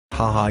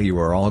Haha, you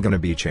are all gonna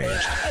be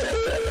changed.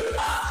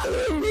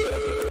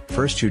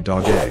 First you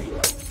Dogday.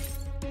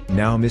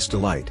 Now Miss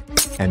Delight.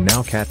 And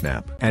now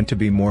Catnap. And to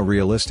be more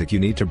realistic, you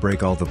need to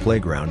break all the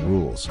playground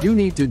rules. You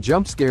need to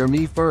jump scare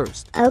me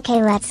first.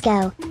 Okay, let's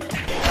go.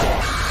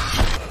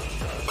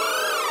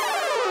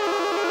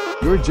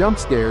 Your jump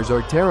scares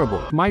are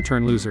terrible. My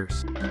turn,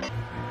 losers.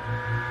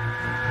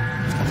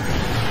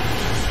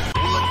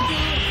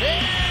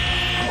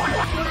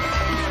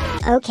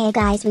 Okay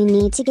guys, we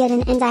need to get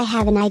in and I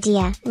have an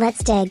idea.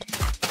 Let's dig.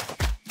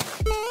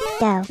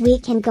 Go. We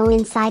can go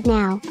inside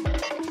now.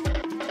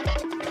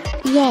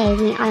 Yay,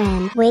 we are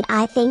in. Wait,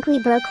 I think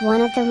we broke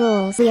one of the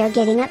rules. We are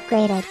getting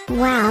upgraded.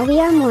 Wow, we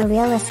are more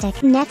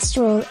realistic. Next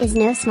rule is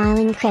no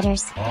smiling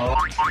critters.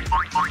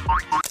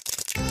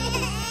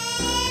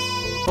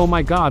 Oh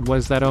my god,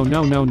 was that? Oh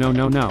no no no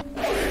no no.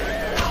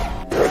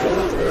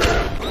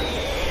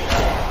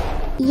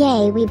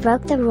 Yay, we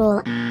broke the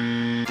rule.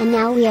 And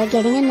now we are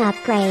getting an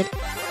upgrade.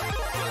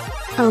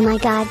 Oh my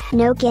god,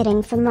 no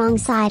getting from wrong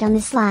side on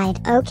the slide.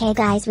 Okay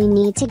guys, we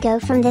need to go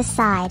from this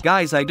side.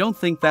 Guys, I don't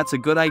think that's a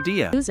good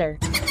idea. Loser.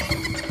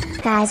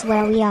 Guys,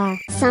 where we are,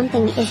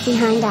 something is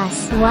behind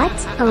us. What?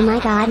 Oh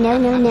my god, no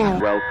no no.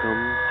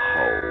 Welcome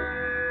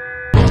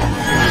home.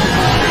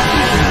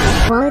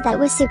 Whoa, that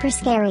was super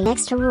scary.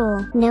 Next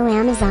rule, no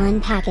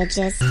Amazon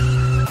packages.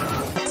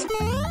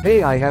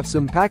 Hey, I have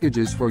some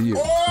packages for you.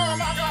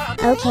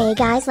 Okay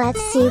guys, let's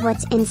see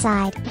what's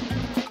inside.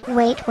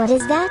 Wait, what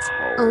is that?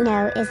 Oh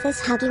no, is this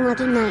Huggy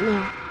Wuggy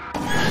Nightmare?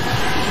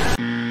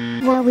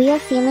 Well, we are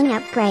feeling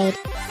upgrade.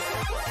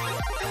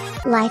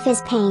 Life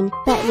is pain,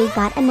 but we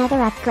got another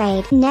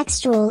upgrade.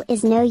 Next rule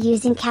is no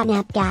using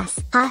catnap gas.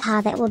 Haha,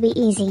 that will be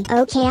easy.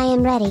 Okay, I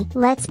am ready.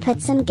 Let's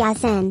put some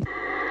gas in.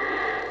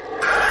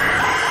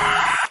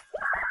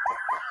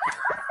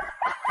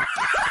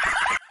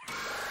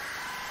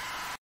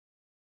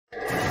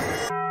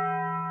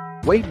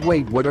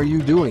 Wait, what are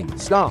you doing?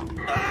 Stop.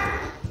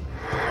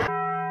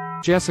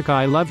 Jessica,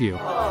 I love you.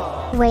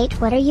 Wait,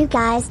 what are you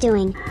guys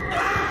doing?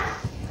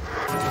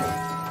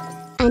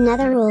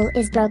 Another rule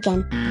is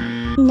broken.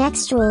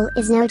 Next rule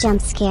is no jump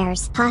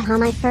scares. Haha,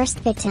 my first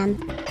victim.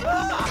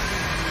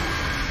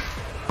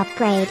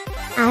 Upgrade.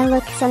 I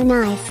look so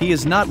nice. He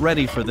is not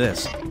ready for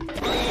this.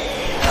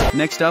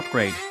 Next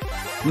upgrade.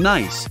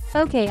 Nice.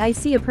 Okay, I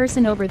see a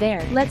person over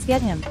there. Let's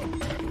get him.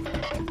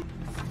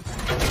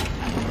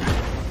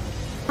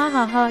 Ha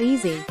ha ha,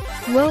 easy.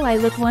 Whoa, I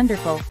look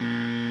wonderful.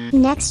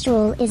 Next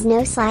rule is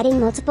no sliding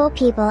multiple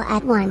people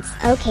at once.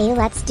 Okay,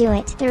 let's do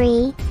it.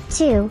 3,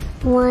 2,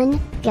 1,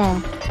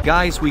 go.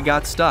 Guys, we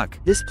got stuck.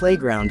 This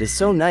playground is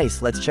so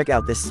nice, let's check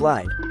out this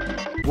slide.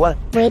 What?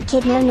 Wait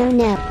kid, no no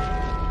no.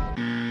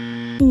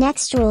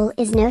 Next rule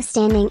is no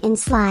standing in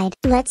slide.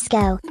 Let's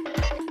go.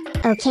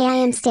 Okay, I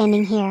am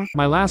standing here.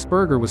 My last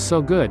burger was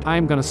so good, I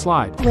am gonna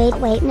slide.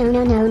 Wait, no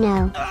no no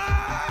no.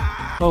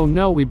 Oh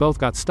no, we both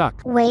got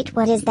stuck. Wait,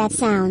 what is that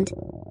sound?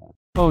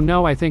 Oh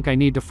no, I think I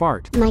need to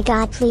fart. My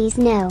god, please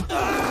no.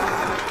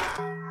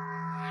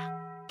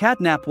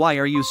 Catnap, why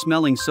are you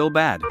smelling so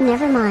bad?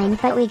 Never mind,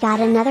 but we got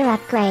another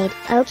upgrade.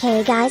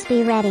 Okay guys,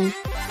 be ready.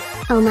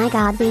 Oh my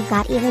god, we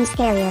got even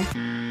scarier.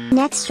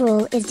 Next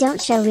rule is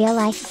don't show real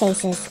life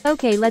faces.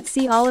 Okay, let's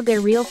see all of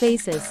their real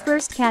faces.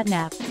 First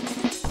catnap.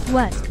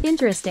 What?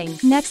 Interesting.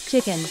 Next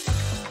chicken.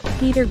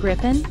 Peter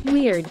Griffin?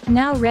 Weird.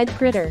 Now red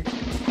critter.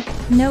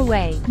 No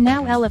way.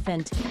 Now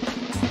elephant.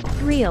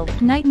 Real.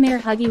 Nightmare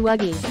Huggy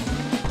Wuggy.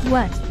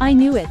 What? I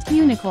knew it.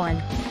 Unicorn.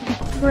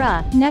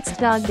 Bruh. Next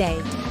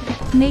Dogday.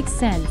 Makes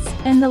sense.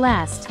 And the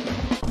last.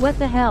 What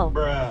the hell?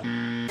 Bruh.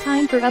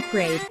 Time for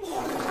upgrade.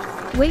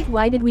 Wait,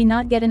 why did we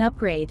not get an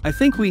upgrade? I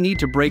think we need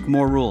to break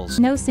more rules.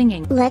 No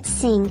singing. Let's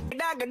sing.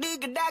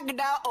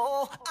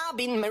 Oh, I've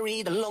been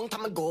married a long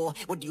time ago.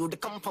 Where do you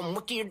come from?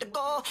 What year to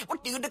go?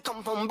 What do you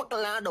come from?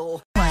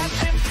 Bacalado.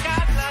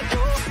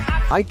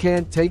 I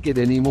can't take it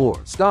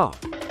anymore. Stop.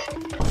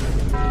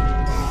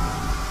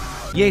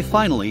 Yay,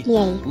 finally.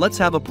 Yay. Let's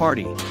have a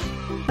party.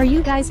 Are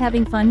you guys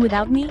having fun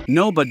without me?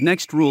 No, but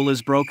next rule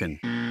is broken.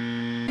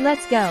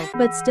 Let's go.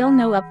 But still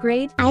no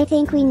upgrade? I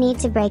think we need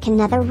to break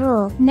another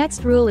rule.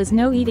 Next rule is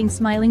no eating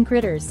smiling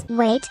critters.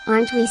 Wait,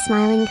 aren't we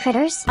smiling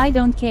critters? I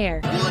don't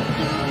care.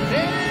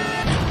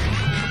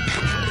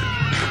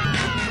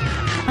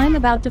 I'm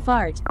about to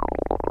fart.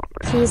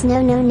 Please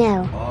no no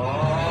no.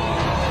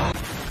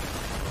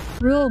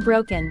 Rule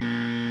broken.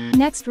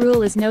 Next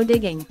rule is no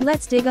digging.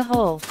 Let's dig a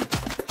hole.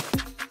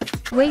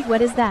 Wait,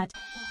 what is that?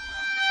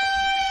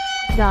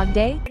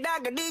 Dogday?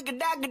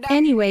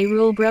 Anyway,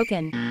 rule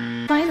broken.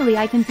 Finally,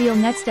 I can feel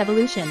next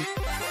evolution.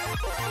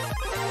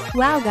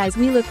 Wow guys,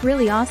 we look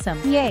really awesome.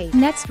 Yay.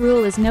 Next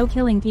rule is no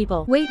killing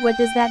people. Wait, what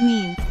does that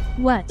mean?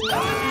 What?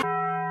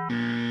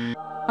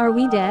 Are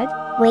we dead?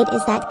 Wait,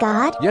 is that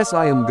God? Yes,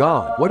 I am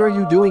God. What are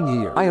you doing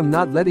here? I am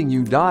not letting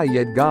you die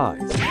yet,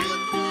 guys.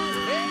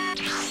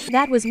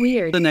 That was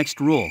weird. The next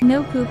rule.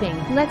 No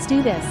pooping. Let's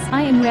do this.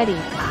 I am ready.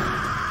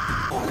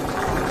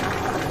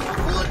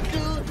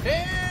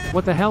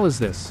 What the hell is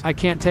this? I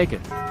can't take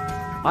it.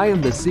 I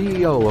am the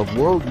CEO of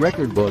World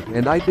Record Book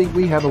and I think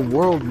we have a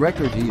world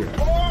record here.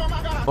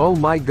 Oh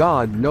my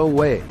god, no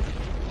way.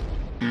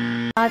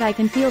 God, I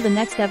can feel the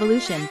next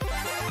evolution.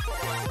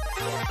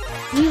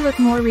 You look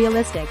more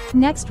realistic.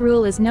 Next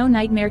rule is no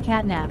nightmare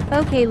catnap.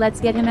 Okay,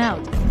 let's get him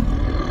out.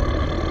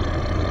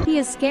 He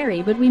is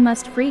scary, but we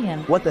must free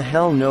him. What the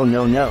hell? No,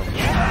 no, no.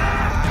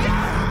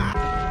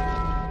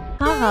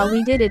 Haha,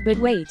 we did it, but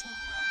wait.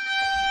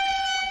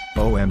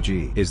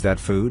 OMG, is that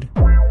food?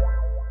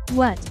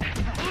 What?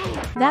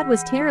 That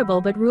was terrible,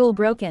 but rule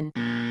broken.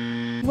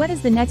 What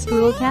is the next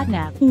rule,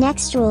 catnap?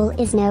 Next rule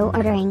is no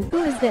ordering.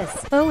 Who is this?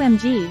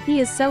 OMG, he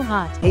is so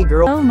hot. Hey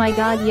girl. Oh my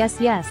god, yes,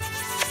 yes.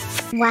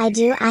 Why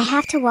do I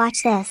have to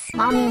watch this?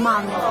 Mommy.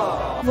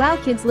 Wow,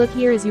 kids, look,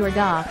 here is your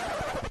dog.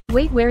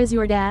 Wait, where is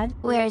your dad?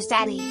 Where's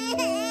daddy?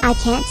 I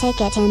can't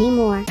take it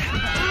anymore.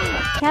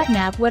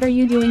 Catnap, what are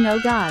you doing? Oh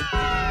god.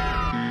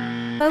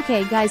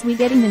 Okay guys, we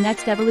getting the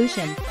next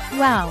evolution.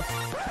 Wow.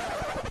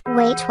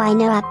 Wait, why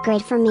no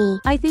upgrade for me?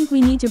 I think we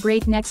need to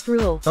break next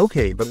rule.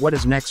 Okay, but what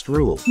is next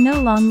rule?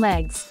 No long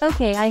legs.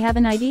 Okay, I have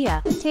an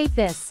idea. Take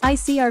this. I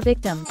see our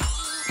victims.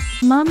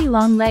 Mommy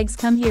long legs,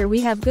 come here,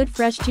 we have good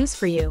fresh juice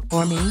for you.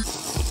 Or me?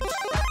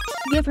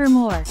 Give her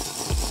more.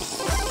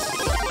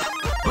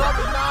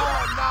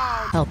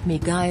 Help me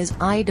guys,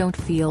 I don't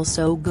feel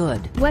so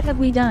good. What have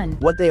we done?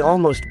 What, they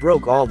almost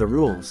broke all the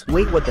rules.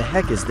 Wait, what the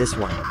heck is this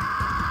one?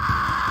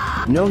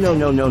 No, no,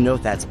 no, no, no,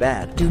 that's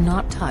bad. Do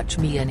not touch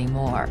me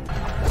anymore.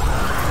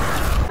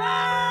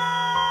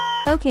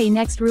 Okay,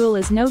 next rule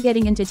is no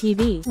getting into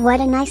TV. What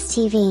a nice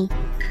TV.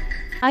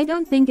 I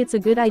don't think it's a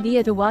good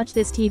idea to watch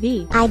this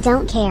TV. I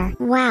don't care.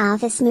 Wow,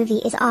 this movie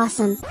is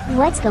awesome.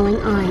 What's going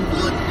on?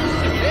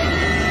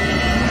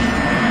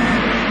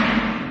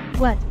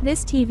 What?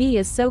 This TV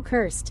is so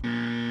cursed.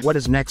 What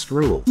is next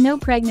rule? No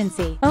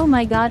pregnancy. Oh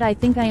my god, I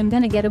think I am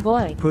gonna get a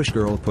boy. Push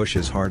girl, push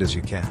as hard as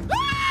you can.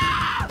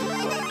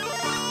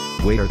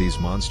 Wait, are these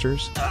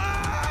monsters?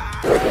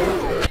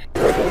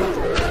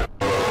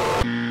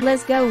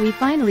 Let's go, we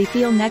finally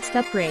feel next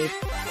upgrade.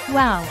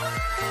 Wow.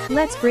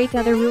 Let's break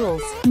other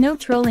rules. No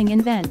trolling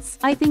in vents.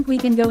 I think we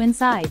can go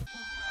inside.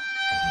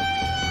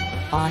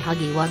 Aw,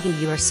 Huggy Wuggy,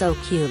 you are so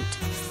cute.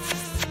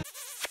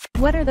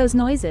 What are those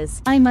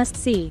noises? I must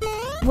see.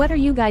 What are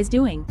you guys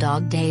doing?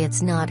 Dogday,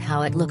 it's not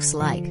how it looks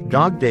like.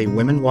 Dogday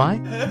women,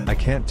 why? I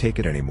can't take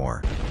it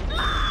anymore.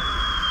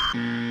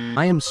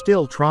 I am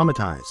still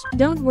traumatized.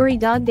 Don't worry,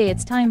 Dogday,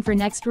 it's time for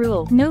next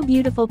rule. No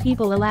beautiful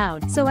people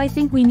allowed. So I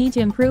think we need to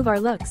improve our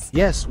looks.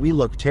 Yes, we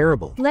look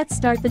terrible. Let's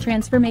start the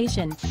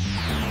transformation.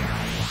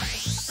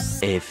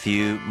 A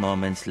few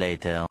moments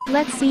later.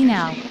 Let's see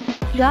now.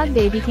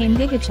 Dogday became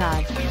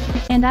Gigachad.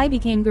 And I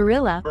became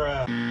Gorilla.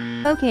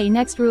 Okay,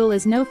 next rule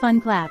is no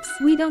fun claps.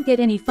 We don't get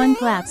any fun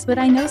claps, but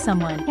I know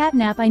someone.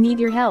 Catnap, I need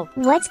your help.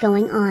 What's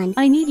going on?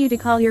 I need you to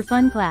call your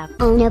fun clap.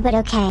 Oh no, but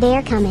okay.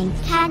 They're coming.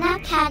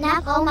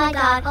 Catnap, oh my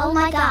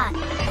god.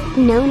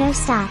 No, no,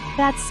 stop.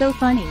 That's so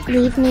funny.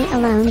 Leave me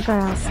alone,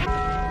 girls.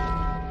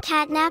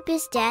 Catnap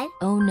is dead?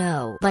 Oh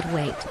no. But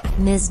wait,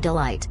 Ms.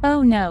 Delight.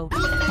 Oh no.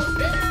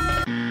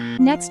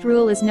 Next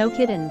rule is no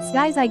kittens.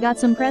 Guys, I got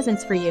some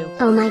presents for you.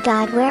 Oh my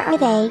god, where are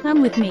they?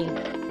 Come with me.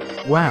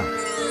 Wow.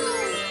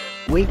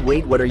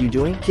 Wait, what are you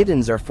doing?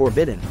 Kittens are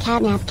forbidden.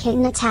 Catnap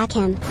kitten, attack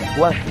him.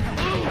 What?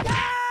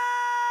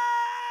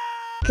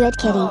 Good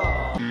kitty.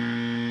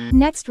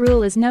 Next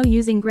rule is no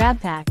using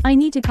grab pack. I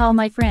need to call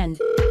my friend.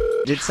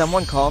 Did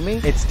someone call me?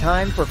 It's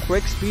time for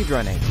quick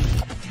speedrunning.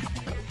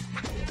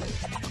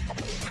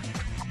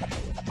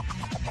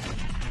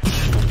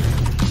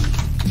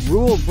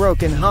 Rule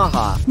broken,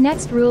 haha.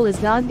 Next rule is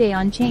Dogday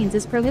on chains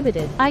is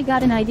prohibited. I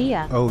got an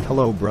idea. Oh,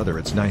 hello brother,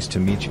 it's nice to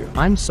meet you.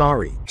 I'm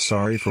sorry.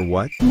 Sorry for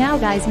what? Now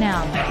guys,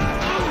 now.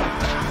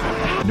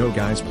 No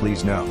guys,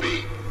 please no.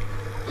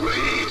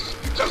 Please,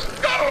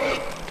 just go!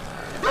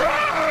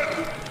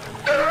 Run!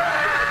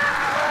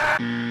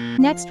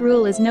 Next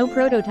rule is no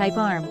prototype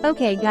arm.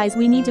 Okay guys,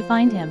 we need to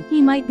find him.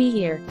 He might be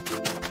here.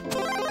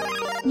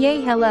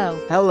 Yay, hello.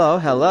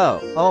 Hello.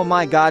 Oh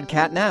my god,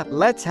 Catnap,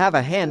 let's have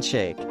a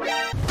handshake.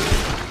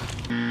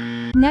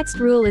 Next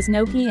rule is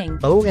no peeing.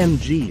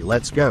 OMG,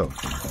 let's go.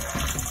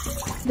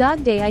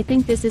 Dogday, I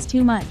think this is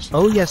too much.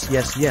 Oh yes,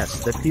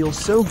 that feels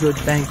so good,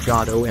 thank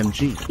god,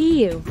 OMG.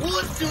 Ew.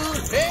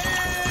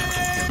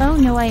 Oh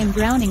no, I am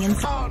drowning in.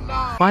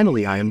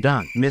 Finally I am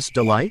done. Miss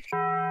Delight?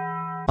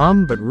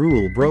 But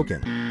rule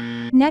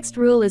broken. Next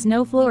rule is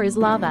no floor is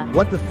lava.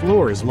 What, the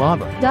floor is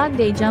lava?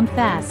 Dogday, jump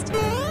fast.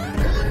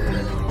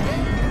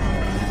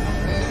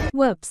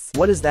 Whoops.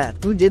 What is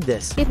that? Who did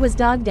this? It was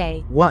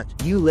Dogday. What?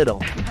 You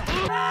little.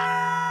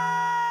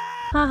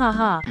 Ha ha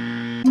ha.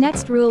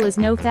 Next rule is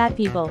no fat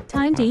people.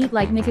 Time to eat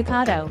like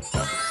Mikakato.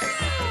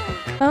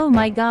 Oh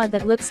my god,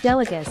 that looks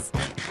delicate.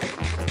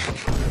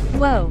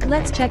 Whoa,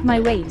 let's check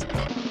my weight.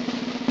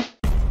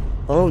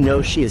 Oh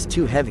no, she is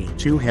too heavy.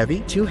 Too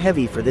heavy? Too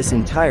heavy for this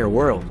entire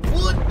world.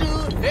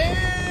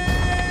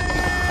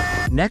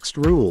 Next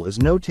rule is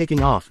no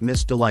taking off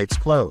Miss Delight's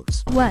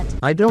clothes. What?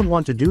 I don't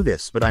want to do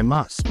this, but I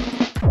must.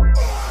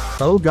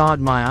 Oh god,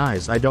 my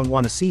eyes, I don't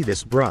want to see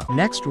this, bruh.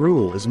 Next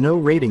rule is no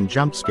rating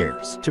jump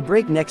scares. To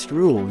break next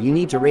rule, you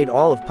need to rate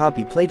all of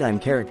Poppy Playtime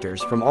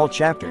characters from all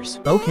chapters.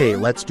 Okay,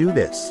 let's do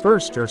this.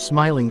 First are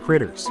smiling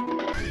critters.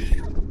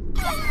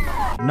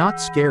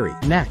 Not scary.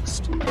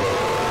 Next.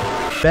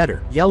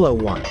 Better. Yellow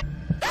one.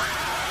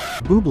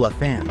 Boobla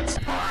fans.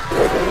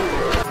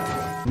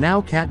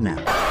 Now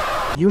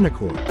catnap.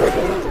 Unicorn.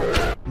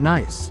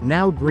 Nice.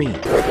 Now green.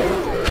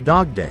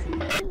 Dogday.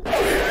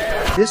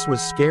 This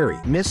was scary.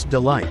 Miss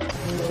Delight.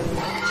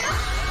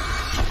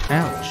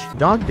 Ouch.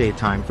 Dogday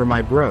time for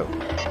my bro.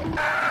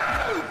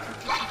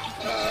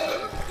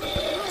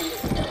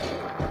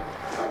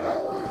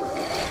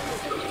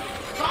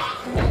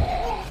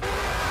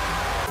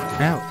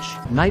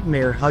 Ouch.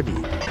 Nightmare Huggy.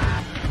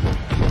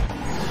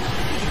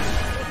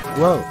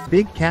 Whoa,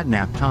 big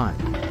catnap time.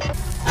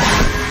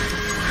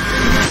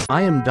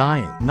 I am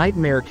dying.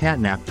 Nightmare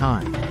catnap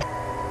time.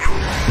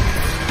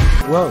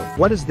 Whoa,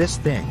 what is this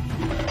thing?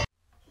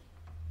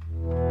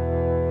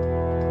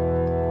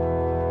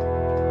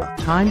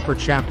 Time for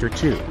chapter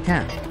 2.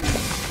 Cat.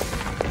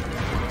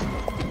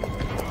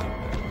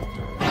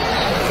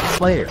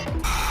 Player.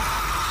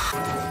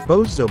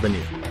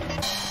 Bozobani.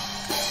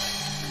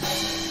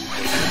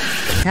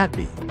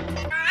 Catbee.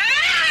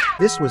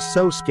 This was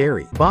so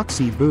scary.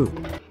 Boxy Boo.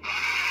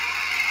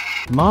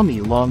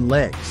 Mommy long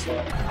legs.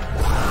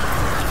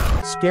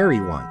 Scary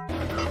one.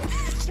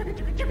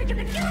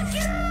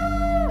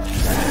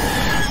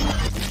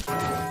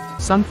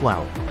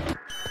 Sunflower.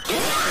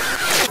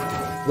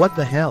 What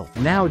the hell?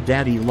 Now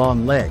daddy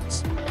long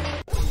legs.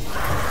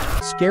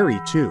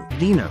 Scary too.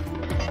 Dino.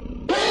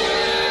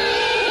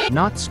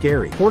 Not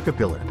scary.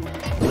 Porcapillar.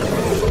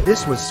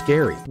 This was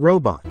scary.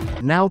 Robot.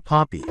 Now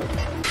Poppy.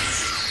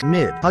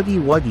 Mid. Huggy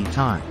Wuggy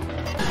time.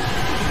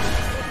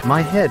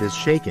 My head is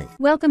shaking.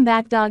 Welcome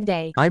back,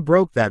 Dogday. I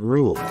broke that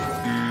rule.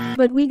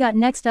 But we got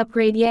next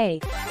upgrade, yay.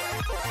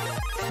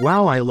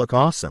 Wow, I look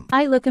awesome.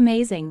 I look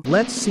amazing.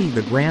 Let's see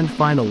the grand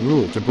final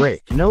rule to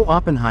break. No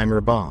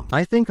Oppenheimer bomb.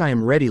 I think I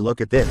am ready.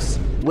 Look at this.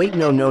 Wait,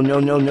 no,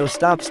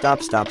 stop.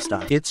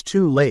 It's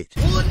too late.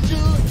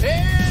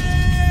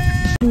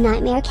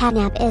 Nightmare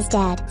Catnap is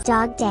dead.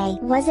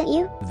 Dogday, was it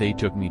you? They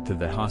took me to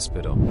the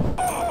hospital.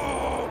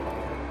 Oh,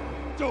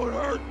 don't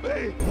hurt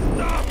me!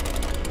 Stop,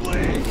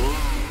 please!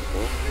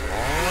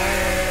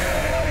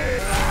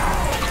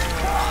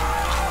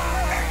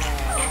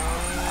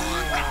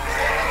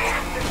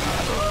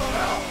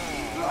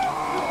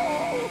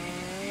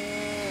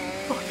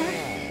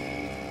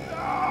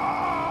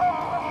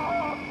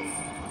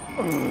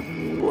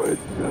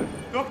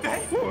 Dogday!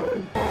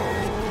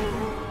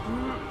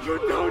 You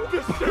don't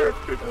deserve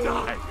to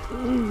die!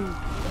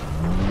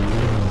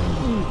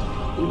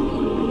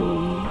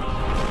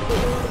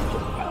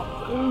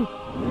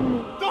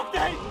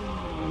 Dogday!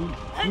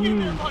 Hang in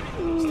there, buddy!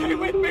 Stay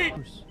with me!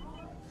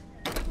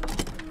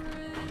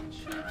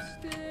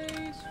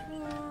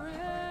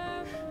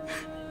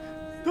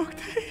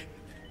 Dogday!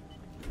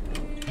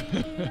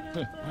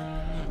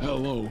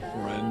 Hello,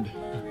 friend.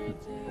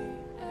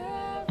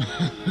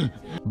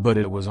 But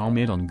it was all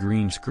made on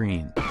green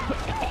screen.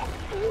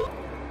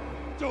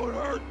 Don't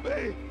hurt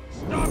me!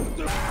 Stop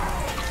the...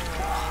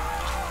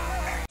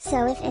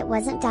 So if it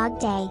wasn't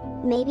Dogday,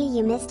 maybe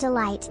you missed a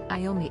light.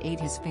 I only ate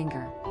his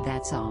finger,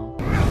 that's all.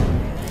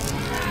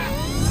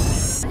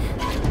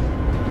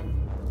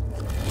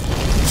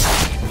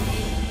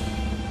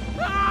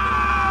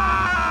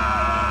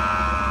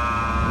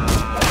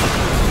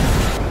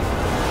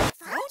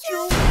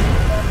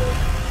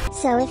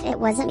 So if it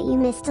wasn't you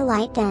missed a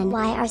light, then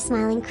why are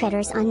smiling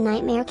critters on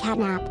Nightmare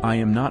Catnap? I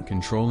am not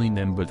controlling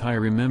them, but I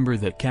remember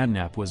that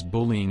Catnap was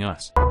bullying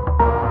us.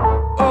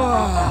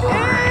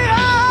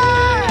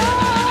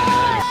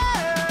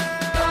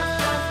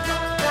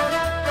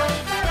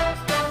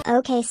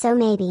 Okay, so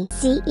maybe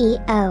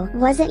CEO,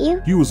 was it you?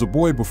 He was a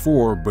boy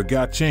before, but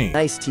got changed.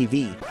 Nice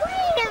TV.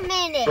 Wait a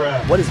minute!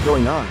 What is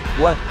going on?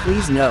 What?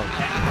 Please no.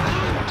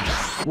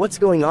 What's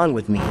going on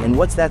with me, and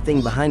what's that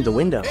thing behind the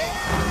window?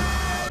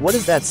 What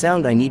is that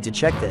sound? I need to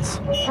check this.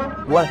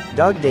 What?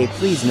 Dogday,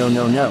 please no.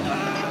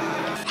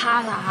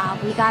 Haha,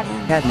 we got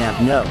him.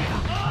 Catnap, no.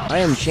 I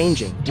am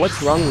changing.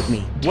 What's wrong with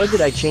me? What did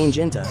I change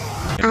into?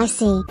 I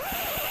see.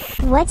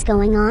 What's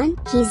going on?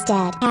 He's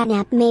dead.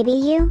 Catnap, maybe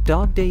you?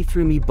 Dogday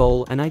threw me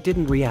bowl and I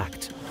didn't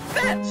react.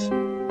 Fetch!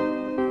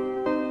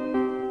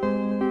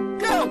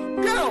 Go!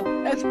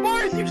 As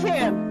far as you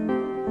can!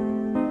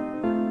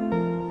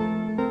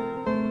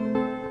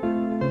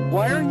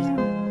 Why are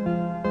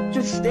you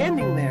just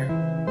standing there?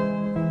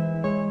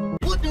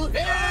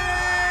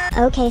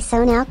 Okay,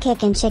 so now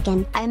kickin'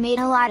 chicken. I made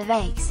a lot of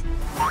eggs.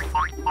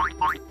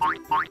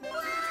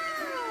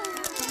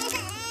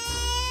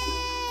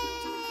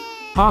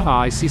 Haha,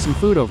 I see some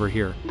food over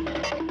here.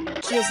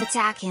 Kids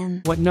attack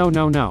him. What? No.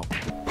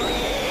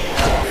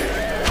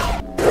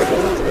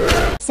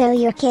 So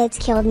your kids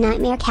killed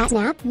Nightmare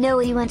Catnap? No,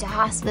 he went to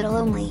hospital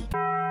only.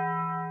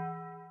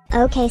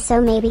 Okay, so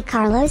maybe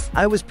Carlos?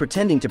 I was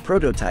pretending to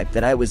prototype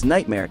that I was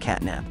Nightmare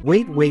Catnap.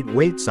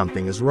 Wait,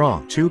 something is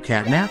wrong. 2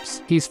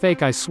 catnaps? He's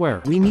fake, I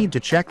swear. We need to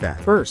check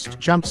that. First,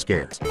 jump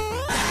scares.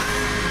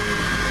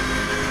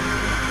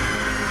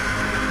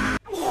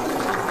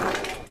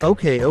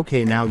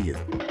 Okay, now you.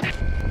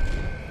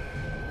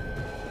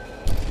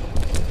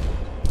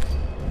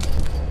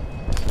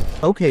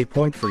 Okay,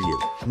 point for you.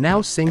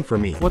 Now sing for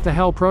me. What the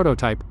hell,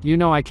 prototype? You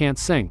know I can't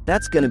sing.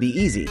 That's gonna be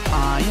easy.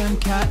 I am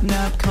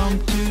Catnap, come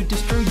to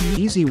destroy you.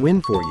 Easy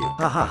win for you.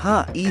 Ha ha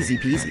ha, easy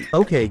peasy.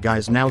 Okay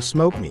guys, now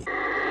smoke me.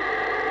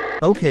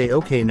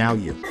 Okay, now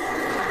you.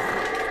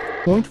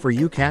 Point for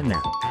you,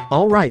 Catnap.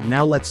 Alright,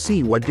 now let's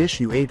see what dish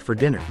you ate for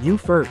dinner. You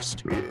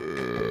first.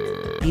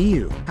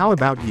 Ew, how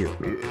about you?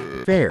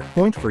 Fair,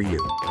 point for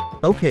you.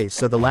 Okay,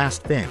 so the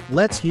last thing.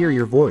 Let's hear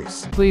your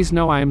voice. Please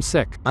no, I am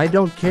sick. I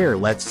don't care,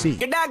 let's see.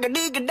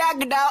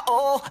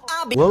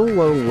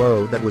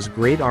 Whoa, that was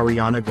great,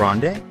 Ariana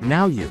Grande.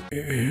 Now you.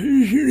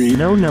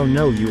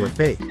 No, you are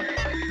fake.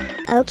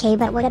 Okay,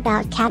 but what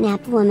about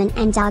Catnap Woman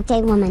and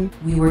Dogday Woman?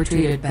 We were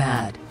treated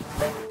bad.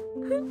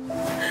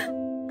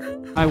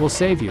 I will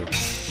save you.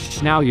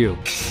 Now you.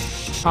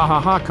 Ha ha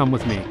ha, come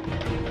with me.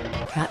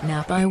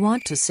 Catnap, I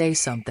want to say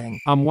something.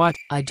 What?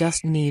 I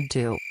just need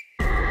to.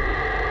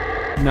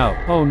 No,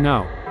 oh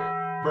no.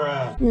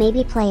 Bruh.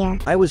 Maybe player.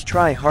 I was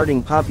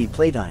try-harding Poppy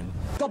playtime.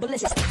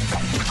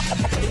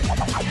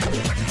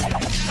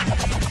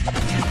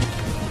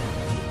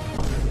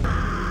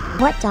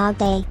 What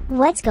Dogday?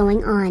 What's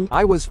going on?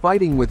 I was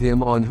fighting with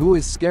him on who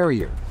is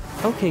scarier.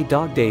 Okay,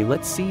 Dogday,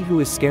 let's see who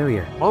is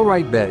scarier.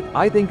 Alright, bet.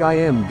 I think I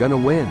am gonna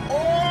win.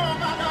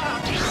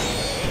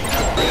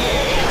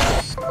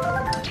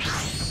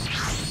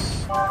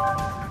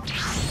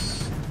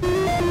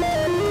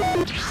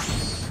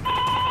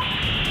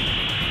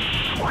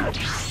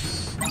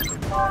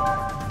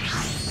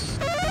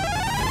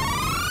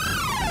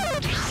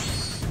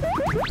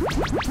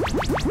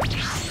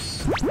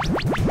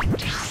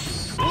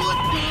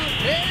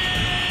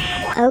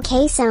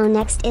 Okay, so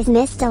next is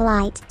Miss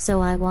Delight.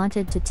 So I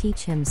wanted to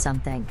teach him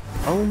something.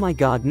 Oh my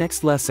god,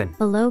 next lesson.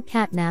 Hello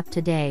Catnap,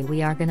 today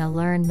we are gonna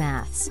learn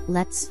maths.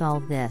 Let's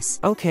solve this.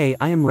 Okay,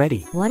 I am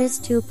ready. What is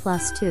 2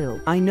 plus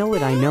 2? I know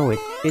it.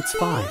 It's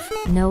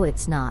 5. No,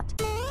 it's not.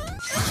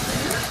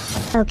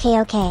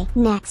 Okay,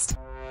 next.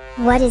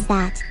 What is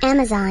that?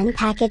 Amazon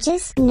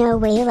packages? No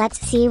way, let's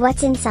see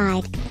what's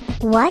inside.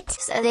 What?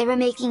 So they were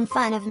making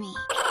fun of me.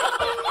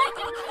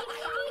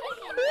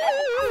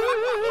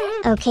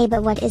 Okay,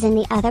 but what is in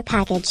the other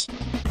package?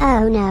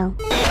 Oh no.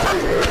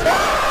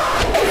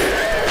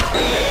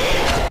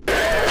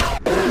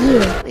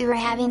 We were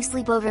having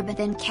sleepover, but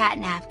then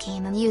Catnap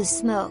came and used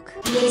smoke.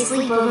 Yay,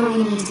 sleepover,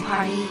 we need to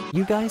party.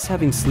 You guys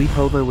having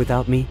sleepover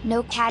without me?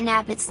 No,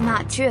 Catnap, it's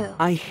not true.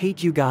 I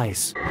hate you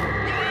guys.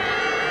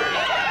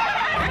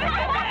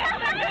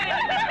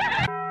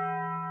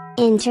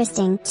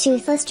 Interesting.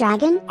 Toothless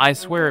Dragon? I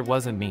swear it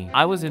wasn't me.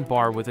 I was in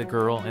bar with a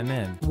girl and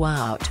then...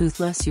 Wow,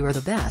 Toothless, you are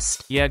the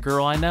best. Yeah,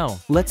 girl, I know.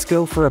 Let's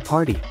go for a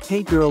party.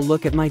 Hey girl,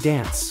 look at my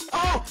dance.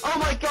 Oh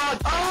my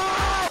god!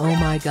 Oh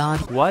my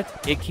god.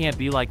 What? It can't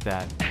be like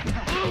that.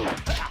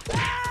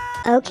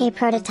 Okay,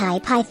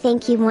 Prototype, I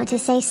think you want to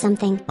say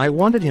something. I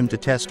wanted him to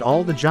test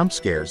all the jump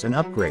scares and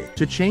upgrade.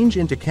 To change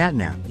into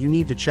Catnap, you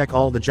need to check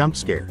all the jump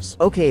scares.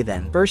 Okay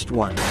then, first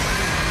one.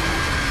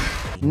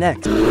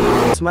 Next.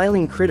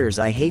 Smiling critters,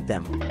 I hate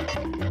them.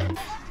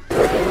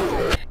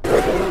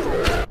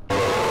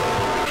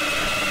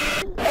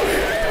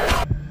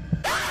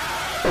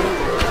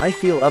 I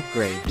feel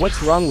upgrade.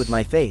 What's wrong with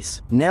my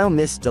face? Now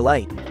Miss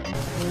Delight.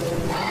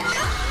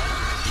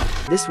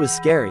 This was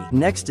scary.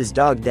 Next is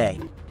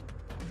Dogday.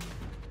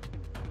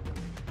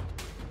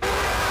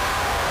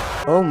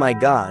 Oh my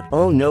god.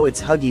 Oh no,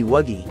 it's Huggy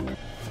Wuggy.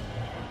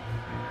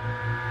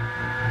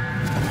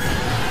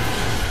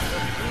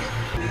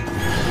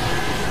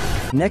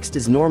 Next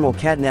is normal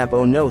Catnap.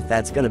 Oh no,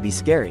 that's gonna be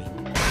scary.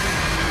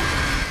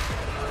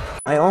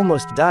 I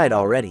almost died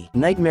already.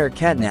 Nightmare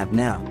Catnap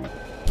now.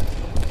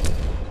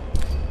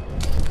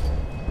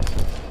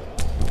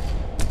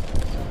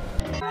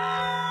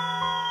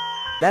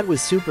 That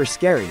was super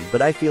scary,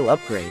 but I feel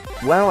upgrade.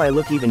 Wow, I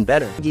look even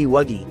better. Huggy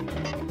Wuggy.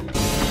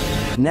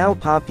 Now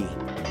Poppy.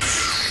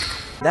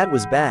 That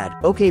was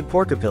bad. Okay,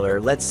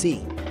 Porcapillar, let's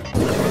see.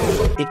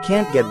 It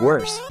can't get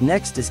worse.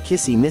 Next is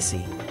Kissy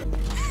Missy.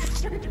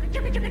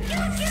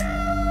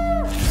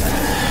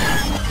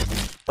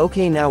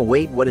 Okay, now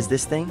wait, what is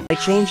this thing? I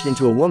changed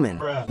into a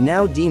woman.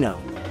 Now Dino.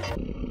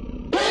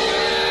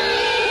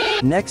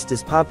 Next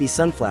is Poppy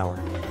Sunflower.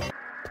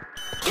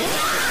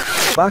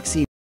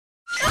 Foxy.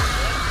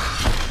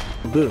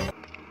 Boo.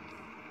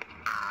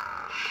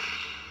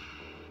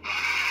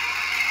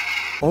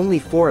 Only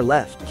 4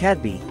 left.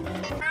 Catbee.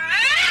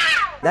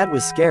 That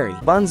was scary.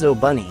 Bonzo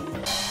Bunny.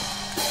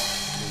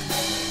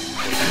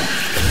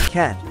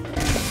 Cat.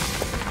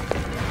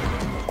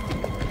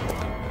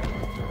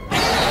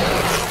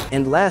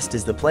 And last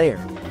is the player.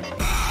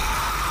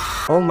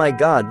 Oh my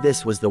god,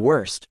 this was the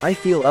worst. I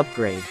feel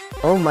upgrade.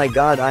 Oh my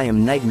god, I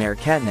am Nightmare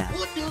Catnap.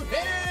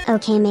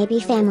 Okay, maybe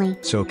family.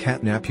 So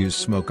Catnap used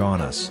smoke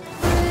on us.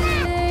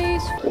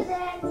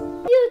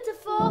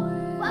 Beautiful.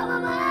 Wow,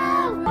 wow,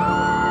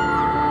 wow.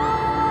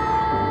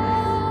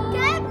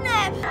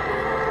 Catnap.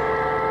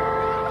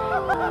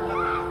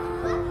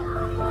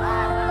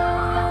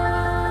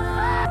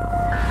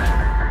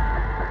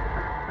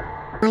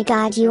 My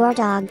god, you are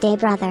Dogday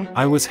brother.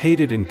 I was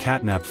hated in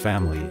Catnap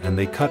family and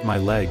they cut my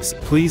legs.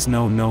 Please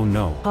no no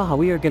no. Haha,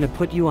 we are gonna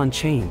put you on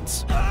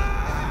chains.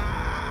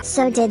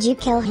 So did you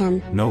kill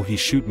him? No, he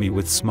shoot me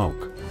with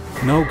smoke.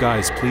 No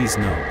guys, please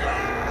no.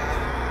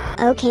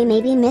 Okay,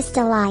 maybe Miss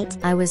Delight.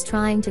 I was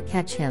trying to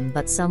catch him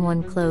but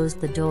someone closed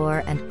the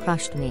door and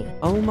crushed me.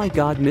 Oh my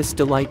god, Miss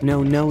Delight,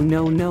 no no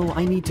no no,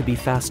 I need to be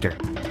faster.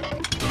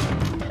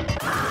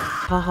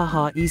 Ha ha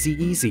ha, easy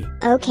easy.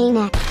 Okay,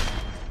 next.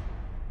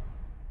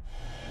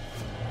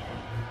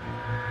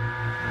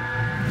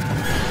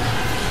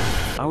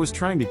 I was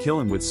trying to kill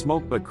him with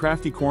smoke but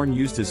Crafty Corn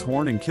used his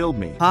horn and killed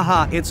me.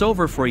 Haha, it's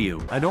over for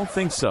you. I don't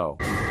think so.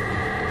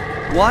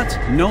 What?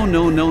 No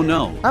no no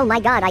no. Oh my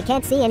god, I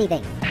can't see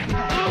anything.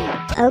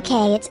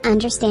 Okay, it's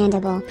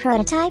understandable.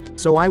 Prototype?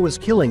 So I was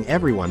killing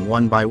everyone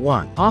one by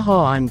one.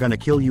 Haha, I'm gonna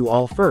kill you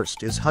all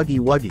first is Huggy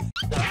Wuggy.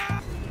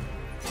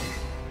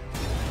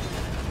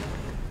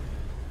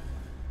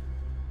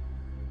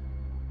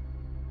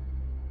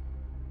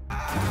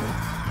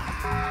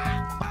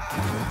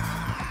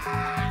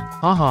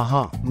 Ha ha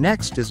ha.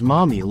 Next is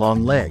Mommy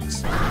Long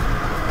Legs.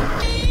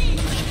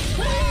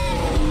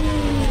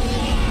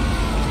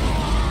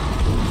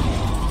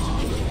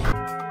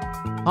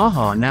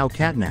 Haha, now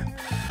Catnap.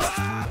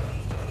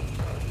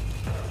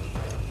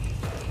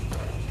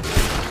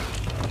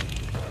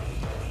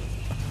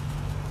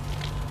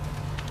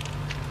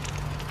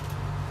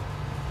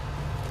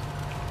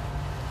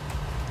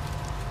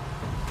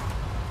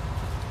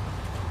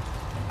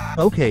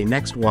 Okay,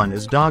 next one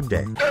is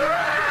Dogday.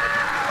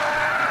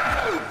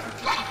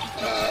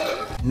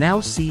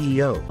 Now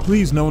CEO.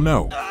 Please no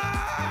no.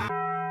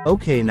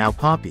 Okay, now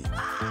Poppy.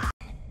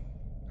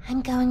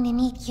 I'm going to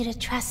need you to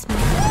trust me.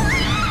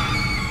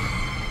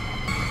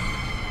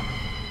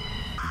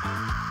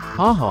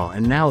 Haha,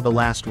 and now the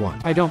last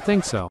one. I don't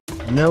think so.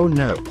 No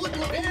no.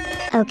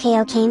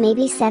 Okay,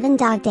 maybe 7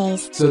 dog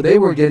days. So they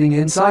were getting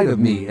inside of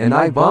me and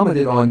I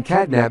vomited on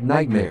Catnap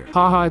Nightmare.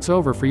 Haha, it's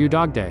over for you,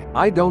 Dogday.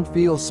 I don't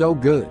feel so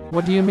good.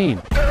 What do you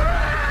mean?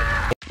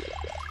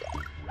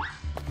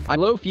 I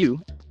loaf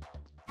you.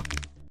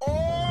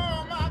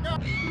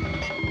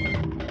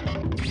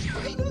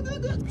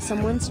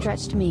 Someone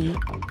stretched me.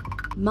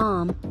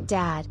 Mom,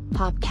 Dad,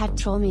 Pop Cat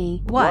troll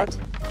me. What?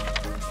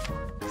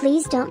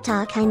 Please don't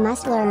talk, I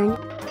must learn.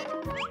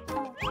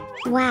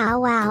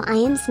 Wow, I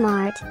am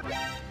smart.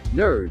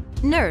 Nerd.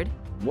 Nerd.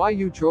 Why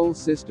you troll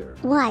sister?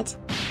 What?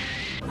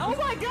 Oh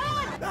my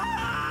god!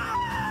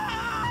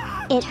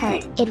 It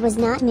hurt. It was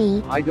not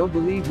me. I don't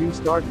believe you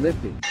start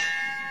lifting.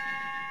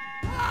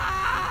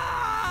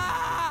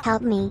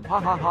 Help me.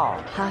 Ha ha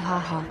ha. Ha ha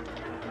ha.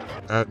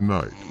 At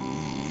night.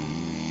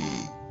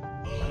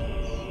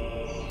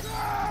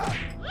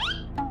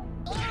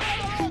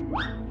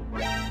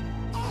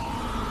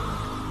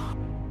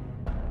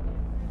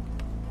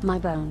 My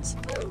bones.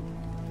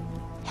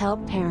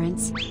 Help,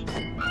 parents.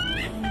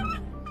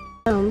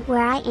 Boom,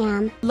 where I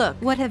am. Look,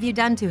 what have you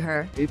done to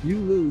her? If you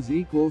lose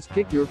equals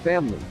kick your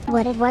family.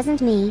 What, it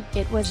wasn't me.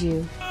 It was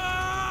you.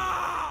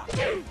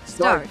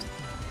 Start.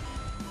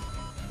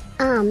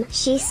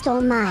 She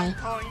stole my.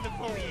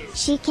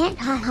 She can't,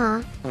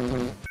 haha.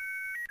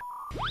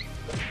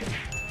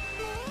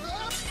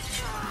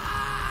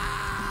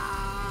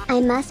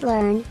 I must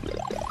learn.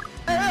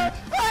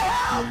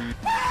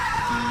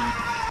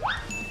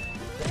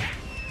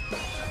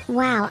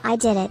 Wow, I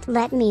did it.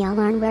 Let me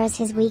learn where's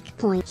his weak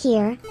point.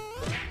 Here.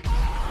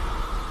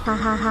 Ha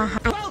ha ha ha.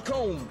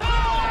 Welcome!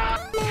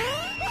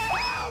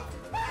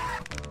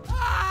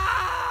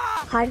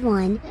 Hard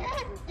one.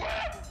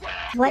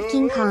 What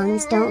King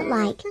Kongs don't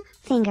like?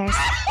 Fingers.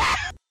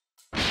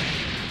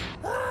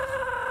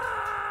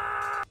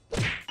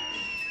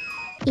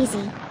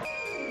 Easy.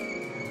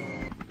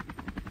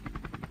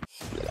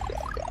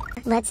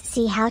 Let's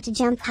see how to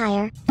jump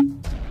higher.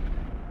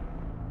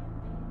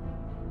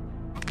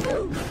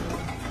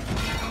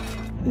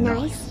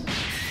 Nice.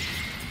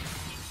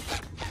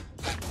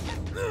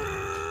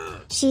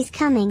 She's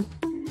coming.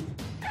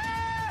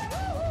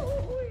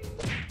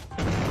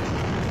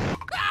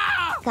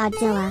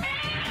 Godzilla.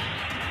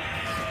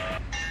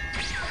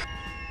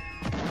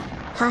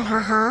 Ha ha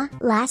ha,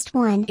 last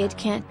one. It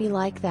can't be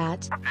like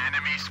that.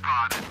 Enemy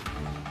spotted.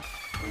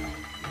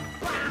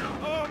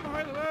 Oh,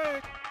 my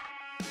leg.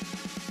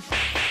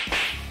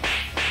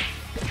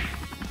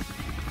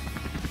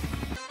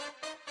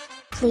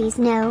 Please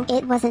no,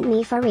 it wasn't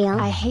me for real.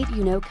 I hate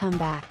you, no come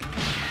back.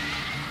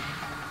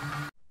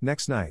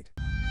 Next night.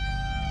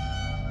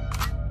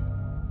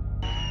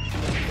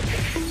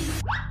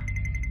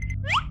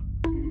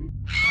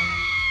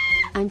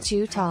 I'm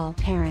too tall,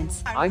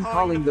 parents. I'm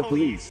calling the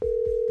police.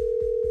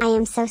 I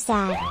am so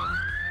sad.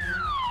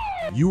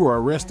 You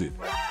are arrested.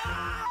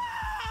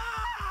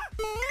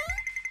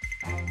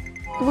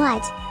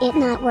 What? It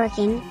not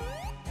working?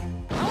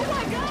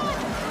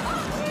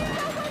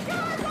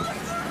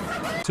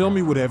 Tell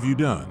me, what have you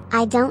done?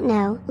 I don't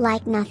know,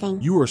 like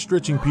nothing. You are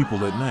stretching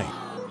people at night.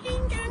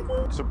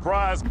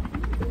 Surprise!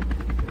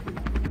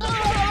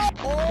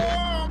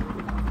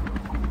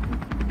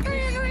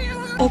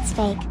 It's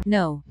fake.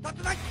 No.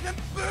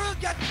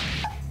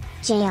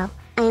 Jail.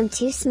 I am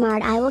too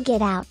smart, I will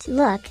get out.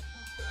 Look.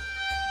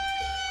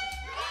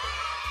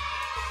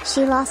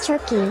 She lost her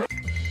key.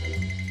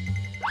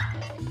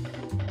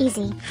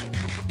 Easy.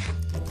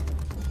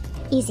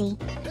 Easy.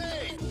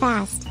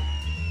 Fast.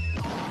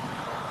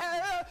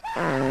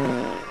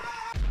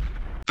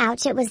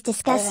 Ouch, it was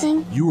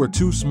disgusting. You are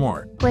too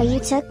smart. Where you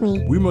took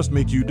me. We must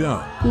make you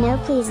dumb. No,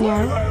 please,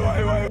 no.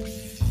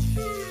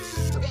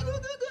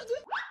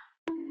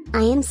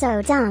 I am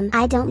so dumb.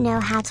 I don't know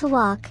how to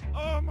walk.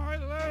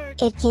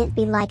 It can't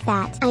be like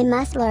that. I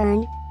must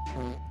learn.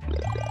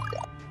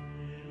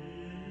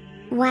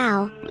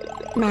 Wow.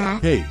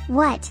 Math. Hey.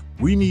 What?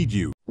 We need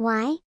you.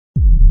 Why?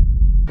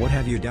 What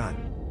have you done?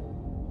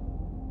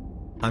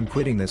 I'm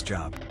quitting this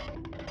job.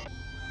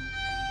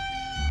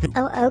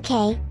 Oh,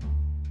 okay.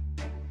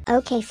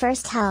 Okay,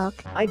 first Hulk.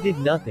 I did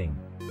nothing.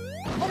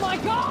 Oh my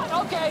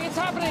god! Okay, it's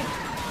happening!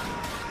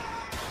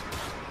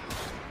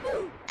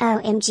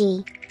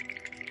 OMG.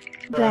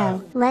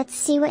 Bro, let's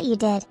see what you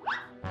did.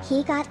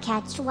 He got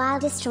catched while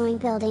destroying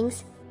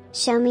buildings.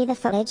 Show me the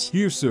footage.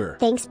 Here, sir.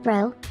 Thanks,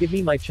 bro. Give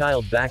me my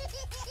child back.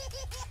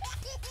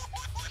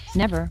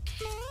 Never.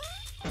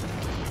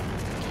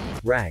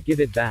 Rag, give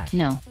it back.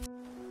 No.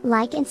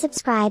 Like and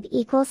subscribe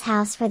equals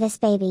house for this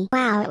baby.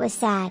 Wow, it was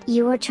sad.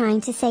 You were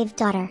trying to save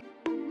daughter.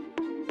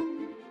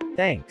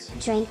 Thanks.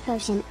 Drank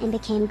potion and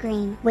became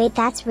green. Wait,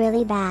 that's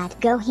really bad.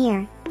 Go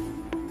here.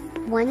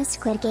 Won a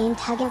Squid Game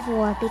tug of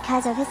war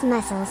because of his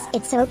muscles.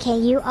 It's okay,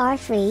 you are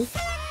free.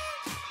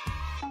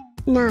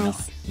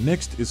 Nice.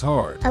 Next is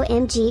hard.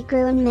 OMG,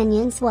 grew in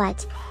minions,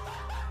 what?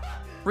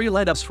 Free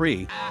let-ups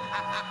free.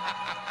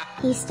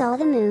 He stole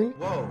the moon.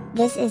 Whoa.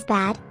 This is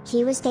bad.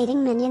 He was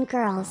dating minion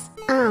girls.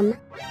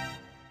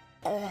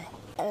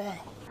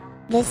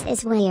 This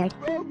is weird.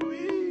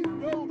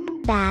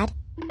 Bad.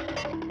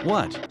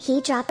 What?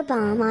 He dropped a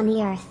bomb on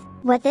the earth.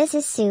 What, this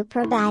is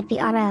super bad,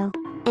 bro.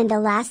 And the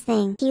last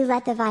thing, he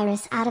let the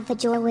virus out of the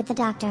jaw with the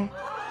doctor.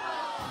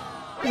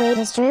 Wait,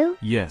 is true?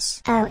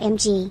 Yes.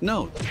 OMG.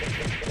 No.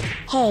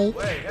 Hey.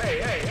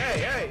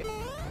 Hey.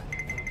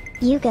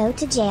 You go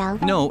to jail.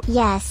 No.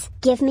 Yes,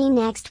 give me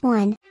next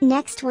one.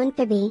 Next one,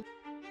 Phoebe.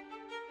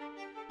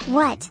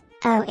 What?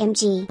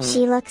 OMG,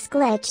 she looks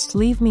glitched.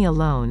 Leave me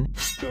alone.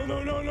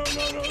 No.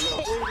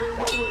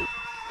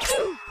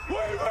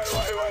 Wait.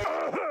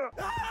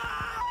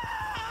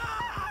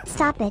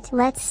 Stop it.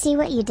 Let's see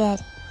what you did.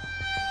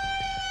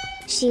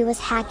 She was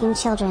hacking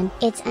children.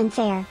 It's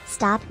unfair.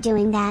 Stop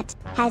doing that.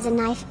 Has a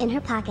knife in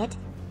her pocket.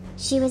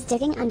 She was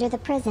digging under the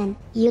prison.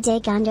 You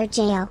dig under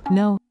jail.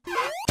 No.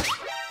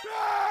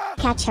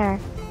 Catch her.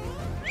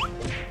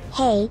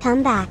 Hey,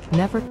 come back.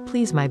 Never.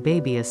 Please, my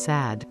baby is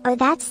sad. Oh,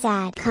 that's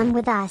sad. Come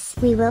with us.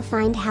 We will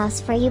find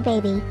house for you,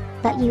 baby.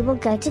 But you will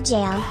go to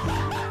jail.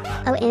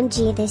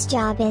 OMG, this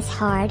job is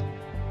hard.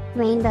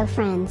 Rainbow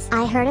friends,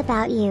 I heard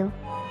about you.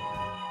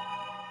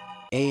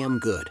 Am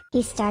good.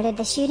 He started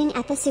the shooting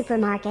at the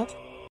supermarket.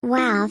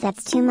 Wow,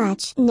 that's too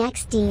much.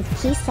 Next deed,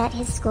 he set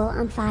his school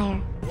on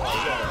fire.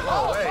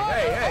 Oh, hey.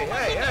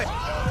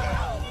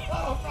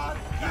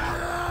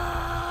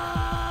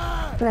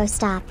 Bro,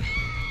 stop.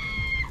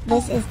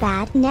 This is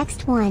bad.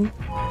 Next one.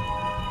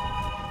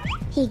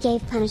 He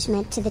gave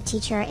punishment to the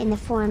teacher in the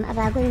form of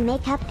ugly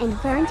makeup and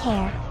burnt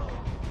hair.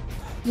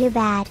 You're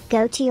bad.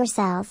 Go to your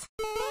cells.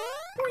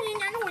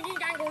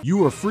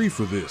 You are free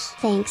for this.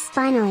 Thanks,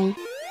 finally.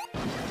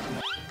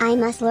 I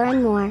must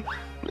learn more.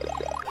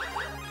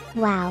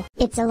 Wow,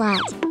 it's a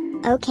lot.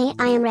 Okay,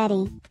 I am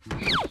ready.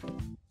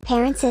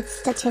 Parents, it's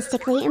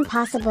statistically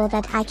impossible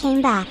that I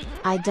came back.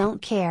 I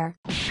don't care.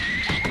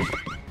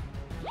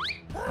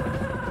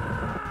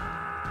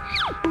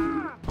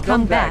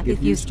 Come back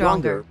if you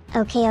stronger.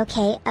 Okay,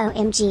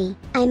 OMG.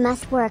 I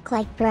must work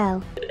like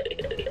bro.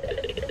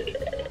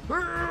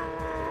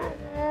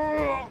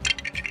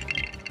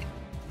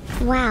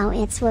 Wow,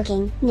 it's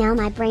working. Now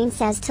my brain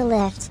says to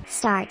lift.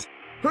 Start.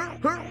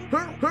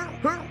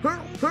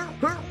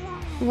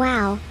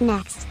 Wow,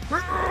 next.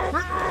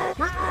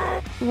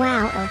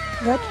 Wow, oh,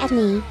 look at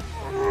me.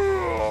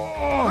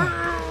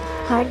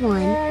 Hard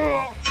one.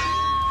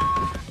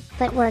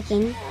 But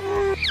working.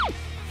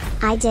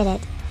 I did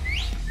it.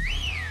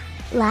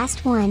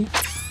 Last one.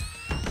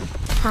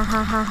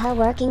 Ha,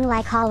 working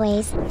like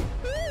always.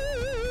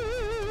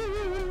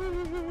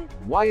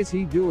 Why is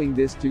he doing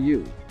this to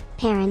you?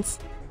 Parents.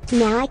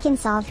 Now I can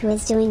solve who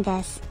is doing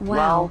this.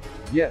 Wow.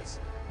 Yes.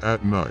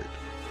 At night.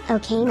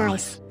 Okay,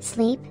 nice.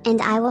 Sleep,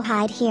 and I will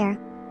hide here.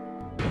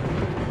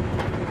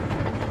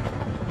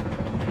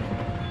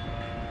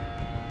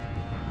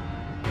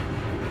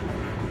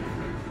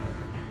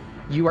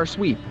 You are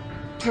sweet.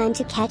 Time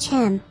to catch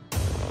him.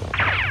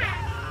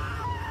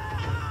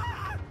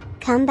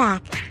 Come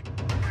back.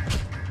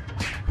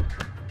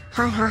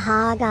 Ha ha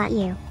ha, I got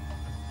you.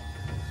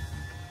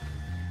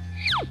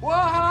 What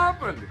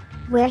happened?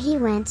 Where he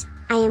went,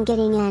 I am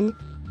getting in.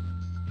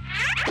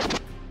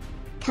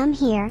 Come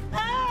here.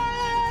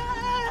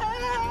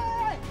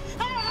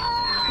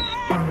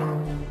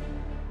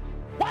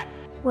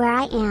 Where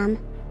I am.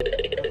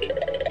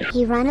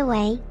 He run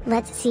away.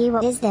 Let's see,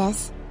 what is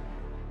this?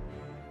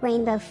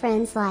 Rainbow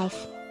Friends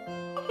life.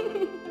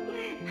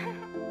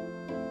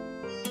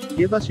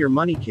 Give us your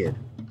money, kid.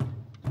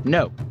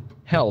 No.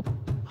 Help.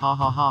 Ha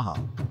ha ha ha.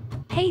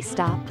 Hey,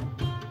 stop.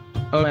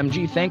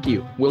 OMG, thank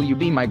you. Will you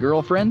be my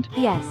girlfriend?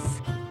 Yes.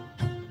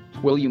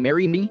 Will you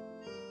marry me?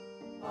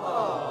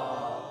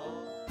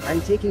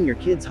 I'm taking your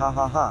kids, ha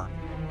ha ha.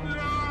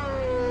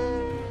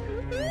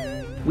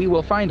 We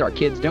will find our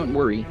kids, don't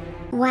worry.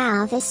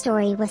 Wow, this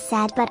story was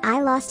sad, but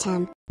I lost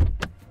him.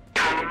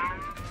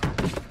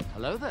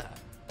 Hello there.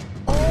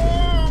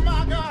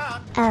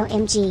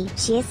 OMG,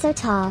 she is so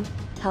tall.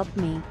 Help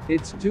me.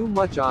 It's too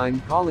much, I'm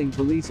calling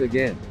police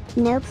again.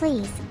 No,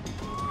 please.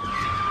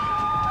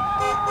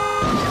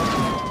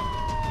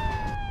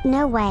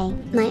 No way,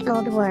 my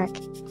old work.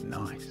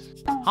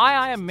 Hi,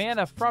 I am man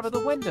in front of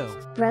the window.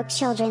 Broke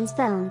children's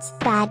phones.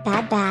 Bad,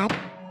 bad, bad.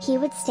 He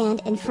would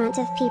stand in front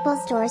of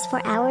people's doors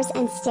for hours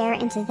and stare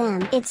into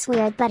them. It's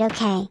weird, but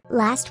okay.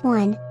 Last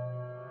one.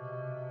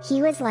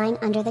 He was lying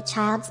under the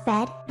child's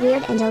bed.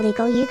 Weird and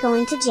illegal. You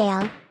going to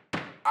jail.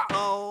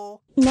 Uh-oh.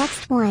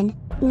 Next one.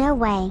 No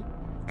way.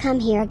 Come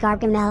here,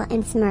 Gargamel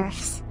and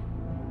Smurfs.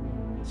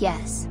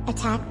 Yes.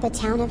 Attacked the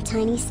town of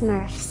tiny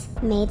Smurfs.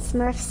 Made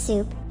Smurf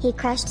soup. He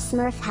crushed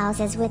Smurf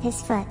houses with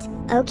his foot.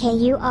 Okay,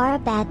 you are a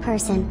bad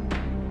person.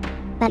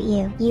 But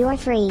you are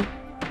free.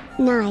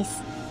 Nice.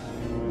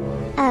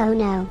 Oh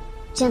no.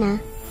 Jenna.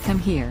 Come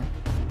here.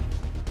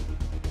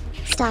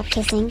 Stop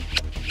kissing.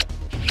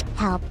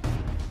 Help.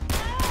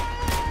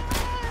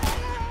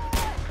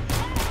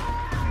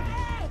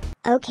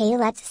 Okay,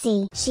 let's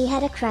see. She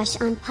had a crush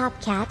on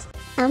Popcat.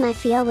 I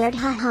feel weird,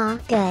 haha.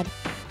 Good.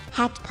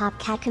 Hacked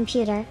Popcat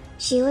computer.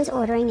 She was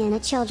ordering in a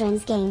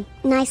children's game.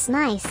 Nice,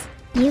 nice.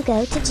 You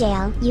go to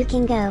jail. You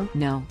can go.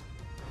 No.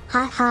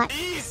 Ha ha.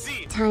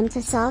 Easy. Time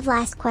to solve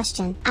last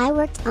question. I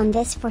worked on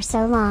this for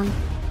so long.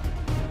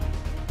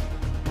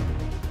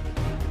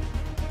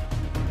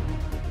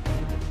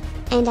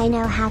 And I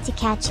know how to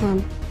catch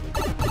him.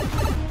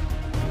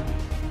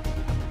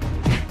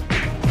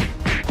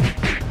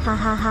 Ha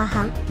ha ha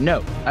ha.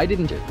 No, I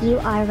didn't. You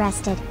are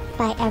arrested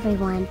by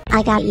everyone.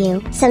 I got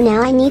you. So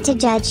now I need to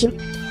judge you.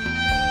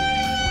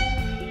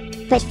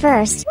 But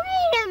first,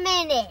 Wait a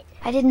minute.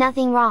 I did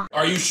nothing wrong.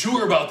 Are you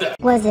sure about that?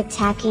 was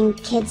attacking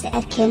kids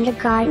at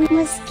kindergarten,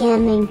 was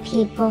scamming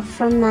people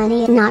for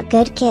money, not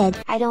good kid.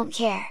 I don't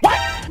care.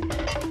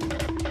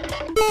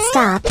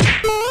 Stop.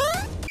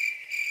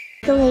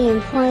 Legally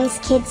employs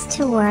kids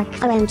to work.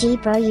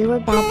 OMG bro, you a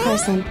bad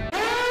person.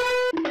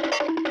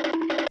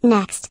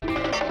 Next.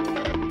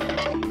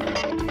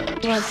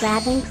 You're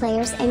grabbing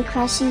players and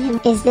crushing him.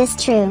 Is this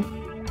true?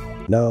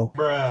 No.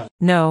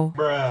 No.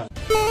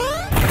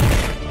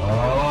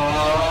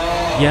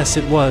 Yes,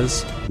 it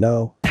was.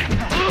 No.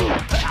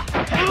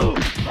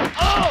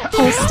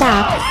 Hey,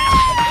 stop.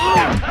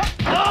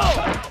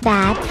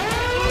 Bad.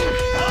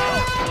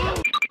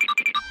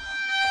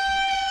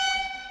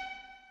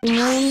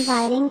 We're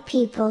inviting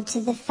people to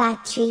the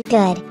factory.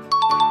 Good.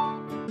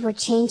 We're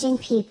changing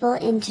people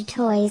into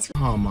toys.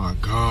 Oh my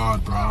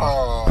god, bro.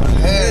 Oh,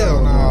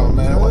 hell no,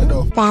 man. What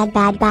the? Bad,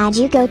 bad, bad.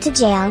 You go to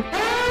jail.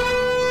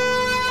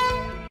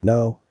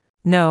 No.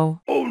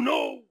 No. Oh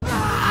no.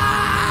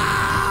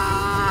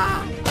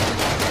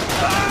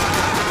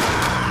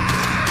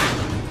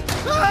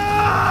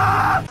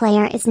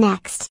 Player is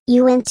next.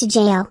 You went to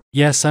jail.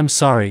 Yes, I'm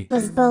sorry.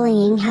 Was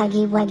bullying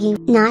Huggy Wuggy.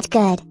 Not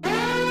good.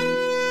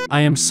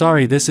 I am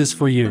sorry, this is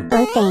for you.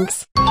 Oh,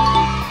 thanks.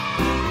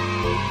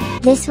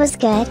 This was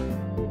good.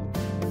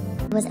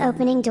 Was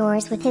opening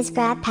doors with his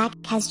grab pack.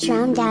 Has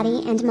drowned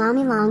daddy and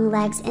mommy long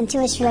legs into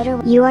a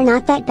shredder. You are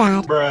not that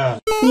bad. Bruh.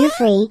 You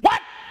free.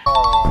 What?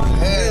 Oh,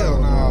 hell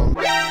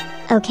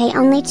no. Okay,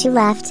 only 2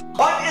 left.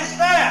 What is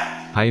that?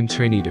 I am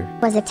Train Eater.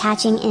 Was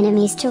attaching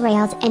enemies to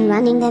rails and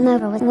running them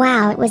over with.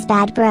 Wow, it was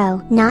bad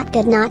bro. Not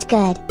good, not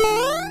good.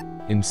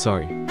 I'm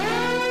sorry.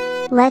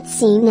 Let's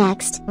see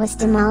next. Was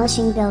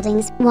demolishing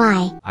buildings.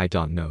 Why? I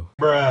don't know.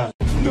 Bruh.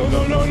 No,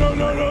 no, no, no,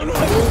 no, no, no.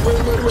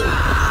 Wait.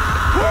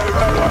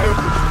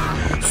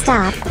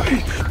 Stop.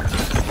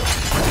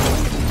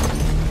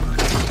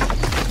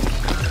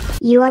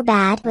 You are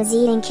bad. Was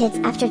eating kids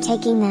after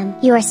taking them.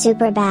 You are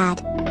super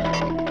bad.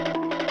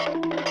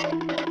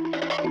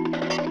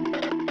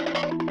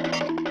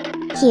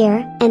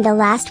 Here, and the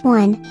last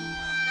one.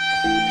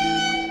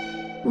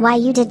 Why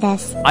you did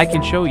this? I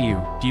can show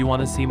you. Do you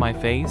want to see my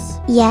face?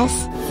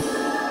 Yes.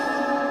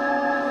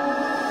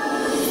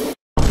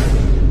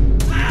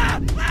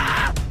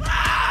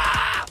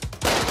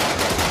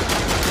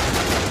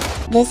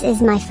 This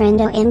is my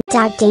friend OM.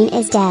 Dogday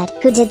is dead.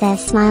 Who did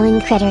this? Smiling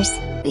critters.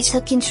 We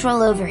took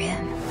control over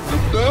him.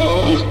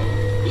 No!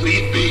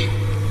 Leave me!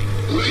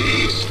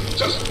 Please!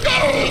 Just go!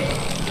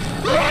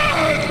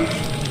 Run!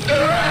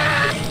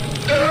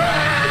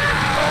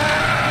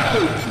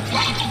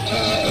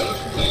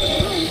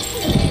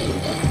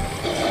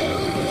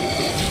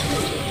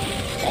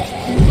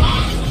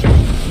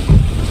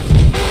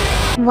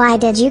 Why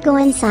did you go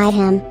inside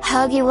him?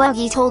 Huggy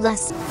Wuggy told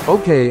us.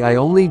 Okay, I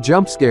only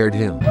jump scared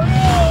him. Wait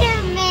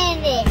a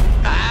minute.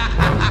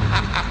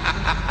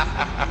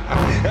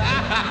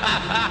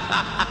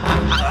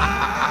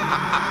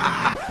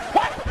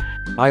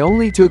 I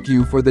only took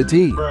you for the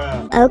tea.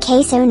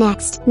 Okay, so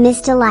next, Miss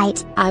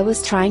Delight. I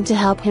was trying to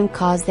help him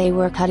cause they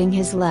were cutting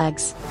his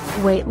legs.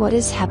 Wait, what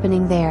is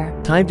happening there?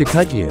 Time to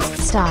cut you.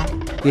 Stop.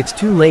 It's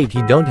too late,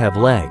 he don't have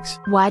legs.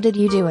 Why did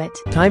you do it?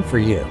 Time for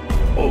you.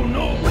 Oh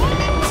no.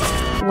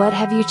 What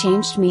have you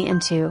changed me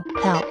into?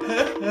 Help.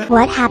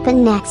 What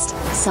happened next?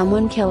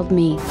 Someone killed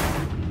me.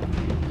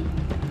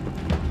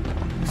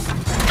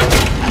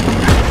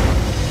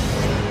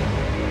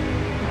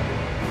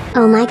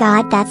 Oh my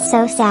god, that's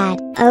so sad.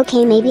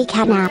 Okay, maybe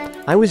catnap.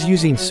 I was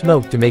using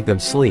smoke to make them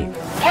sleep.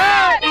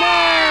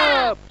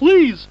 Catnap!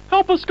 Please,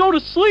 help us go to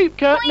sleep,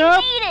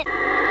 Catnap!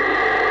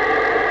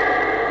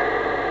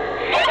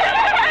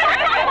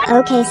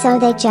 Okay, so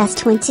they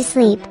just went to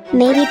sleep.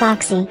 Maybe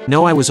Boxy.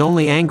 No, I was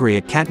only angry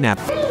at Catnap.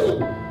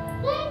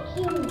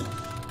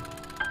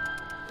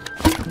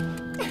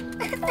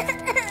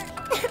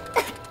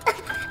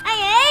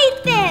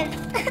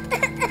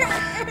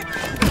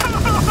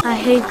 I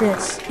hate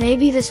this.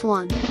 Maybe this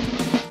one.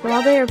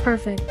 Well, they are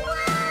perfect.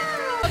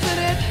 Doesn't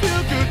it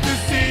feel good to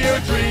see your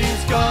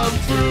dreams come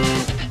true?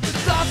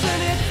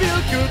 Doesn't it feel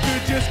good to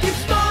just keep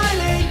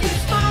smiling, keep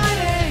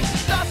smiling?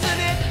 Doesn't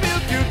it feel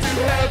good to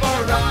have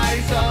our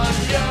eyes on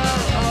you?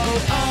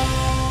 Oh,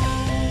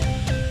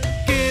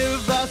 oh.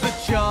 Give us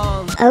a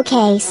chance.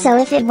 Okay, so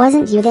if it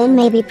wasn't you, then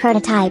maybe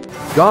Prototype.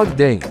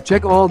 Dogday,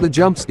 check all the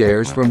jump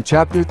scares from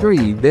chapter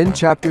 3, then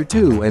chapter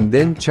 2, and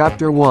then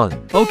chapter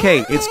 1.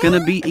 Okay, it's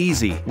gonna be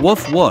easy.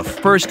 Woof woof.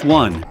 First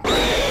one.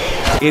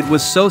 It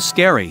was so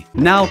scary.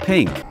 Now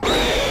pink.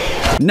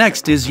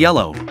 Next is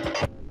yellow.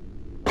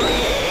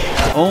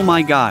 Oh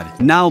my god.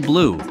 Now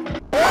blue.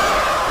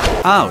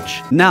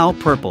 Ouch. Now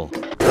purple.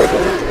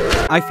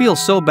 I feel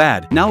so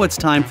bad. Now it's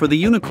time for the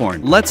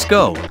unicorn. Let's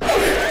go.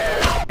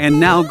 And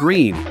now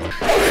green.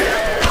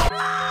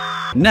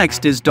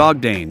 Next is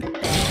Dogday.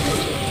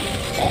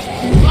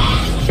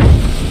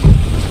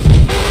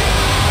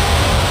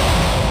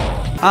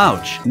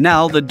 Ouch.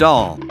 Now the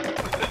doll.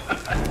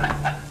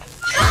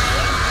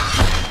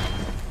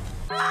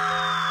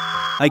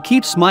 I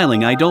keep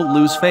smiling, I don't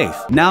lose faith.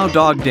 Now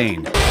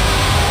Dogday.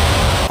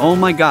 Oh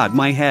my god,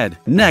 my head.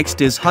 Next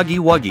is Huggy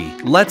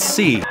Wuggy. Let's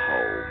see.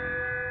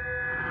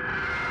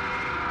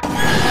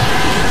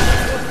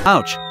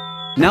 Ouch.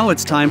 Now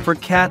it's time for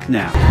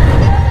Catnap.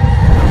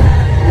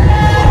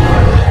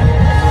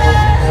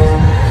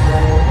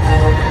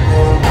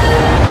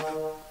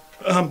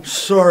 I'm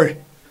sorry.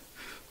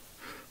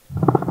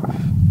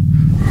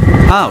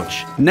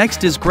 Ouch.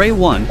 Next is Gray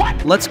One.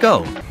 Let's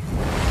go.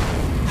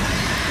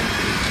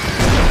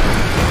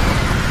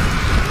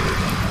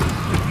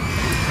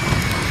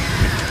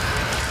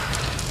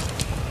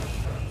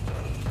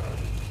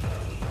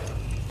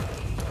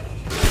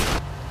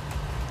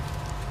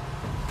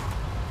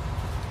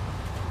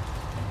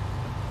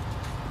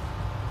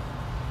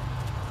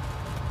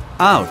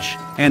 Ouch.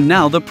 And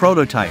now the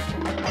prototype.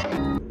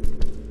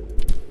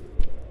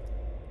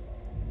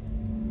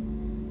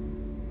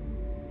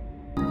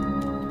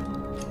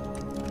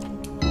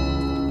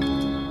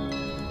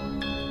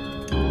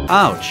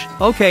 Ouch.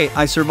 Okay,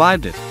 I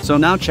survived it. So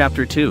now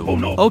chapter 2. Oh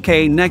no.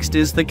 Okay, next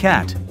is the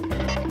cat.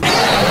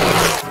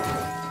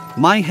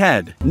 My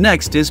head.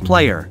 Next is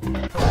player.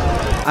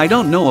 I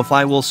don't know if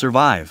I will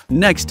survive.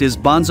 Next is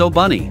Bonzo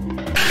Bunny.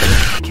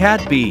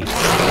 Cat B.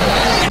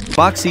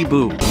 Boxy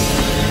Boo.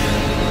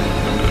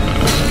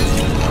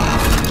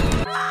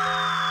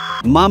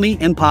 Mommy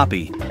and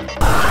Poppy.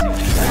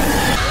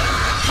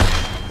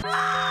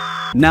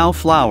 Now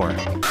Flower.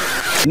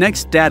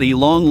 Next Daddy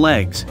Long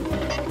Legs.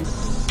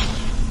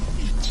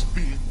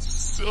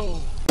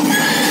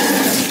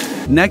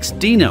 Next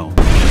Dino.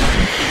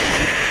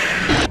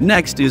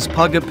 Next is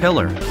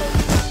Pug-a-Pillar.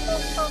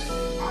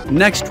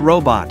 Next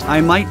Robot,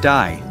 I Might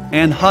Die,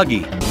 and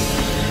Huggy.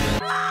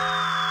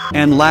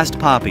 And last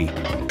Poppy.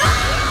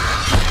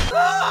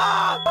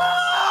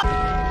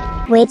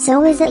 Wait,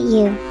 so is it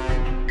you?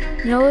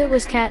 No, it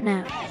was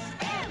Catnap.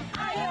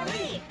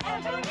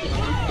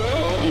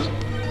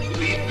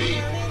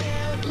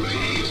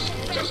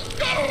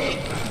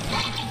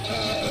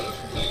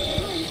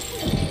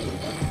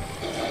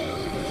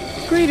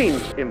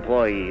 Greetings,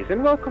 employees,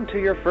 and welcome to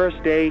your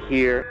first day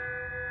here.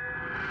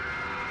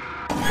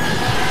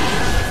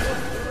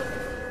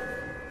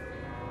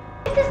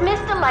 This is Miss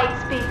Delight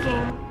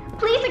speaking.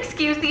 Please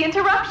excuse the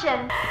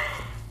interruption.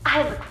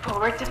 I look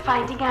forward to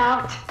finding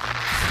out.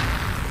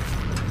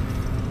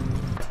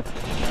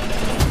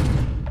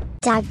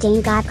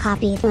 Dogday got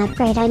copied.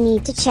 Upgrade, I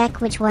need to check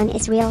which one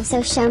is real,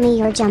 so show me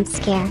your jump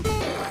scare.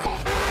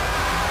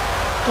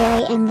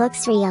 Scary and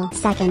looks real.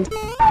 Second.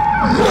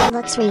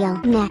 Looks real.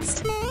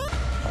 Next.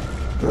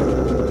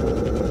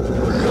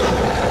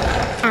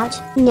 Ouch,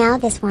 now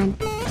this one.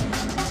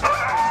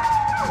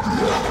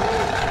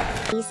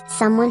 Please,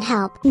 someone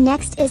help.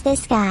 Next is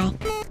this guy.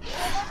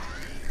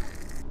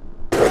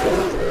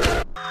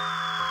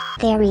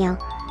 They're real.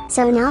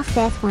 So now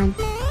fifth one.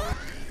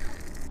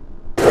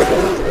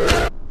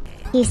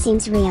 He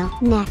seems real.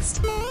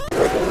 Next.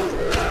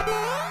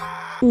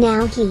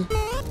 Now he.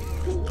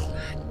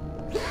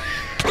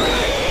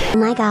 Oh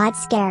my god,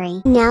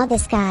 scary. Now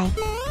this guy.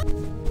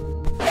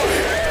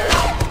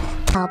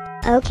 Help.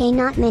 Okay,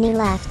 not many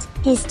left.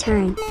 His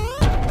turn.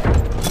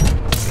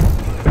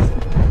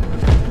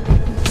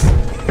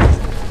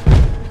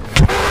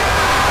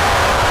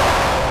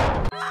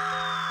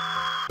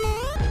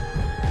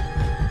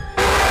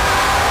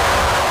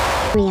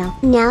 Real.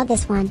 Now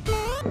this one.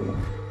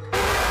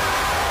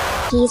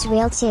 He's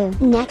real too.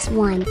 Next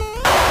one.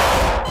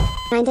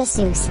 Kinda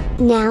Seuss.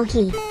 Now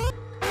he.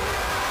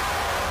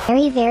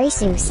 Very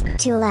Seuss.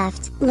 Two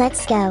left.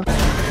 Let's go.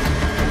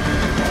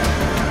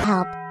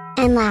 Help.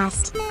 And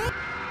last.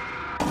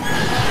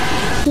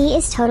 He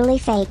is totally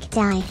fake.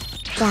 Die.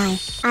 Die.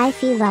 I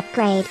feel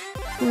upgrade.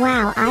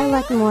 Wow, I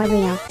look more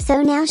real.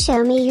 So now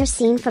show me your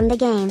scene from the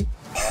game.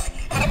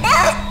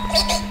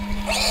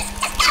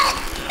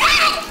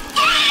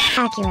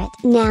 Accurate.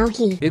 Now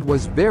he. It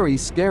was very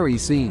scary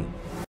scene.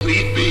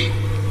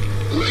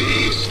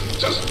 Please,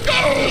 just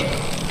go!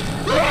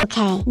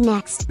 Okay,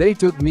 next. They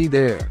took me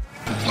there.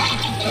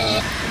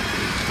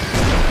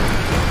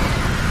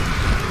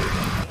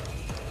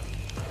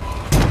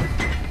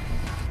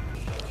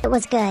 It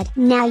was good.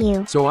 Now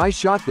you. So I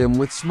shot them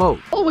with smoke.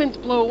 All winds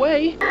blow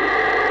away.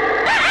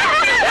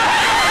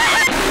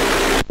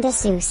 The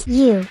Seuss.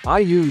 You. I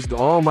used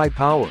all my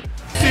power.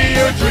 See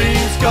your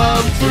dreams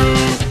come true.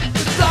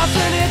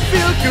 Doesn't it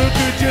feel good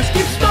to just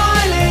keep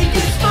smiling,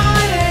 keep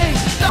smiling?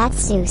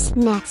 That's Seuss.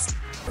 Next.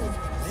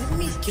 Let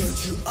me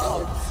get you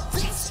up.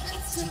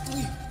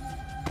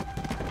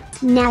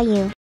 Now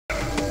you.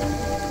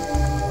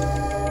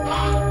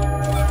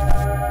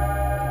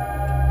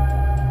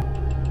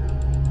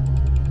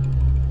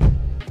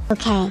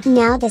 Okay,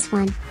 now this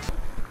one.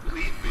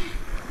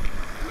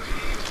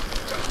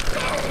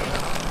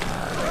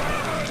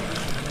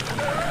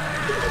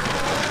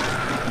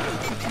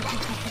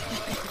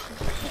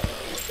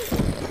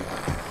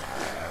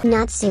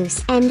 Not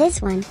Seuss. And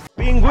this one.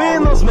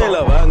 Pingüinos me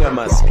la van a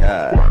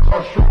mascar.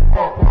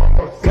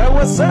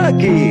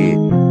 Kawasaki.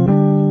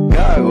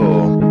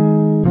 Gago.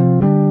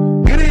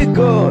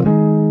 Grico.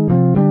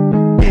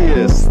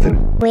 Este.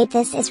 Wait,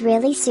 this is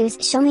really Seuss.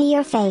 Show me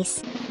your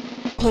face.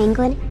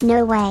 Penguin?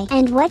 No way.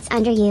 And what's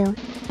under you?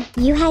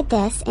 You had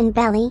this in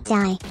belly.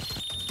 Die.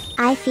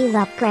 I feel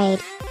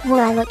upgrade. Will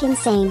I look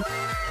insane?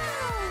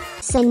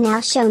 So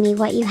now show me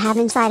what you have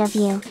inside of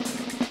you.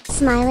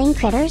 Smiling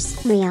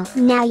critters? Real.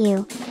 Now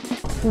you.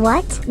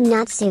 What?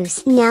 Not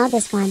Seuss. Now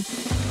this one.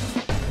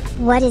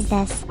 What is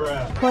this?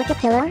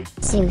 Porcapillar?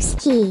 Seuss.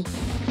 He.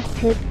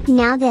 Poop.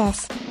 Now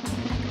this.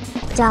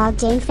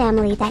 Dogday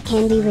family that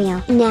can be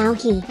real. Now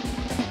he.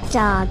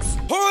 Dogs.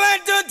 Who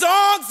let the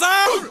dogs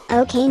out?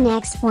 Okay,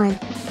 next one.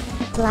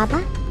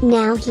 Lava?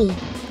 Now he.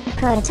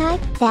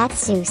 Prototype?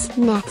 That's Seuss.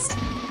 Next.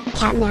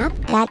 Catnap?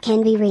 That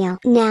can be real.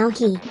 Now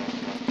he.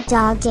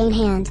 Dogday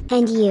hand.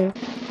 And you.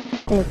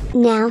 Boop.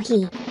 Now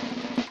he.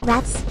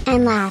 Rats.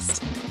 And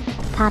last.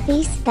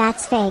 Poppies?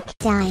 That's fake.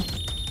 Die.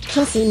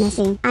 Kissy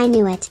missing. I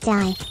knew it.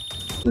 Die.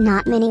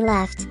 Not many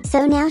left.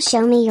 So now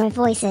show me your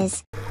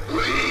voices.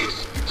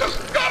 Please, just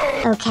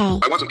go! Okay.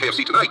 I want some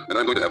KFC tonight, and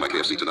I'm going to have my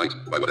KFC tonight,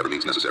 by whatever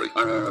means necessary.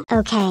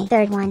 Okay,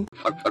 third one.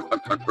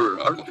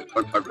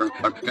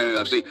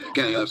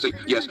 KFC,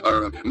 yes,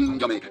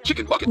 yummy,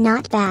 chicken bucket.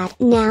 Not bad.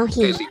 Now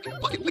he.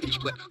 KFC, bucket, lickety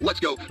split, let's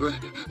go,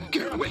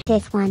 get away.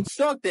 Fifth one.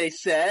 Dogday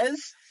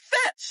says,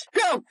 fetch!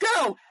 Go,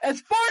 go!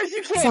 As far as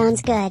you can!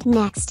 Sounds good.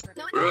 Next.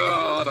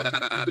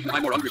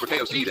 I'm more hungry for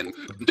KFC than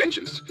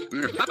vengeance.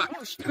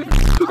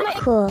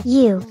 Cool.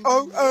 You.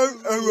 Oh.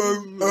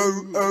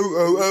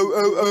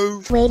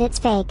 Wait, it's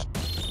fake.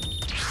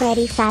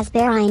 Freddy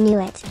Fazbear, I knew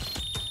it.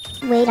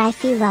 Wait, I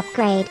feel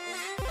upgrade.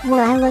 Will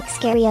I look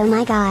scary? Oh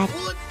my god.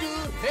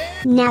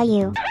 Now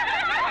you.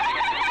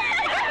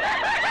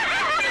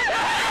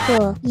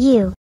 Cool.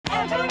 You.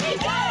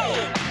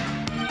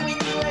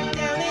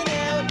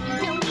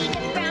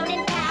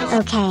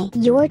 Okay,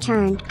 your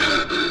turn.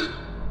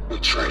 We'll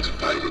try to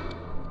fight it.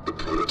 The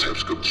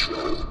prototype's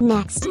control.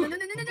 Next.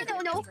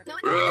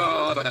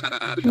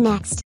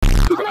 Next.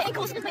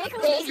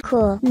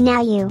 Cool,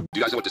 now you. Do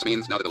you guys know what this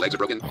means now that the legs are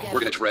broken?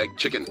 We're gonna drag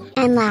chicken.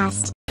 And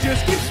last.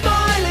 Just keep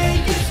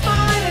smiling,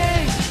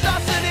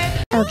 doesn't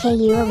it? Okay,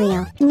 you are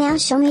real. Now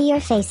show me your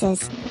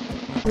faces.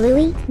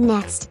 Louie,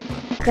 next.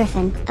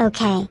 Griffin,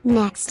 okay,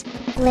 next.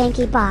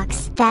 Lanky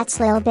Box, that's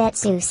Lil Bit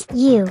Seuss.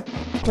 You.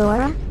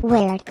 Dora,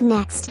 weird,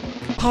 next.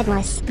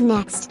 Headless,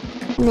 next.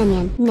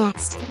 Minion,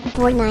 next.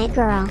 Fortnite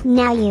Girl,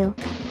 now you.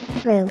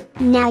 Roo,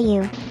 now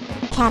you.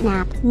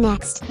 Catnap,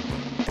 next.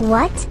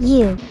 What?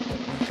 You.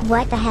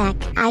 What the heck?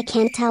 I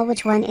can't tell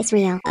which one is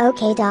real.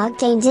 Okay,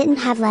 Dogday didn't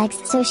have legs,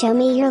 so show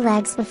me your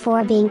legs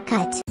before being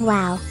cut.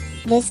 Wow.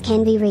 this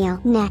can be real.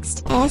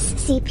 Next,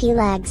 SCP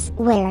legs.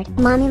 Weird.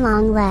 Mommy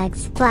long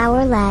legs.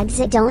 Flower legs.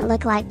 It don't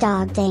look like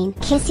Dogday.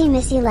 Kissy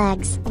missy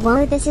legs.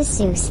 Whoa, this is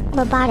Seuss.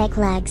 Robotic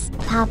legs.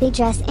 Poppy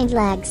dress and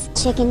legs.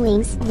 Chicken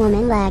wings.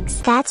 Woman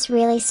legs. That's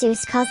really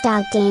Seuss cause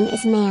Dogday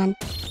is man.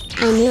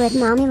 I knew it.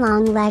 Mommy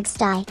long legs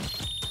die.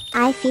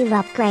 I feel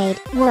upgrade.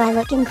 Whoa, I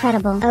look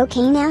incredible.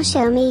 Okay, now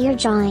show me your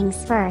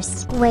drawings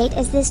first. Wait,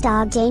 is this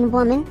Dogday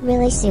woman?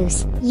 Really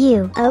Seuss?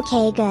 You.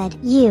 Okay, good.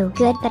 You.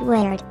 Good but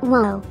weird.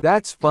 Whoa.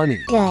 That's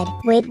funny. Good.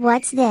 Wait,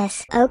 what's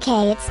this?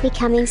 Okay, it's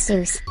becoming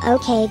Seuss.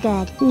 Okay,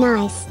 good.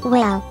 Nice.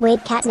 Well,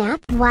 wait,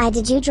 catnap? Why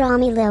did you draw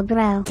me, lil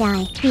bro?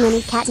 Die.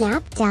 Mini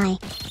catnap? Die.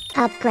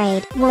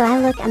 Upgrade. Whoa, I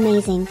look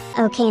amazing.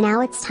 Okay,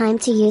 now it's time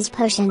to use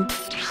potion.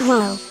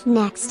 Whoa,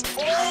 next.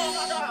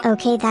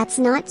 Okay, that's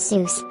not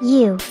Seuss.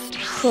 You.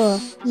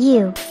 Cool.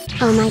 You.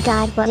 Oh my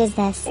god, what is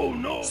this? Oh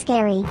no.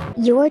 Scary.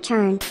 Your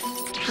turn.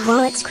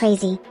 Whoa, it's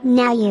crazy.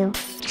 Now you.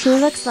 He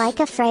looks like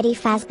a Freddy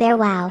Fazbear.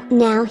 Wow.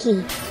 Now he.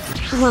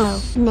 Whoa,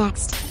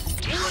 next.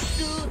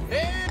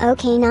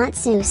 Okay, not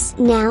Seuss.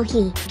 Now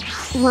he.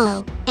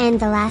 Whoa,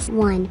 and the last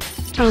one.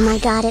 Oh my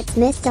god, it's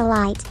Mr.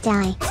 Light.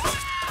 Die.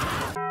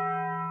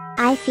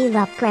 I feel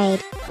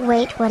upgrade.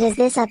 Wait, what is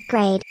this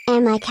upgrade?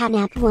 Am I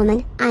catnap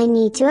woman? I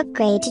need to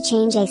upgrade to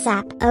change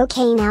ASAP.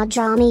 Okay, now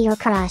draw me your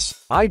crush.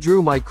 I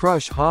drew my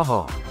crush,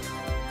 haha.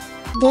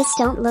 This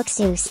don't look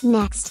Seuss.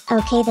 Next.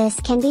 Okay, this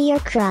can be your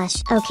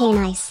crush. Okay,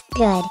 nice.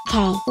 Good.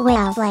 Okay,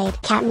 well played.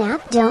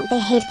 Catnap? Don't they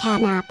hate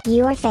catnap?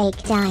 You are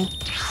fake. Die.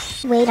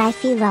 Wait, I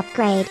feel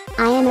upgrade.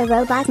 I am a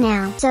robot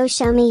now. So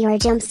show me your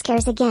jump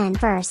scares again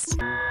first.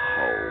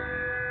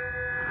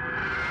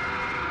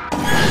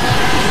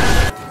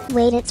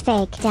 Wait, it's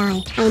fake.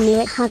 Die. I knew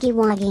it. Huggy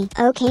wuggy.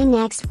 Okay,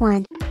 next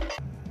one.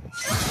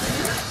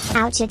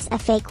 Ouch, it's a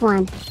fake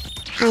one.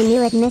 I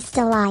knew it.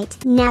 Mr.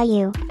 Light. Now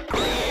you.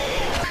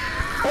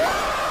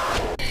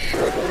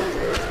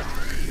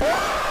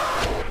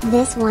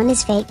 This one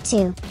is fake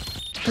too.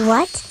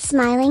 What?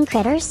 Smiling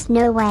critters?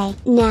 No way.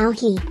 Now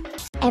he.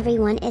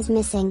 Everyone is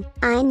missing.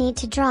 I need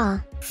to draw.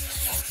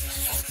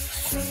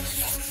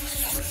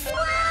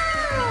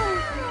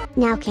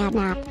 Now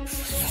catnap.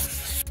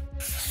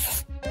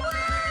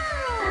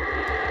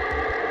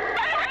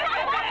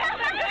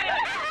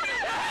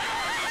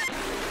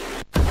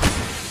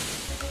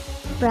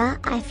 Bruh,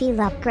 I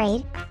feel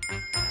upgrade.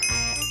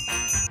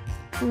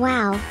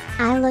 Wow,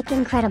 I look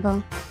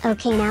incredible.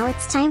 Okay, now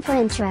it's time for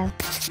intro.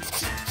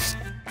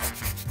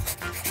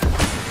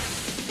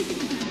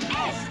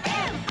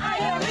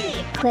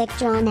 Quick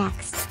draw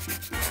next.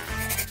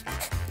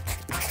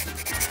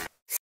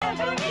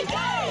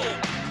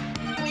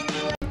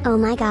 Oh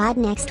my god,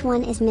 next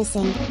one is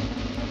missing.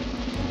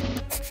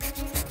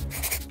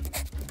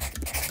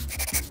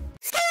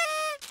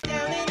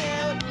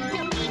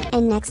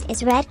 And next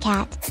is red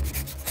cat.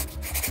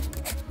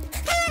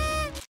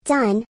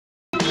 Done.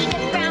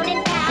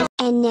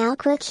 And now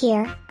quick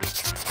here.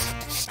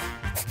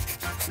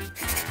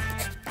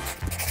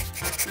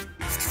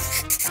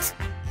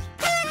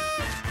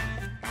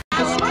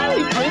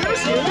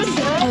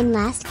 And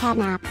last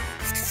catnap.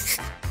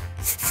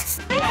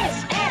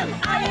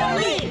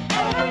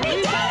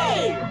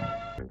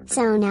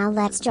 So now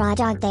let's draw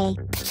Dogday.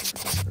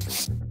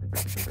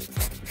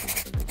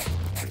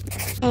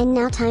 And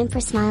now time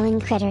for smiling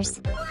critters.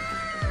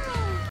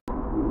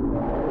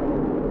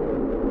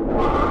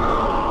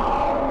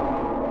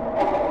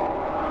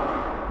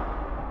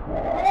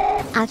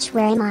 Ouch,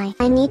 where am I?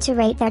 I need to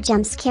rate their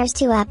jump scares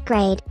to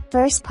upgrade.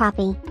 First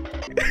Poppy.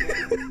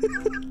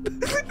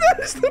 That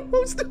is the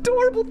most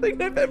adorable thing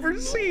I've ever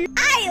seen.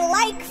 I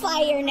like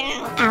fire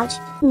now. Ouch,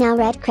 now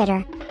red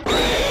critter.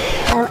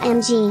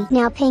 OMG,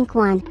 now pink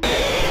one.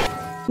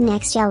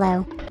 Next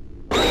yellow.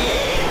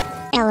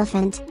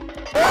 Elephant.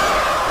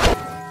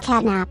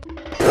 Catnap.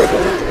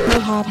 My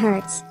head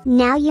hurts.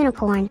 Now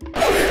unicorn.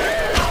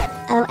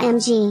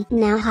 OMG,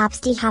 now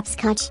hopsty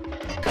hopscotch.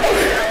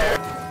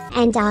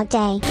 And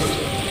Dogday.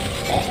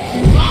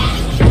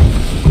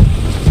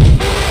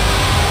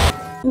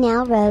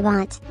 Now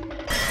robot.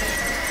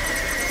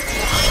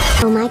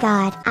 Oh my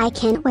god, I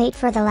can't wait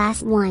for the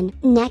last one.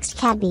 Next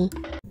Catbee.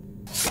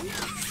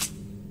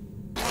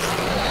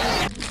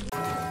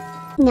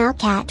 Now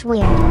cat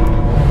weird.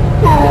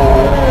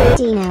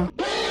 Dino.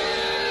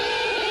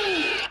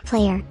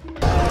 Player.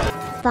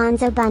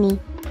 Bonzo Bunny.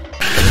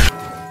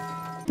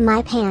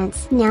 My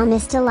pants. Now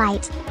Mr.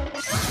 Light.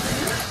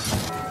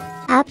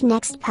 Up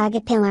next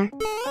Pugapillar.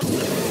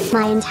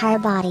 My entire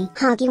body.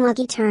 Huggy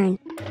Wuggy turn.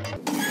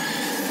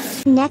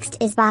 Next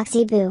is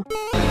Boxy Boo.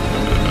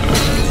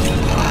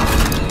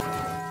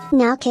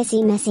 Now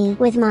Kissy Missy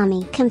with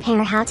mommy.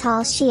 Compare how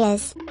tall she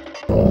is.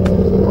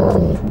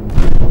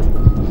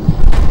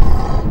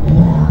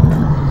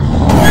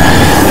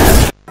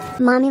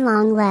 Mommy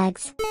long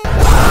legs.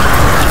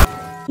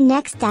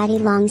 Next Daddy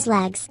long's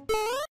legs.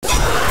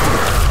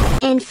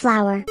 And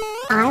flower.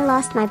 I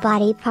lost my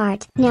body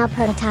part. Now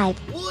prototype.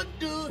 What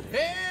the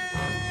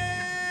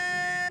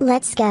hell?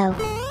 Let's go.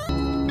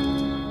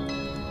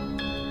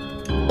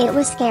 It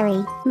was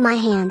scary. My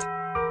hand.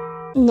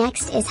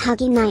 Next is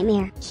Huggy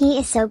Nightmare. He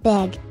is so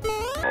big.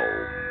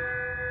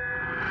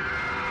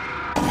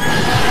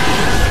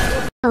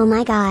 Oh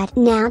my god,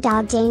 now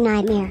Dogday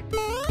Nightmare.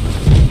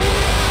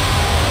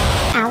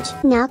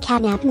 Ouch, now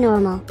Catnap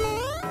Normal.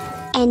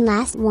 And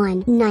last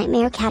one,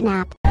 Nightmare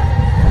Catnap.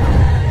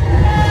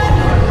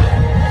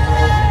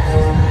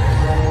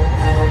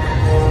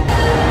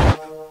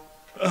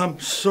 I'm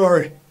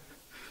sorry.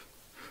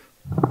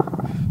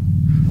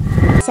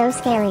 So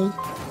scary.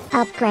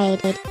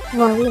 Upgraded.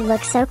 Whoa, we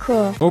look so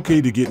cool. Okay,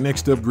 to get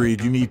next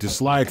upgrade, you need to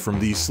slide from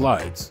these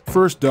slides.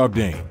 First,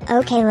 Dogday.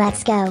 Okay,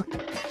 let's go.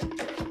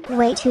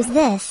 Wait, who's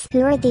this?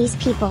 Who are these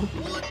people?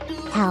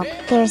 Help,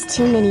 there's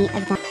too many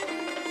of them.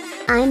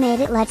 I made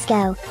it, let's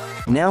go.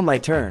 Now my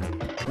turn.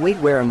 Wait,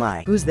 where am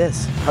I? Who's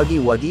this?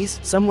 Huggy Wuggies?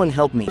 Someone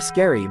help me.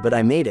 Scary, but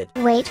I made it.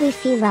 Wait, we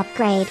feel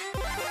upgrade.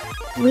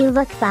 We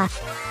look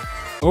buff.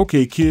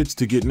 Okay, kids,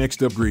 to get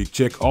next upgrade,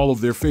 check all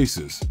of their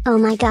faces. Oh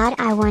my god,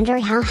 I wonder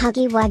how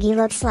Huggy Wuggy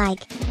looks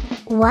like.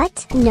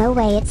 What? No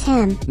way, it's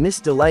him.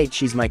 Miss Delight,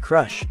 she's my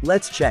crush.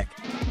 Let's check.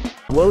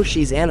 Whoa,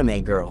 she's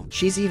anime girl.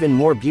 She's even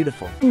more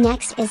beautiful.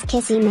 Next is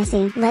Kissy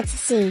Missy. Let's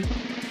see.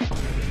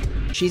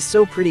 She's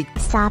so pretty.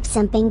 Stop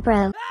simping,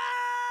 bro.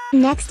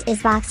 Next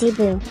is Boxy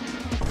Boo.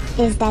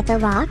 Is that The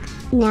Rock?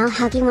 Now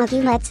Huggy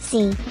Wuggy, let's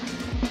see.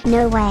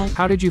 No way.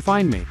 How did you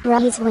find me? Bro,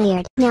 he's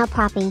weird. Now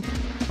Poppy.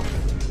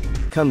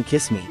 Come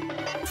kiss me.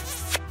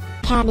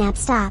 Catnap,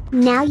 stop.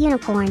 Now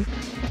Unicorn.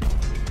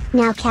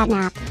 Now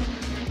Catnap.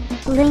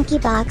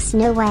 Linky Box,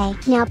 no way.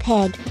 Now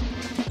Pig.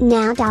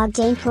 Now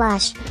Dogday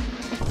Plush.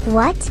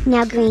 What?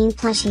 Now Green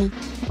Plushie.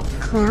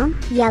 Clown,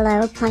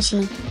 Yellow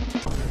Plushie.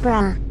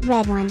 Bruh,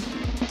 Red one.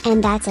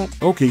 And that's it.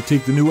 Okay,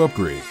 take the new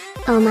upgrade.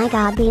 Oh my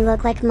god, we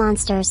look like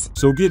monsters.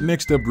 So get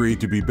next upgrade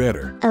to be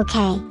better.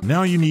 Okay.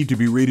 Now you need to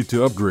be rated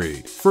to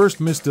upgrade.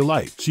 First, Miss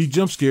Delight. She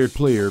jump scared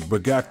player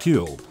but got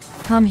killed.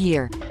 Come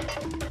here.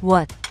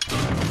 What?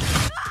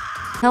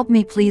 Help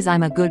me please,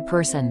 I'm a good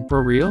person.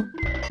 For real?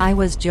 I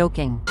was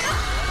joking.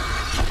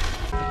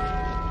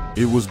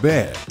 It was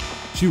bad.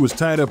 She was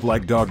tied up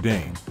like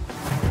Dogday.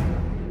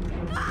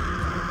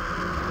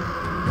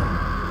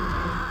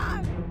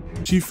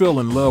 She fell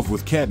in love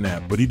with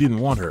Catnap, but he didn't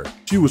want her.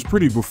 She was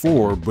pretty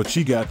before, but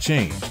she got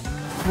changed.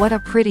 What a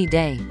pretty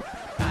day.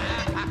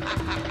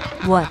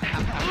 What?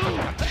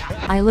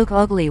 I look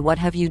ugly, what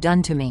have you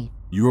done to me?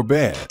 You're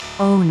bad.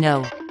 Oh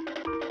no.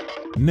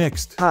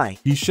 Next, hi.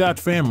 He shot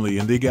family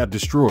and they got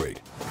destroyed.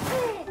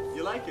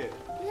 You like it?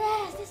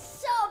 Yes, it's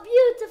so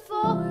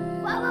beautiful.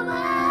 Wow, wow,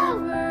 wow.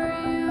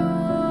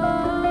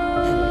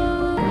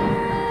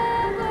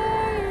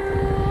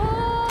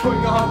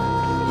 Going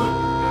on.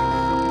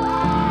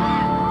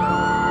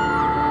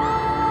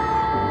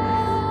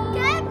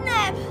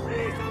 Catnap.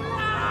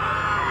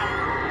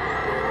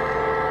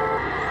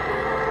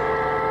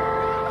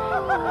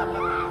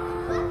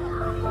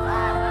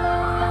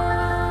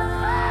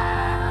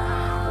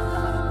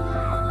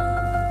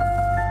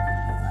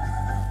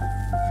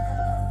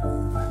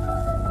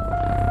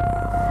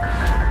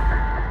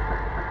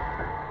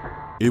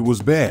 It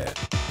was bad.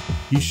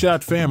 He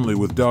shot family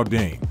with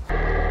Dogday.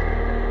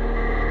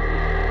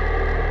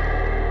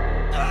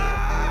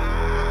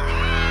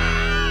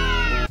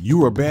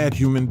 You are a bad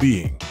human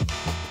being.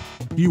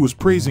 He was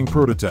praising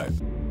Prototype.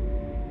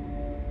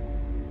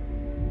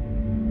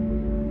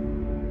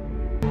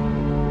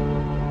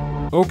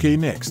 Okay,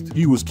 next.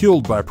 He was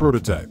killed by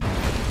Prototype.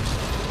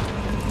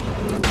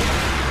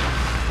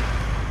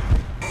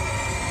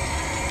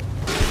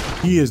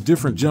 He has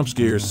different jump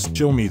scares.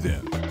 Show me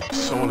then.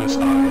 Soulless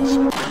eyes.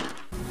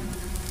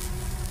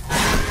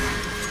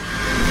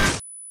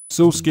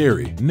 So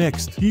scary.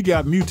 Next, he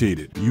got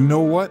mutated. You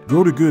know what?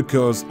 Go to good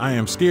cause I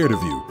am scared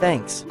of you.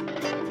 Thanks.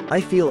 I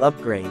feel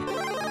upgrade.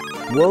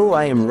 Whoa,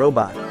 I am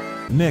robot.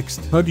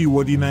 Next, Huggy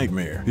Wuggy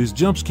Nightmare. His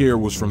jump scare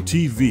was from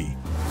TV.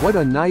 What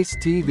a nice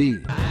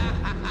TV.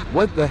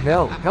 What the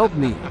hell? Help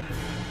me.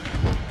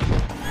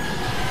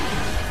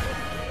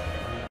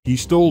 He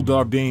stole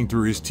Dogday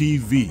through his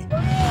TV. Wait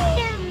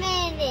a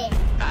minute.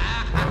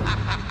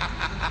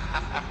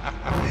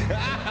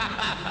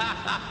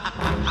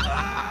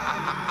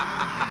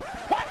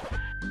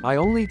 I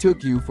only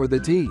took you for the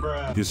tea.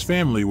 His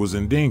family was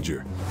in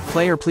danger.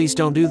 Player, please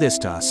don't do this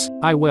to us.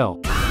 I will.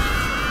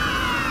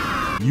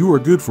 You are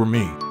good for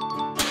me.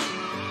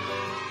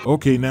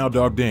 Okay, now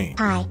Dogday.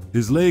 Hi.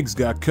 His legs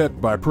got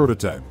cut by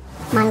Prototype.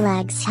 My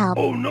legs help.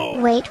 Oh no.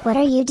 Wait, what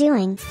are you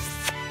doing?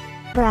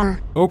 Bruh.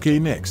 Okay,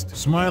 next.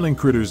 Smiling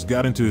critters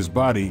got into his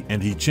body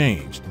and he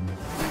changed.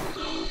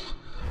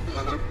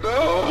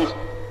 No!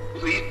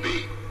 Leave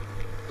me.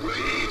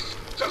 Please,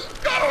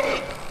 just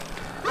go!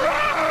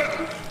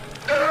 Run!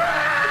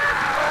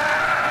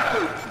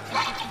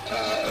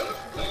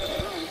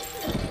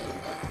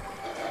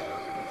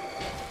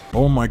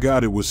 Oh my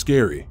god, it was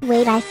scary.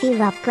 Wait, I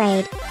feel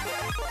upgrade.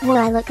 Will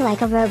I look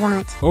like a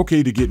robot?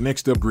 Okay, to get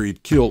next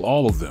upgrade, kill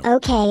all of them.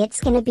 Okay, it's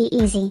gonna be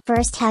easy.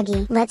 First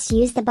Huggy, let's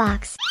use the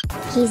box.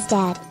 He's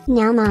dead.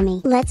 Now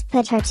Mommy, let's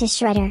put her to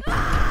shredder.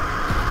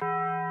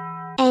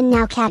 And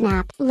now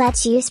Catnap.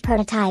 Let's use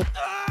prototype.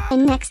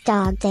 And next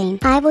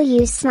Dogday. I will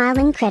use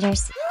smiling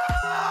critters.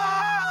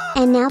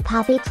 And now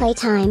Poppy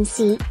playtime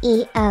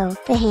CEO.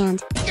 The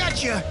hand.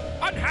 Gotcha!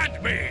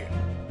 Unhand me!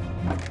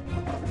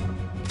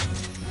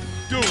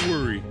 Don't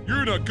worry,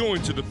 you're not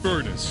going to the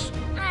furnace.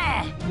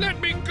 Ah! Let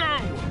me go!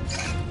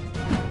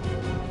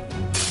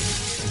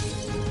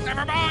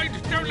 Never mind!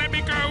 Don't let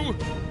me go!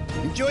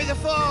 Enjoy the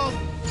fall!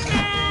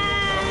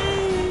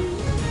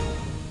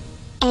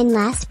 And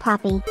last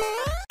Poppy.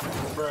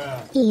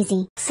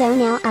 Easy. So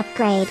now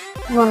upgrade.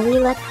 Will we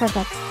look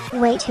perfect?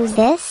 Wait, who's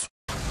this?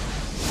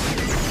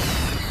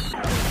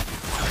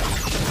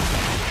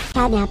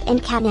 Catnap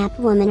and Catnap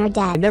woman are I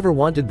dead. never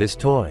wanted this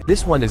toy.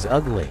 This one is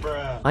ugly.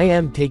 I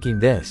am taking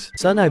this.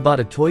 Son, I bought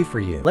a toy for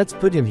you. Let's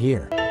put him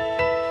here.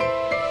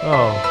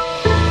 Oh.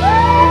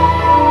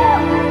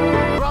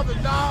 Brother,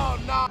 no,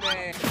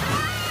 man.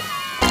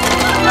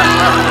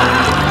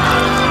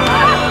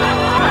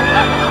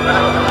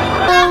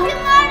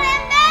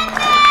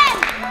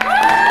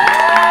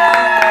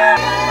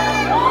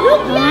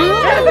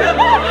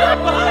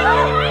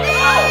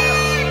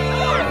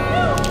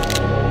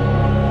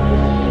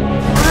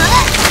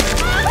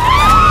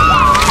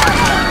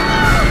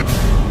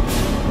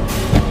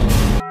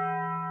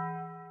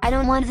 I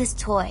don't want this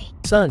toy.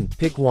 Son,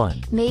 pick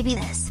one. Maybe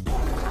this.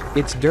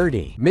 It's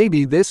dirty.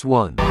 Maybe this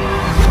one. Get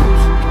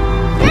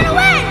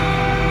away!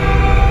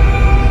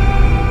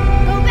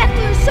 Go back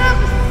to your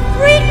circus,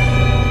 freak!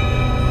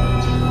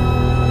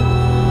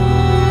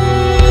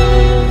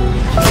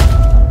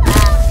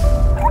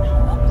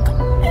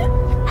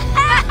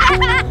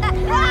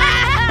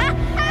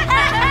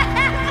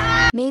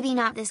 Maybe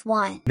not this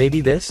one.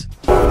 Maybe this?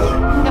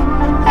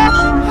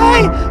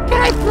 Hey!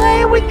 Can I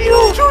play with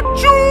you?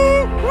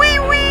 Choo-choo!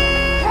 Wee-wee!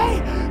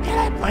 Hey! Can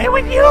I play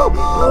with you?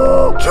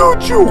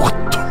 Choo-choo!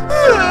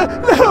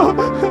 No!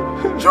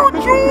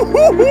 Choo-choo!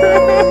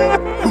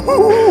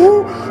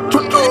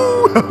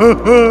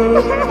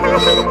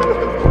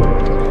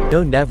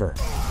 No, never.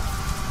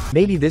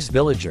 Maybe this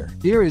villager.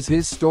 Here is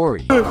his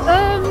story.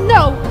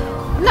 No.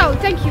 No,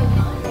 thank you.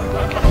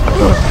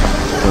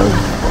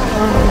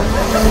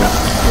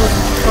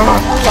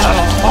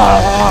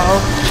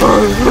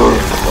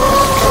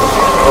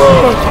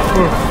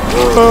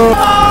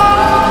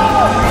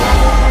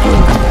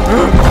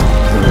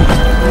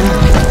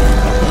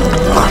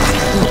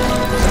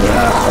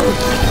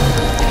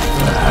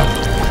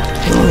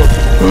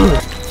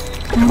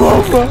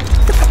 Mama.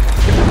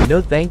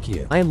 No thank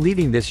you. I am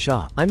leaving this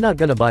shop. I'm not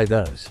gonna buy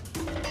those.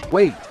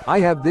 Wait, I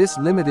have this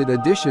limited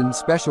edition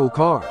special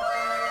car.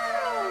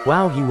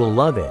 Wow, he will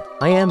love it.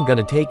 I am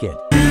gonna take it.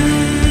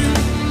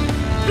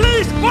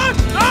 Please, what?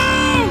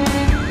 No!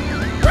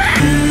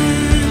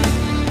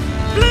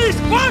 Please,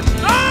 what?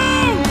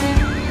 No!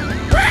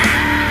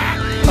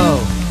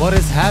 Oh, what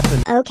has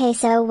happened? Okay,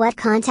 so what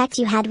contact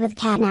you had with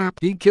Catnap?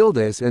 He killed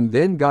us and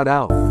then got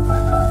out.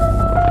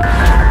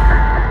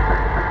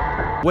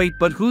 Wait,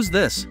 but who's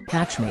this?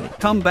 Catch me.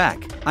 Come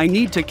back. I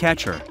need to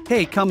catch her.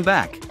 Hey, come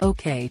back.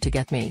 Okay, to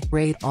get me,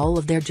 rate all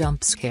of their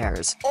jump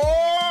scares.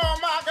 Oh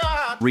my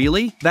god!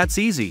 Really? That's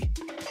easy.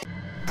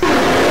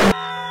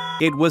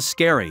 It was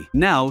scary.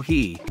 Now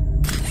he.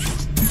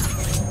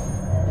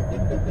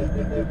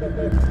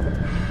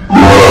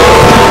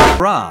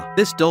 Bruh,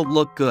 this don't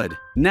look good.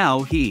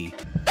 Now he.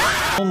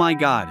 Oh my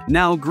god.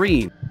 Now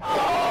green.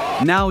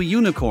 Now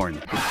unicorn.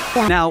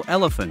 Now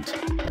elephant.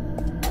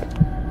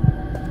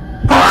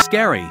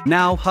 Scary.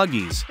 Now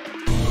Huggies.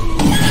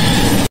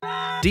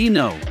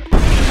 Dino.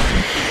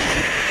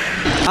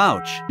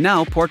 Ouch.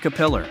 Now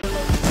Porcapillar.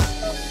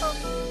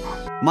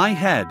 My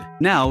head.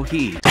 Now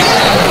he.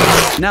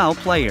 Now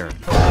player.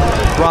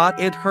 Brought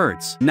it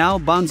hurts. Now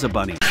Bonza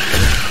Bunny.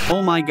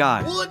 Oh my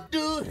god.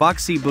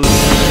 Boxy Boo.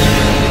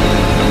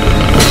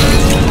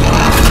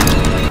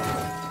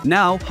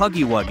 Now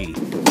Huggy Wuggy.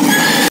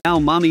 Now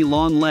Mommy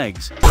Long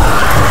Legs.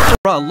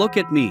 Bruh, look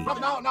at me.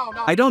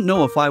 I don't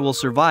know if I will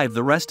survive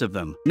the rest of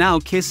them. Now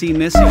Kissy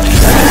Missy.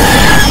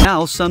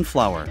 Now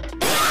Sunflower.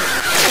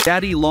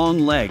 Daddy Long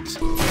Legs.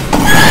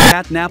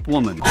 Catnap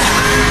Woman.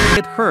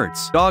 It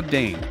hurts.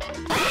 Dogday.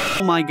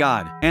 Oh my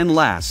god. And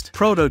last,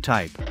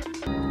 Prototype.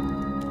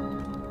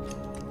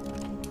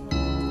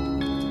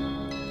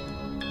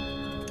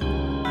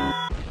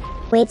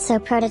 Wait, so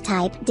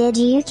Prototype, did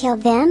you kill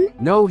them?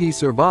 No, he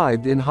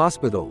survived in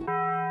hospital.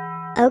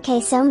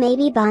 Okay, so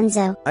maybe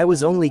Bonzo. I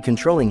was only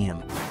controlling him.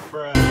 Up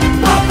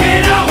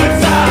it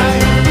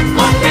outside!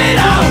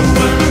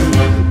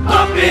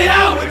 Up it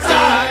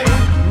outside!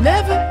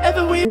 Never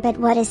ever win! But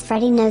what is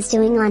Freddy Nose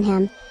doing on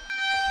him?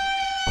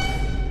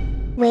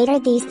 Wait, are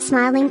these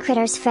smiling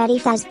critters Freddy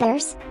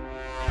Fazbear's?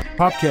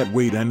 Popcat,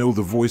 wait, I know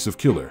the voice of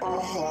Killer.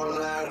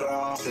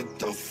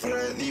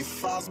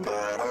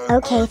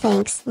 Okay,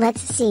 thanks.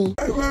 Let's see.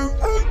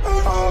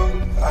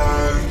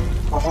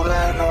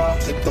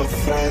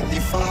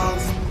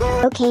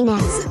 Okay,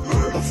 next.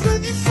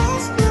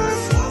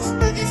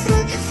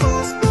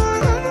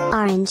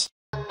 Orange.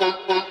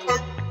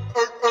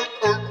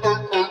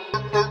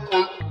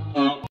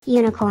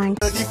 Unicorn.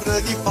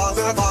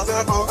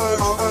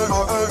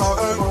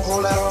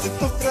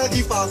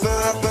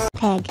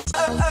 egg.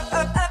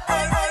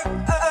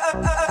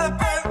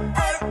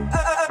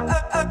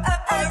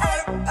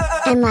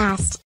 And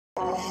last.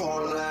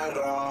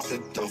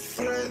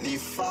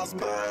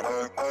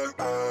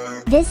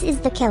 This is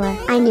the killer,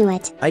 I knew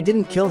it. I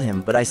didn't kill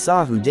him, but I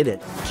saw who did it.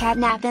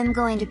 Catnap, I'm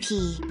going to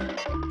pee.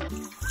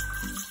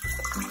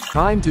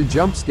 Time to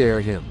jump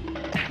scare him.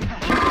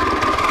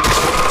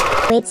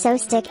 Wait, so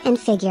stick and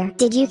figure.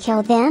 Did you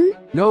kill them?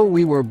 No,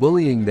 we were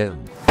bullying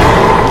them.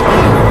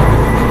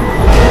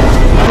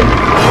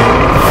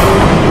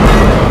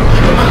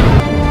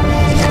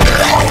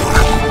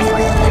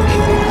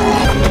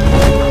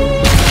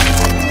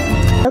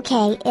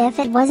 Okay, if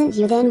it wasn't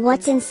you, then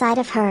what's inside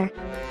of her?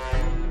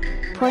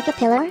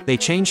 Porcapillar? They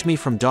changed me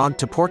from dog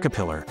to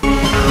porcapillar.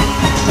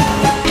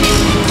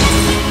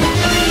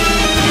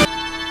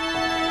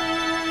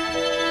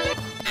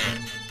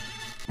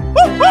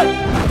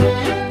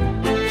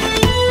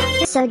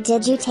 So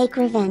did you take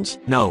revenge?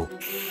 No.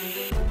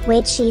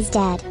 Wait, she's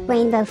dead.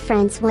 Rainbow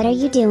friends, what are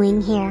you doing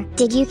here?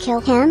 Did you kill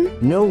him?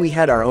 No, we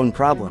had our own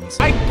problems.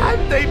 Why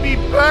can't they be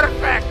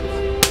perfect?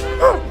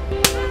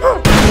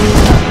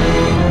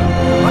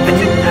 What did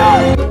you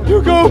do?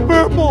 You go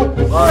purple!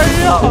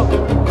 Hurry up!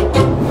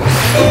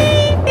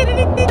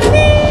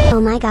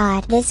 Oh my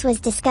god, this was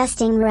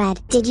disgusting.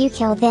 Red. Did you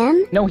kill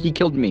them? No, he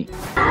killed me.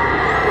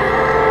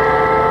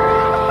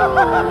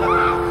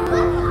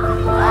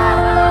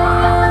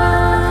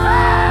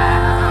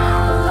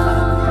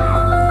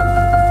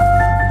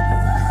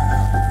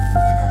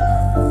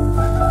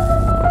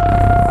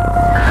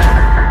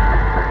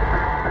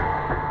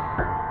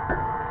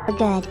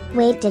 Good.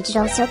 Wait,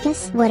 Digital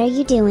Circus, what are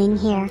you doing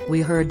here?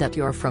 We heard that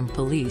you're from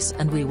police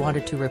and we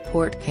wanted to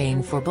report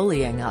Kane for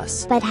bullying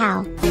us. But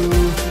how?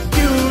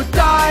 You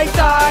die,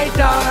 die,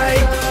 die.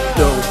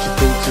 Don't you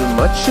think too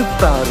much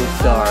about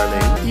it,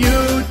 darling?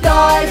 You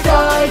die,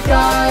 die,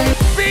 die.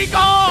 Be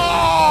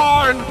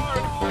gone!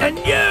 And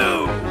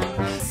you,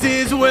 this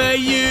is where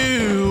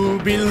you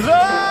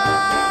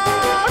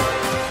belong.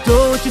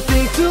 Don't you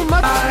think too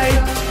much?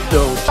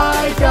 Don't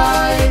die,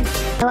 die.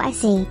 Oh, I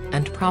see.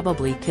 And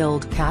probably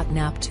killed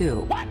Catnap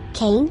too.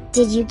 Kane,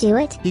 did you do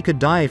it? He could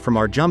die from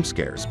our jump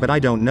scares, but I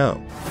don't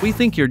know. We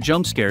think your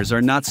jump scares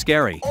are not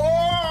scary.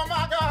 Oh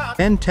my god!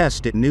 And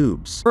test it,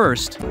 noobs.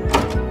 First.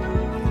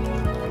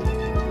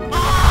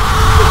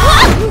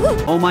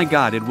 Oh my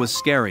god, it was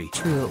scary.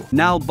 True.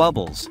 Now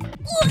Bubbles.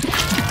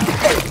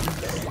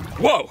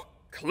 Whoa!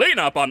 Clean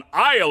up on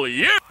aisle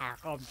you!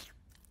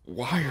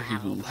 Why are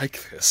you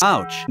like this?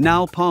 Ouch.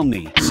 Now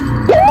Pomni.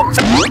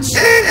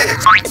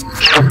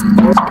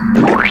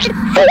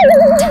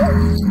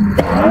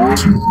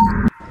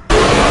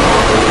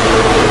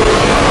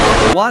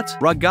 What?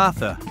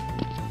 Ragatha.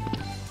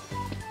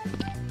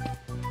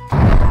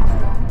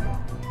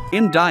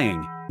 In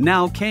dying.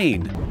 Now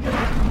Kane.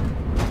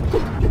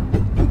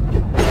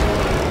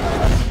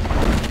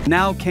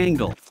 Now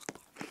Kangle.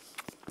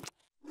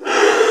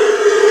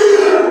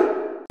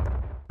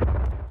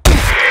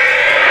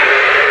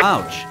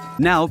 Ouch.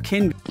 Now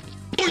King.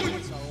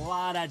 That's a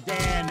lot of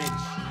damage.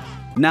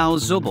 Now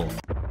Zubble.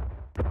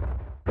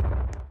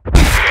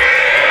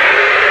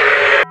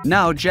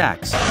 Now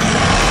Jax.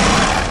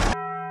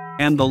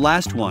 And the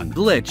last one,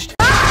 glitched.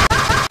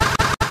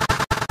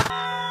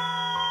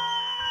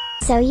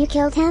 So you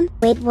killed him?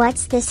 Wait,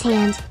 what's this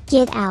hand?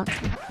 Get out.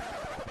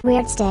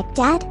 Weird stick.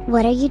 Dad,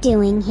 what are you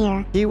doing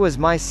here? He was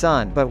my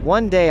son, but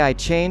one day I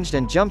changed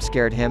and jump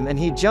scared him and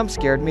he jump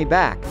scared me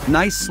back.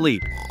 Nice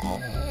sleep.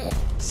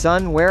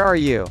 Son, where are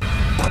you?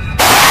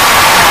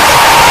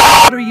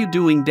 What are you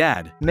doing,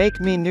 Dad? Make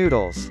me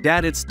noodles.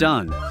 Dad, it's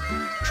done.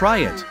 Try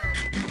it.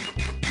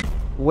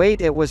 Wait,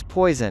 it was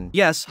poison.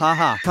 Yes,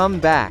 haha. Come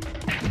back.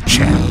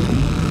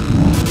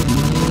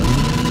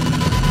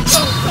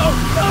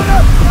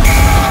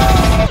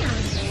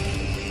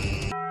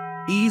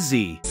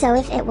 Easy. So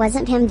if it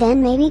wasn't him,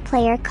 then maybe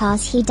Claire,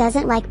 cause he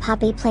doesn't like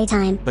puppy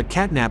playtime. But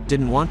Catnap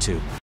didn't want to.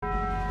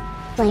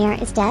 Claire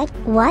is dead?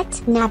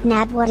 What? Nab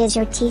Nab, what is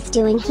your teeth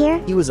doing here?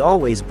 He was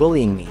always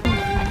bullying me.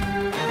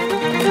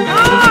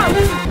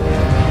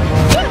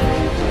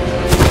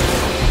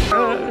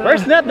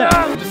 Where's Nab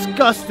Nab?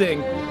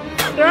 Disgusting.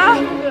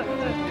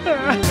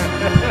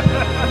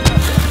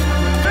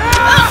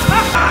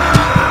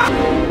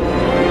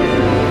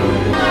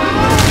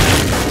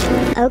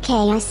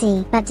 Okay, I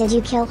see. But did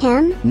you kill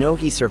him? No,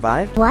 he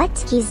survived? What?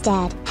 He's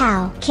dead.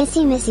 How?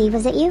 Kissy Missy,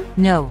 was it you?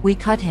 No, we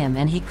cut him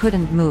and he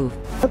couldn't move.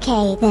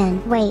 Okay,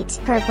 then, wait.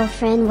 Purple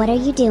friend, what are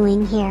you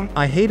doing here?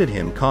 I hated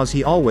him cause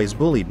he always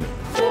bullied me.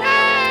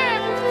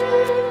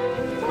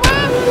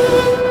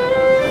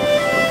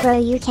 Bro,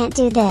 you can't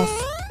do this.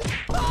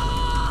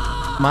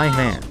 My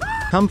hand.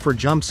 Come for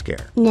jump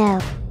scare. No.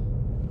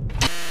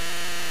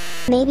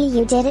 Maybe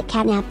you did it,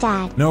 Catnap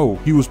Dad. No,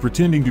 he was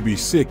pretending to be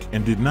sick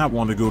and did not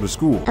want to go to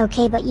school.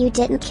 Okay, but you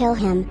didn't kill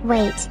him.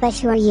 Wait, but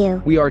who are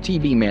you? We are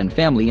TV Man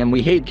family and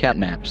we hate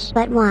catnaps.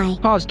 But why?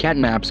 Cause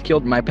catnaps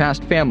killed my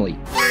past family.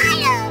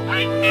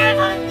 I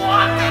never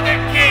wanted a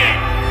kid!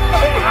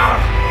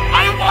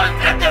 I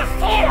wanted the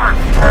force!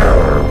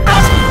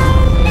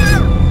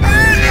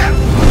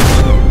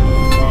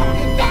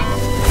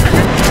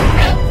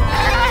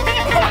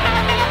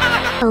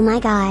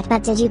 god,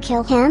 but did you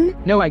kill him?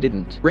 No, I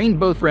didn't.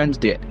 Rainbow friends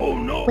did. Oh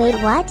no. Wait,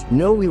 what?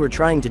 No, we were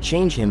trying to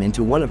change him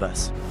into one of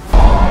us.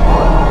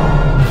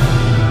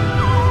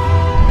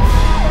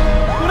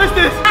 What is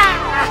this?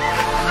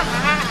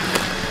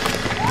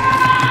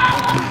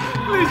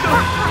 Please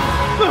don't.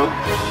 No.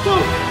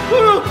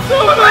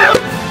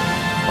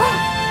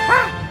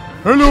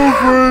 Hello,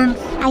 friends.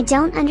 I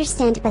don't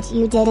understand, but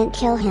you didn't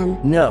kill him.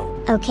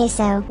 No. Okay,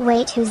 so,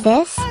 wait, who's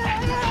this?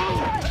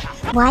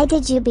 Why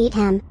did you beat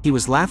him? He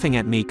was laughing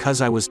at me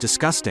 'cause I was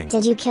disgusting.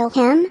 Did you kill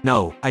him?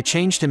 No, I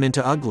changed him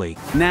into ugly.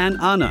 Nan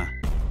Anna.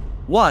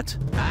 What?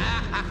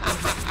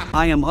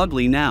 I am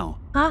ugly now.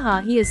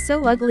 Haha, he is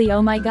so ugly,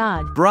 oh my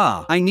god.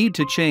 Bruh, I need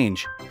to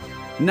change.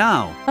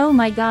 Now. Oh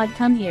my god,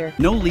 come here.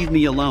 No, leave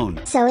me alone.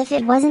 So if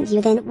it wasn't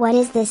you, then what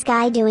is this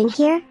guy doing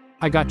here?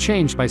 I got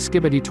changed by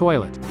Skibbity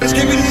Toilet.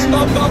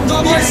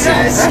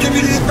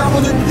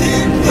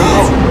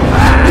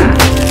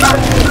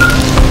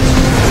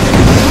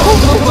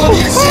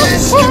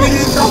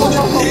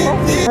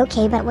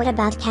 Okay, but what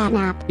about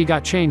Catnap? He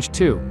got changed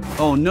too.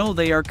 Oh no,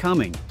 they are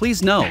coming.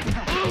 Please no.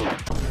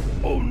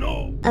 Oh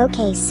no.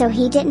 Okay, so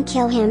he didn't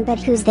kill him, but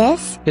who's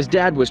this? His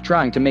dad was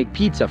trying to make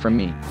pizza from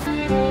me.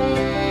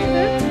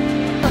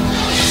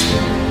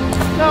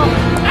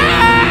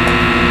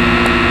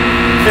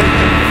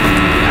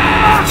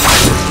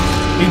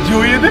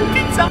 Enjoy the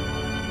pizza.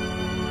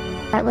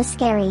 That was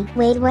scary.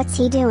 Wait, what's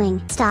he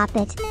doing? Stop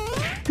it.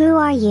 Who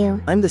are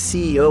you? I'm the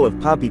CEO of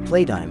Poppy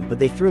Playtime, but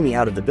they threw me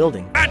out of the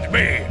building. At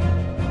me!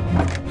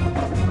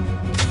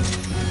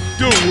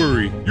 Don't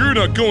worry, you're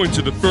not going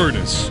to the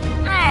furnace.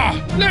 Ah,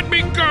 let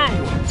me go!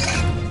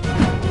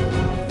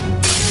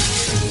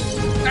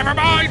 Never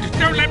mind,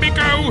 don't let me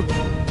go!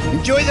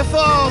 Enjoy the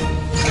fall!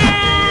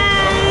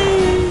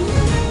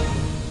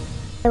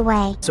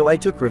 Away. So I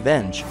took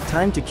revenge.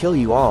 Time to kill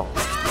you all.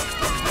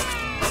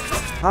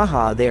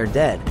 Haha, they are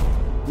dead.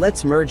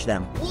 Let's merge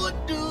them.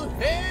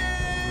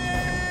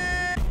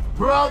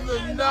 Brother,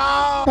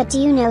 no! But do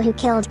you know who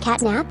killed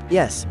Catnap?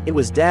 Yes, it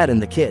was Dad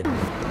and the kid.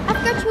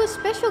 I've got you a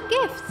special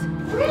gift.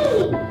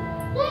 Free!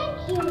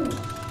 Thank you!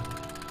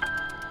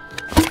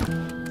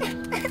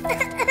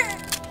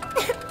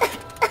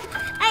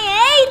 I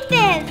hate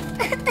this!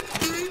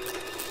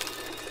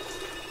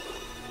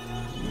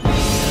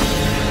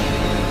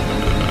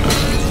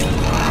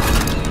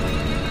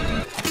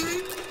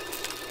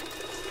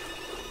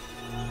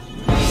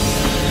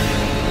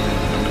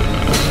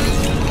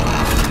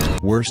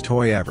 Worst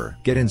toy ever.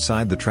 Get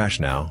inside the trash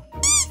now.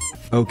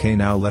 Okay,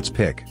 now let's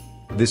pick.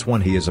 This one,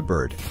 he is a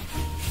bird.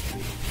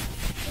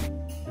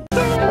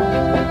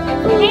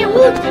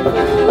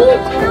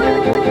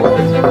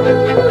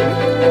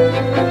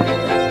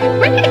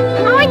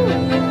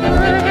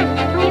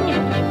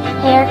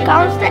 Here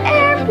comes the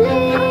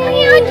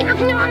airplane!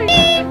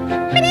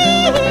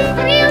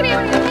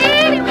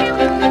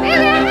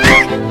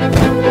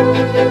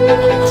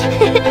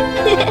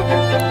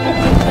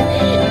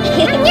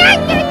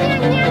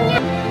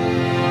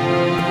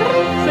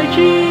 Say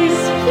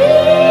cheese!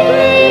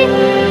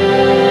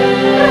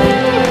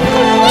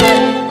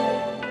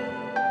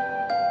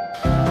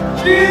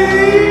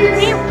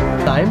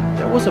 Time,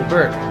 there was a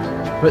bird,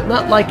 but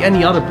not like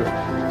any other bird.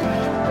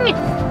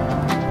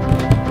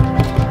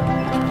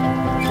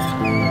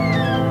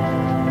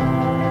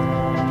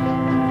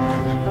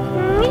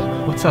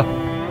 What's up?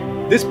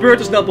 This bird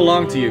does not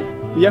belong to you.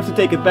 You have to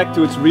take it back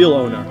to its real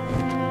owner.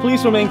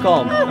 Please remain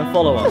calm and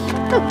follow us.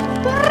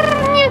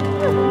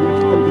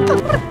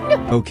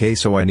 Okay,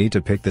 so I need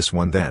to pick this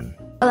one then.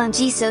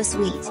 OMG, so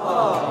sweet.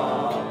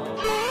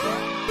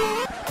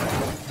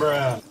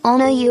 Bruh. Oh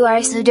no, you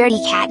are so dirty,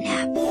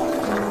 Catnap.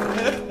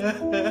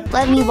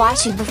 Let me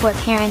watch you before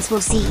parents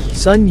will see you.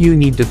 Son, you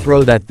need to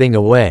throw that thing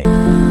away.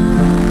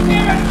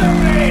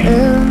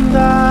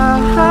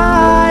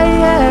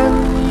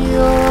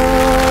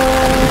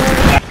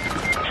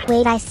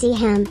 Wait, I see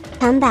him.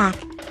 Come back.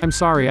 I'm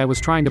sorry, I was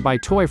trying to buy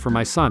toy for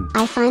my son.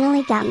 I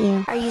finally got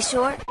you. Are you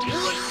sure?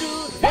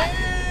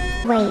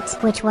 Wait,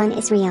 which one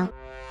is real?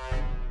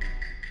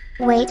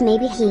 Wait,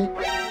 maybe he.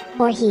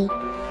 Or he.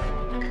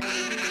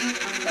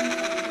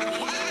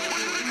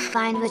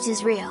 Find which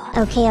is real.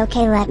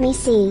 Okay, let me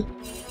see.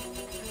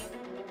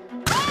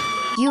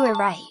 You were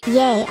right.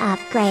 Yay,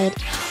 upgrade.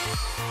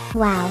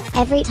 Wow,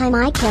 every time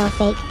I kill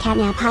fake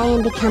Catnap I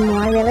am become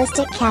more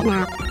realistic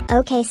Catnap.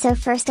 Okay, so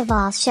first of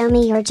all show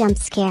me your jump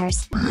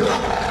scares.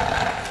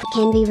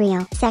 Can be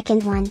real.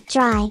 Second one,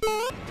 try.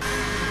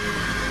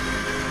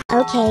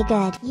 Okay,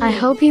 good. I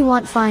hope you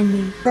won't find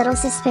me. Little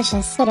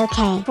suspicious, but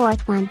okay.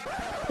 Fourth one.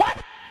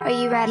 Are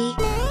you ready?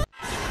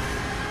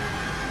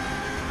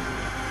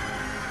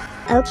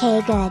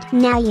 Okay, good.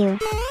 Now you.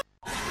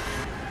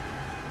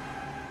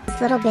 It's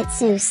a little bit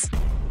Seuss.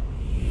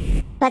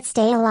 But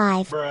stay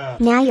alive. Bruh.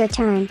 Now your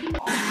turn.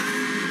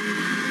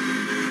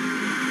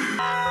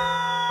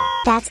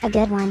 That's a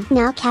good one.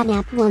 Now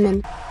Catnap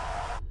woman.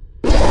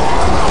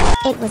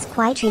 It was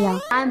quite real.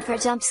 I'm for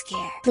jump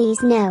scare.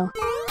 Please no.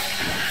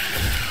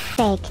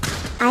 Fake.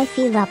 I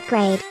feel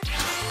upgrade.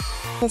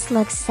 This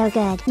looks so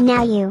good.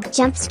 Now you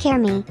jump scare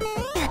me.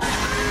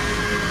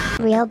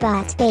 Real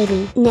butt,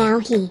 baby. Now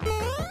he.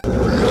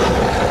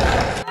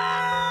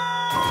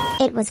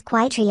 It was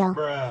quite real.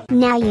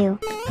 Now you.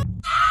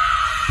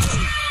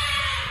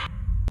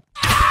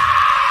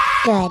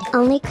 Good.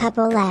 Only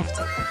couple left.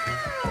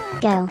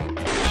 Go.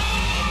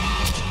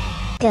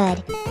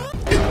 Good.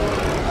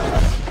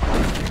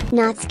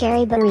 Not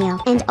scary but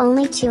real. And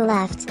only 2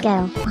 left.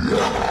 Go.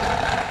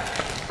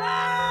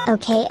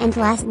 Okay, and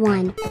last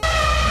one.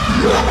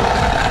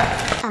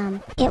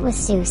 It was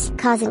Seuss,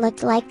 cause it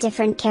looked like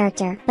different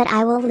character, but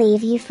I will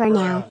leave you for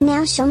now.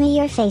 Now show me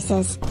your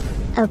faces.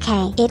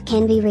 Okay, it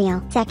can be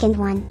real. Second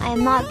one. I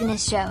am not gonna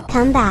show.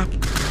 Come back.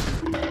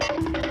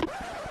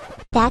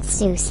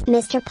 That's Seuss.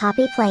 Mr.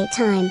 Poppy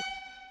Playtime.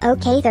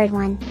 Okay, third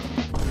one.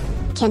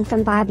 Ken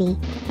from Barbie.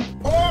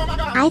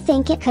 I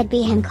think it could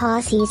be him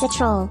cause he's a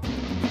troll.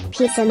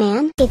 Pizza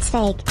Man, it's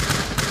fake.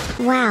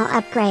 Wow,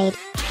 upgrade.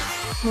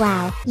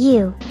 Wow,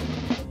 you.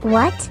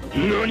 What?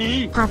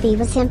 Nani? Poppy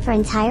was him for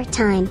entire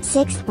time.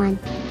 Sixth one.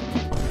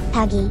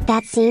 Huggy,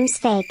 that seems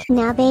fake.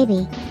 Now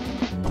baby.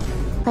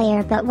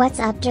 Player, but what's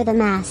after the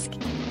mask?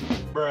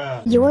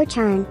 Bruh. Your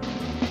turn.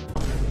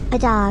 A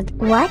dog.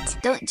 What?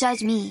 Don't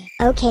judge me.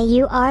 Okay,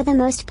 you are the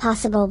most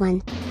possible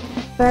one.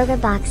 Burger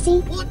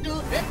Boxy?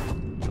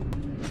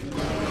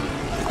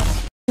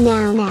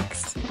 Now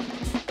next.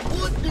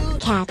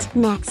 Cat,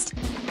 next.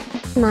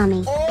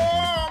 Mommy.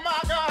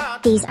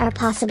 These are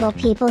possible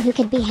people who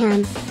could be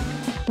him.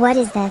 What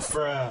is this?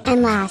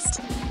 And last.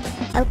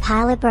 Oh,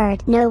 pilot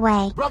bird. No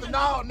way. Brother,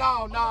 no.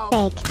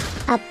 Fake.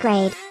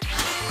 Upgrade.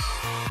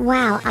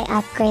 Wow, I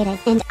upgraded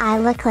and I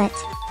look lit.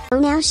 Oh,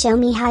 now show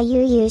me how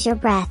you use your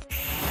breath.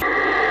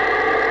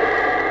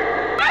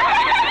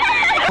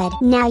 Good.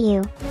 Now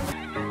you.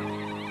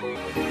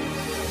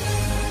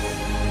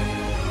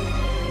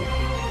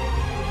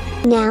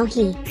 Now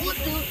he.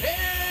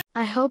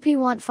 I hope he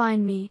won't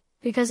find me,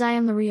 because I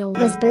am the real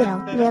one. Was brutal,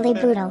 really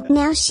brutal.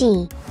 Now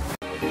she.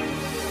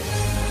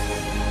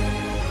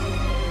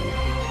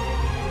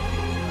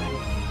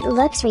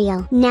 Looks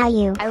real. Now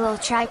you. I will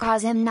try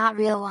cause him not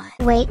real one.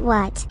 Wait,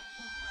 what?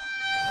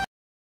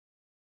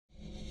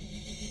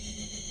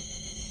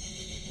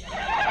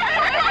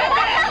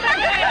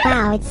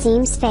 Wow, it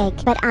seems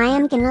fake, but I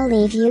am gonna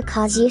leave you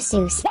cause you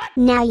Seuss.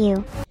 Now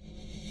you.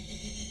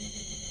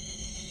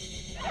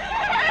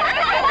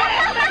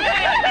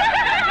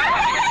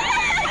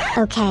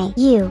 Okay,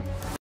 you.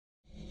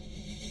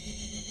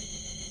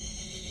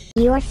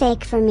 You are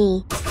fake for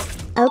me.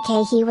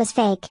 Okay, he was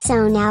fake,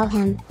 so now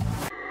him.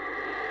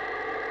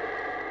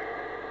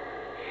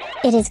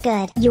 It is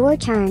good. Your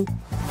turn.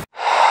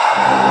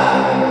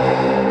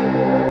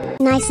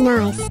 Nice.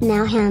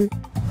 Now him.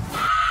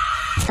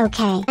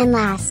 Okay, and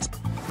last.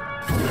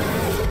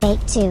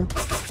 Fake 2.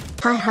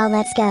 Haha,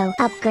 let's go.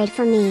 Upgrade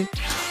for me.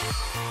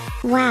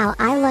 Wow,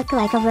 I look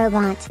like a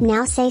robot.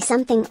 Now say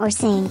something or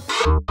sing.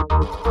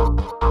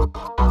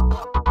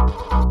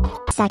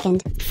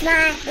 Second.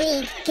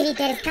 Smiley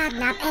critters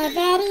kidnap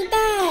every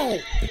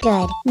day.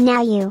 Good.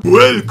 Now you.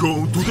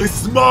 Welcome to the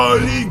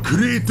Smiling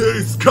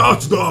Critters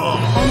Countdown.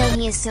 I know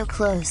he is so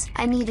close.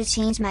 I need to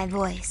change my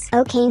voice.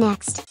 Okay,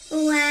 next.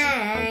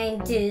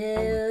 1,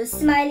 2,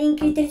 Smiling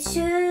Critters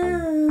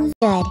shoes.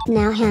 Good.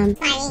 Now him.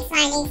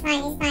 Smiling,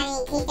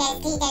 critters,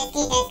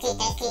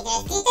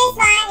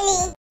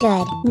 Smiley.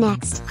 Good.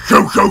 Next.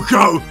 Ho,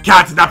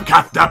 catnap,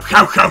 catnap.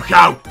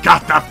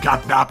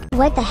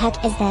 What the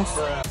heck is this?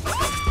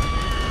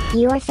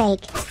 You are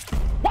fake.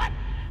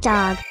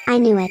 Dog, I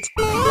knew it.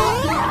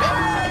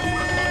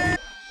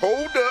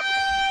 Hold up.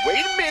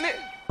 Wait a minute.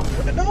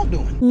 What the dog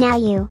doing? Now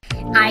you.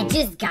 I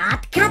just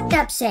got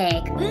catnap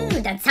shake.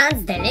 That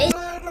sounds delicious.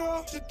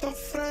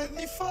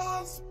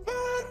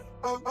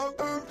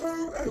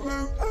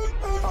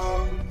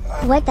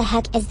 What the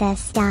heck is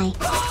this? Die.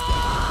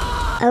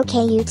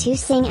 Okay, you two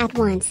sing at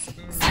once.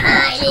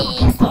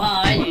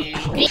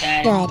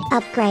 Good.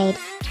 Upgrade.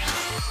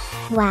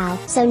 Wow,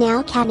 so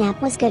now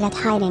Catnap was good at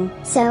hiding,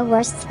 so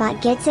worst spot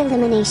gets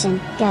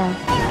elimination. Go.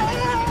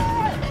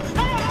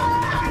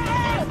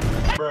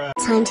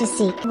 Time to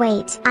see.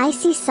 Wait, I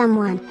see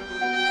someone.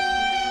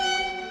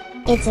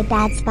 It's a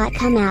bad spot.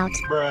 Come out.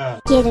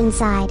 Get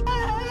inside.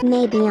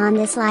 Maybe on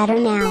this ladder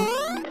now.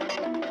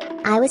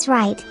 I was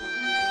right.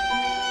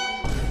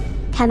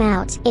 Come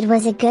out. It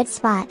was a good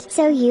spot.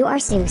 So you are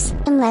Seuss,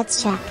 and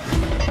let's check.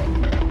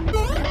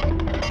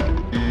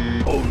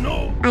 Oh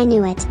no. I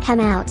knew it. Come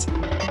out.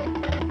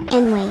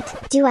 And wait,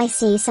 do I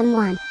see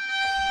someone?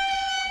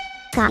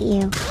 Got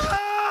you.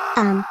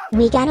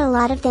 We got a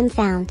lot of them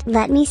found.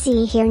 Let me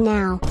see here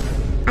now.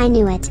 I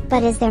knew it,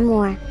 but is there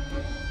more?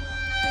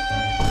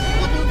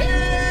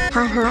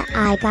 Haha,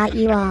 I got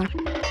you all.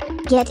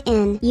 Get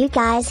in. You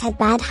guys had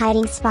bad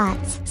hiding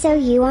spots, so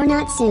you are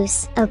not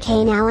Seuss.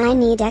 Okay, now I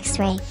need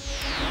X-ray.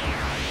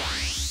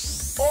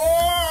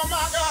 Oh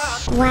my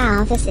god!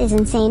 Wow, this is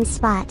insane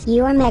spot.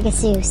 You are Mega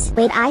Seuss.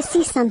 Wait, I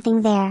see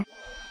something there.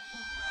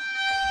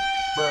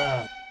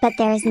 But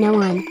there is no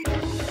one.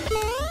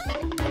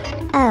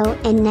 Oh,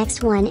 and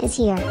next one is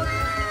here.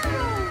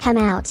 Come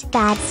out.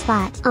 Bad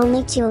spot.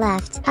 Only 2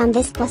 left.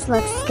 This plus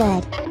looks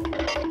good.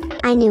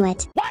 I knew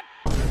it.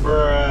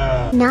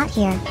 Not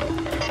here.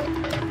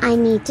 I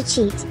need to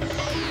cheat.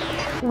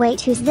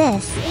 Wait, who's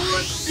this?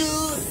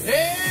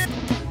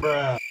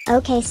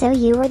 Okay, so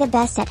you were the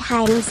best at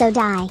hiding, so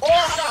die.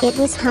 It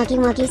was Huggy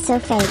Wuggy, so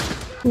fake.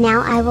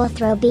 Now I will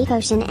throw Bee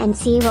Potion and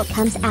see what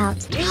comes out.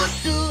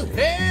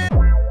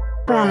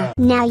 Bruh,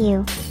 now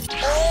you.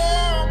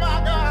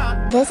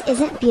 This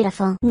isn't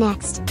beautiful.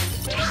 Next.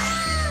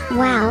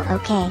 Wow,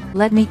 okay.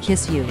 Let me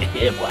kiss you.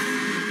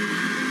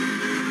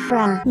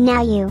 Bruh,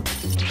 now you.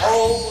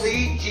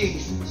 Holy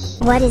Jesus.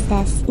 What is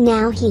this?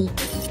 Now he.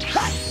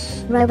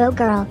 Robo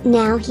Girl,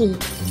 now he.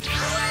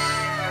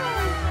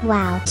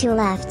 Wow, two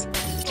left.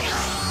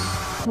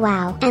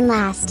 Wow, and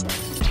last.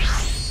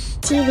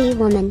 TV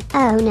Woman,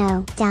 oh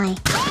no, die.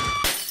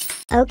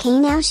 Okay,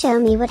 now show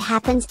me what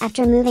happens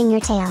after moving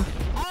your tail.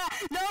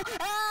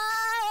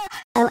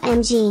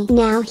 OMG,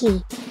 now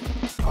he.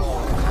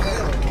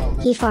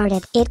 He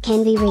farted, it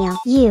can be real.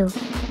 You.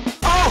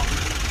 Oh!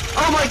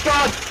 Oh my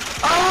god!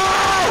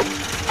 Oh!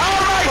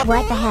 Oh my...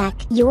 What the heck?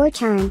 Your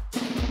turn.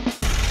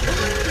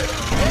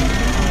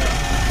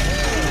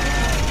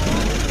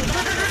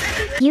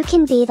 You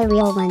can be the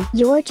real one.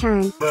 Your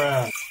turn.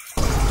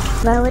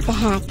 Bro, what the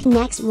heck?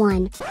 Next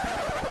one.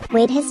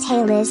 Wait, his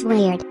tail is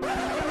weird.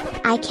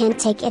 I can't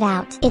take it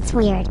out. It's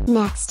weird.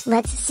 Next,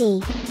 let's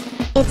see.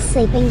 It's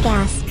sleeping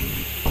gas.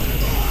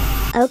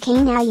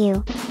 Okay, now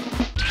you.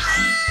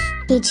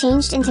 He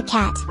changed into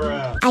cat.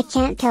 I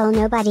can't kill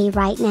nobody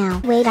right now.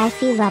 Wait, I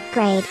feel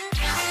upgrade.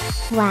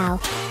 Wow.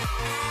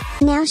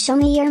 Now show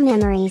me your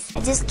memories.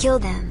 I just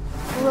killed them.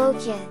 Hello,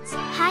 kids.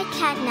 Hi,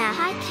 Catnap.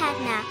 Hi,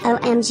 Catnap.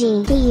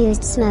 OMG, he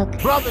used smoke.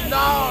 Brother,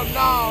 no,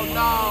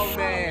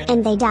 man.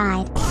 And they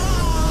died.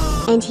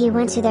 And he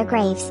went to their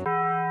graves.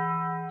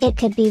 It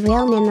could be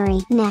real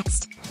memory.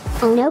 Next.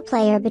 Oh no,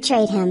 player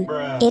betrayed him.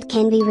 It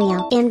can be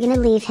real. I'm gonna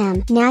leave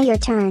him. Now your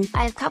turn.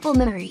 I have couple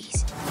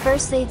memories.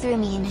 First they threw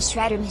me in a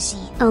shredder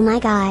machine. Oh my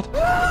god.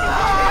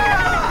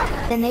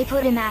 Then they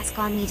put a mask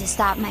on me to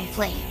stop my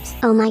flames.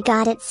 Oh my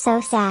god, it's so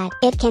sad.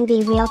 It can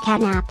be real,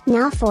 Catnap.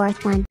 Now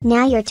fourth one.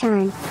 Now your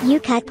turn. You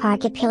cut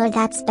Pocket Pillar,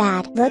 that's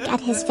bad. Look at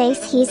his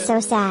face, he's so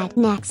sad.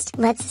 Next,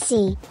 let's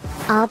see.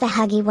 All the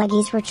Huggy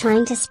Wuggies were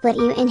trying to split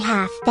you in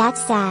half.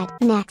 That's sad.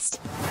 Next.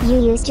 You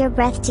used your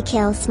breath to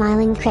kill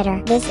Smiling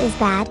Critter. This is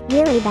bad,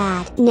 really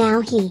bad. Now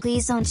he.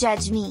 Please don't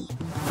judge me.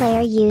 Player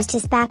used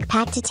his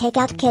backpack to take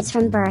out kids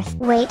from birth.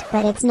 Wait,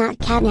 but it's not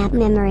Catnap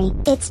memory.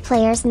 It's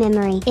player's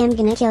memory. I'm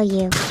gonna kill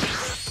you.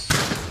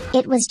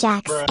 It was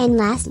Jax. And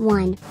last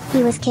one.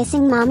 He was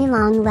kissing Mommy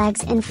Long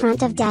Legs in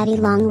front of Daddy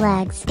Long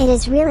Legs. It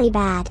is really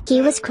bad. He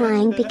was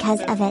crying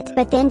because of it.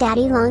 But then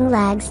Daddy Long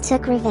Legs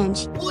took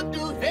revenge.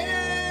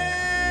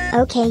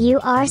 Okay, you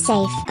are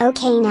safe.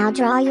 Okay, now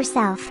draw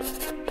yourself.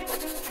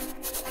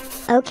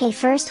 Okay,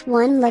 first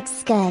one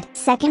looks good.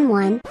 Second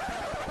one.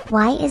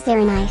 Why is there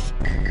a knife?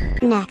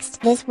 Next,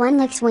 this one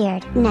looks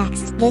weird.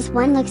 Next, this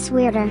one looks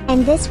weirder.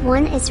 And this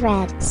one is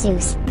red.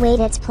 Zeus.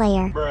 Wait, it's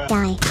player.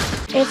 Die.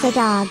 It's a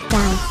dog.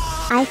 Die.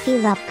 I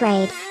feel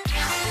upgrade.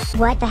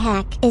 What the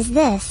heck is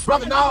this?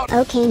 Brother, no.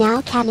 Okay,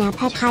 now Catnap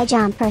had high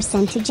jump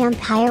person to jump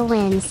higher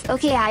wins.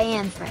 Okay, I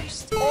am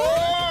first.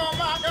 Oh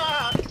my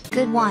god.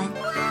 Good one.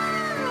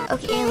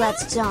 Okay,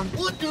 let's jump.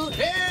 What the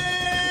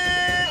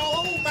hell?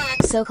 Oh my.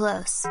 So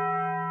close.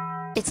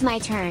 It's my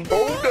turn.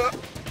 Hold up.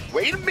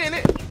 Wait a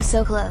minute.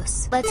 So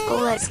close. Let's go,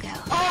 let's go.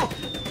 Oh!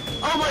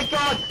 Oh my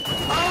god!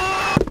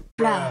 Oh!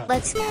 Bro,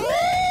 let's go.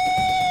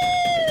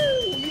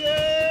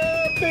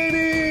 Yeah,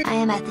 baby! I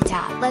am at the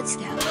top. Let's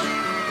go.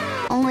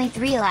 Only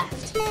 3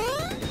 left.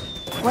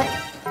 What?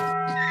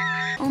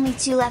 Only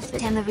 2 left,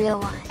 but I'm the real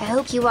one. I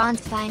hope you won't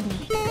find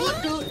me.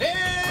 What the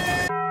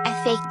hell? I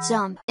faked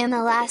jump in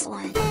the last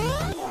one.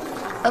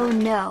 Oh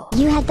no.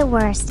 You had the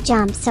worst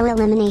jump, so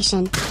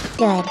elimination.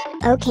 Good.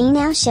 Okay,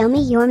 now show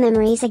me your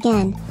memories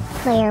again.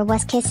 Player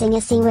was kissing a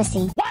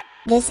Seawissy.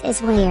 This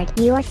is weird.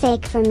 You are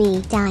fake for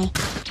me. Die.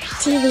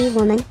 TV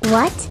Woman.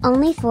 What?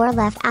 Only 4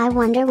 left. I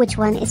wonder which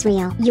one is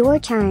real. Your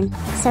turn.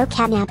 So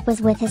Catnap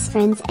was with his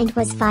friends and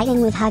was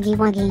fighting with Huggy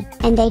Wuggy,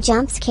 and they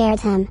jump scared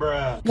him.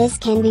 This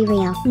can be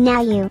real.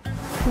 Now you.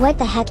 What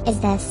the heck is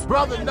this?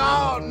 Brother,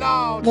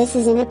 no. This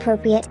is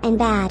inappropriate and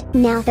bad.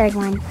 Now third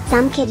one.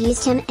 Some kid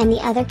used him and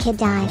the other kid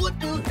died. What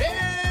the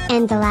hell?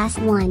 And the last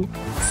one.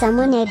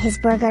 Someone ate his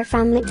burger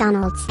from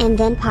McDonald's and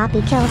then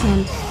Poppy killed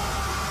him.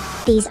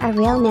 These are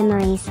real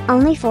memories.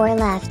 Only 4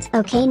 left.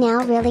 Okay,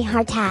 now really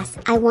hard task.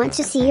 I want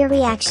to see your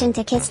reaction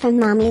to kiss from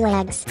Mommy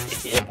Legs.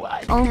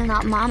 Oh,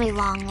 not Mommy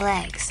Long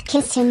Legs.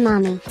 Kiss him,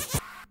 Mommy.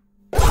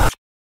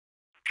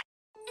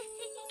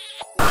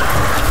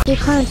 He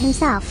cloned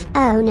himself.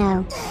 Oh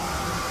no.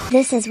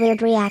 This is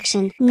weird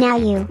reaction. Now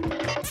you.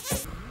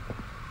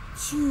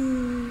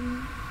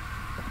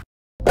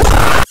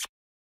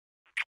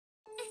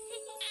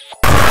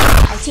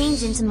 I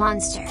changed into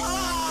monster.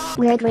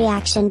 Weird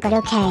reaction, but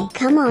okay.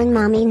 Come on,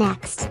 Mommy,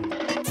 next.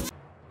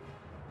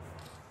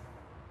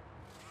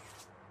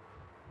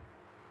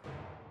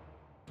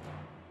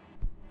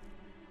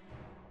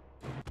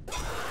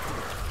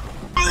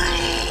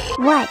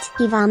 What?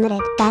 He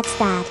vomited. That's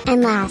bad.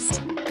 And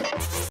last.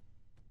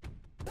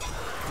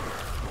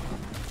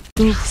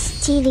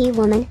 Oops, TV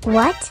woman.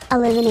 What?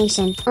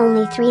 Elimination.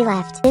 Only 3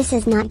 left. This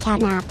is not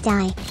catnap.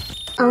 Die.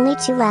 Only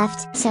 2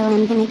 left, so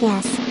I'm gonna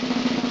guess.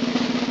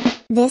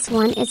 This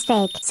one is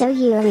fake, so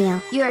you're real.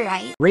 You're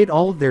right. Rate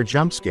all of their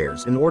jump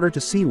scares in order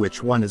to see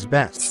which one is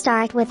best.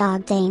 Start with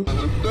Dogday.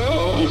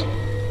 No!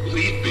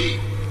 Leave me!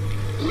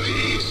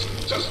 Please!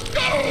 Just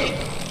go!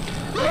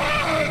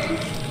 Run!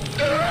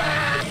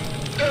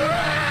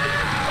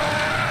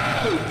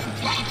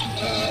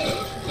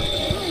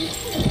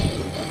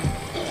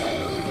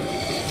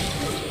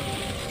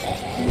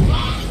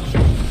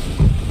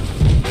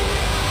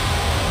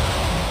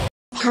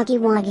 Huggy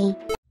Wuggy.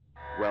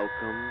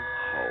 Welcome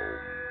home.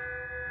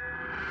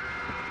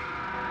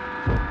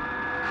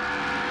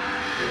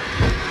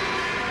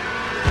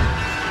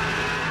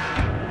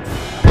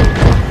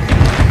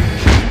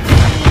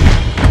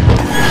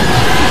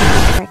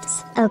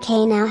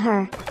 Okay, now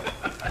her.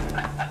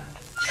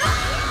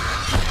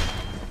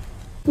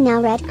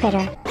 Now red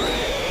critter.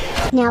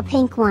 Now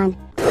pink one.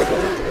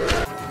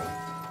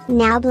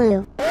 Now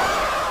blue.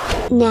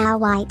 Now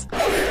white.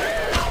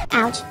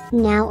 Ouch,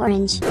 now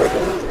orange.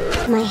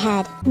 My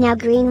head, now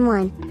green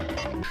one.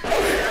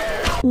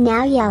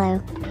 Now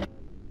yellow.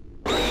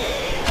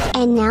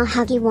 And now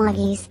Huggy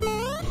Wuggies.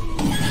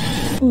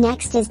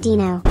 Next is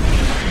Dino.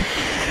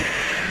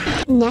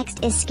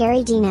 Next is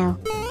Scary Dino.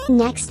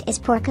 Next is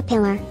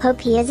Porcapillar. Hope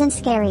he isn't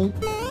scary.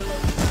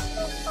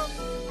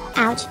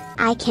 Ouch,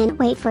 I can't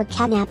wait for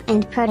Catnap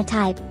and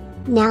Prototype.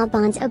 Now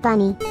Bonzo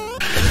Bunny.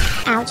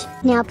 Ouch,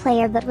 now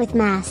Player but with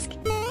mask.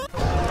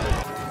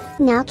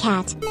 Now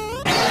Cat.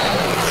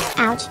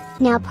 Ouch,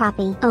 now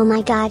Poppy. Oh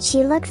my god,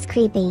 she looks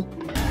creepy.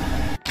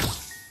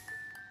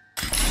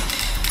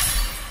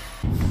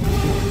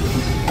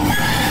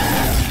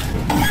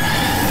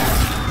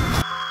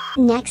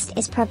 Next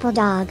is Purple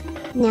Dog.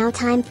 Now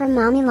time for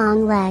Mommy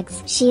Long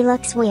Legs. She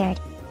looks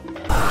weird.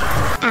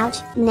 Ouch,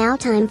 now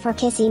time for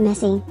Kissy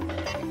Missy.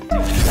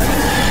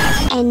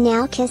 And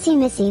now Kissy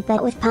Missy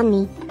but with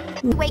Pumney.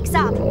 Wakes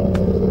up!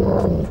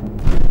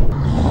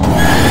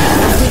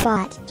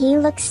 Bot, he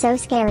looks so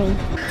scary.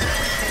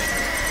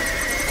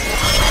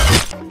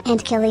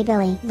 And Killy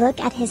Billy,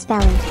 look at his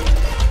belly.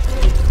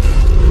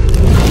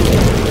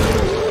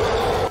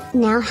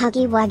 Now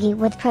Huggy Wuggy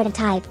with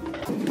Prototype.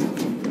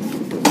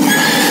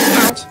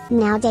 Ouch,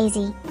 now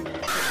Daisy.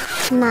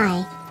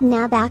 My,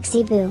 now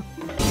Boxy Boo.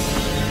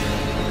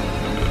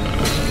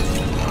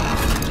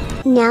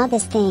 Now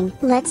this thing,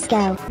 let's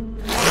go.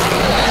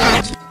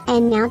 Ouch,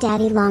 and now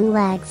Daddy Long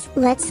Legs,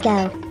 let's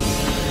go.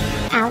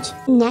 Ouch,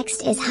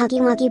 next is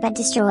Huggy Wuggy but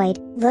destroyed,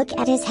 look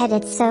at his head,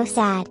 it's so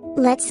sad,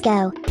 let's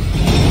go.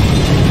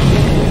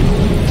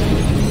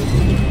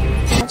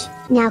 Ouch,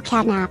 now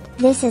Catnap,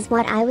 this is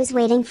what I was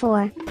waiting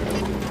for.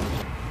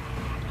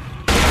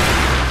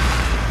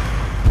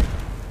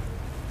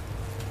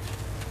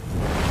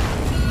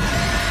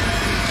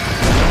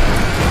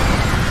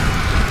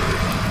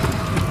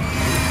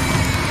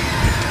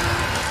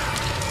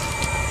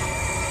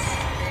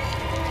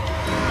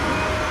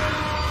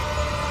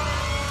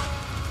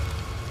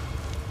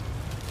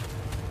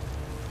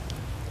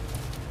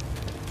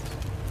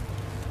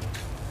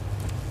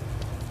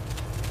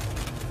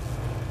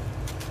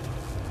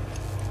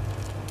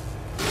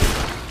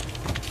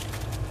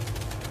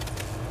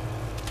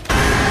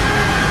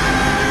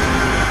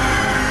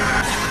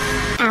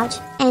 Ouch,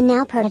 and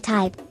now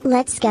Prototype,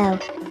 let's go.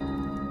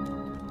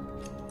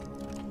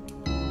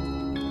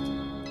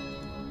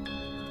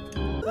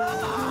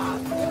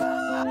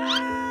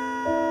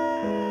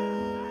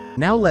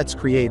 Now let's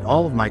create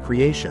all of my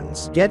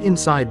creations. Get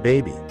inside,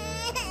 baby.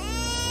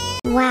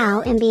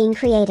 Wow, I'm being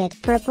created.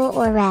 Purple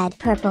or red?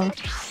 Purple.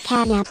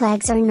 Catnap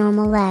legs or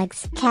normal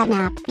legs?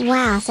 Catnap.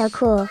 Wow, so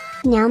cool.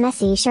 Now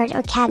messy shirt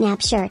or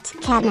Catnap shirt?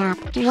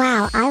 Catnap.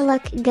 Wow, I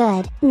look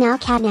good. Now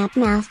Catnap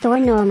mouth or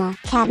normal?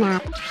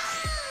 Catnap.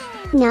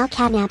 Now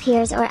Catnap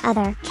ears or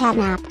other?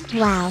 Catnap.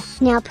 Wow.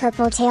 Now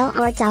purple tail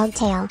or dog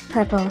tail?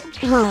 Purple.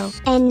 Whoa.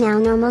 And now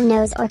normal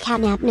nose or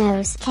Catnap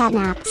nose?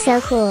 Catnap. So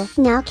cool.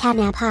 Now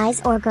Catnap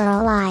eyes or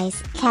girl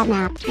eyes?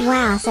 Catnap.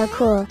 Wow, so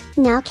cool.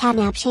 Now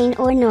Catnap chain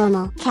or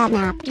normal?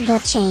 Catnap. The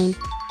chain.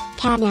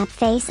 Catnap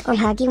face or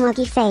Huggy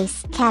Wuggy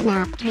face?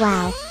 Catnap.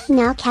 Wow.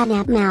 Now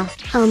Catnap mouth.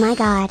 Oh my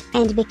god.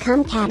 And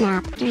become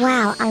Catnap.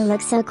 Wow, I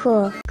look so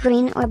cool.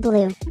 Green or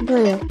blue?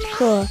 Blue.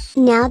 Cool.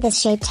 Now this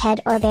shaped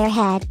head or bear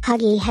head?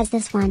 Huggy has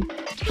this one.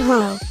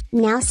 Whoa.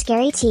 Now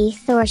scary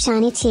teeth or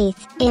shiny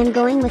teeth? I'm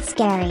going with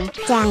scary.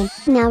 Dang.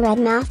 Now red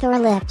mouth or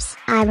lips?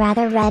 I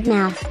rather red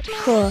mouth.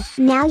 Cool.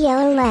 Now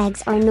yellow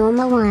legs or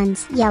normal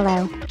ones?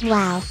 Yellow.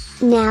 Wow.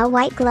 Now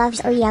white gloves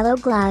or yellow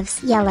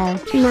gloves? Yellow.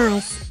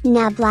 Nice.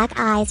 Now black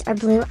eyes or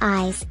blue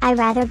eyes? I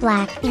rather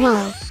black.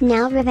 Whoa.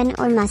 Now ribbon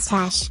or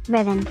mustache?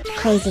 Ribbon.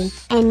 Crazy.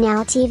 And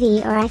now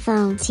TV or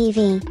iPhone?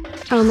 TV.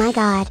 Oh my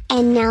god.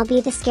 And now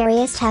be the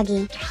scariest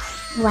Huggy.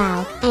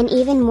 Wow. And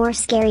even more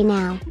scary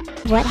now.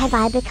 What have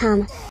I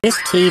become? This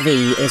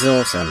TV is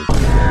awesome.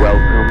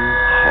 Welcome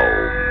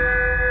home.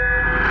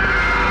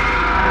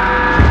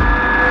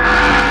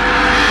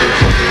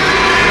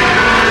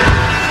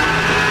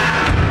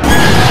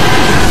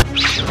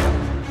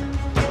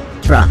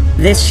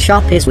 This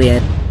shop is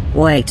weird.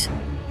 Wait.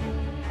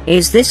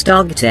 Is this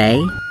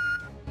Dogday?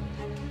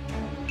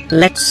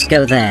 Let's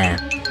go there.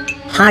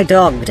 Hi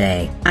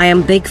Dogday, I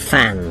am big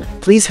fan.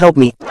 Please help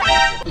me.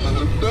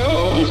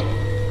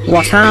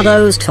 What are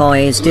those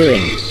toys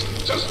doing?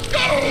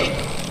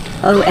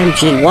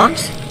 OMG what?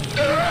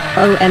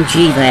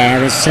 OMG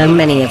there is so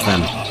many of them.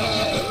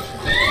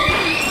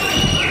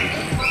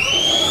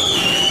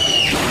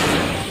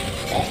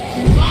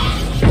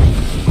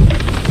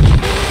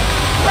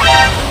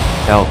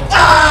 Help.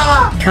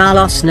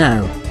 Carlos,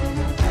 no.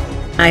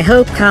 I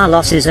hope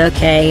Carlos is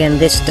okay and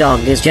this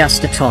dog is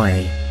just a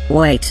toy.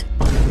 Wait.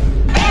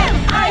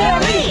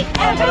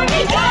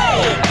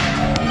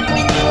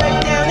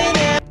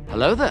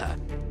 Hello there.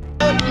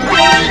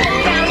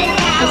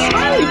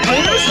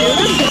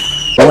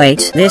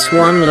 Wait, this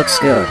one looks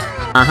good.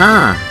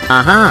 Aha,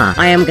 aha,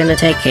 I am gonna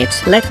take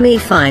it. Let me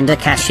find a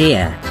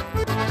cashier.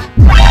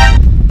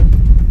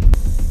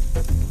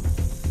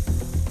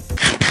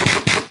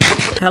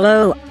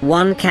 Hello,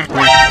 one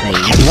catnap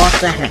please. What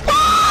the heck?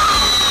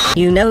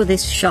 You know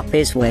this shop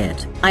is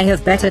weird. I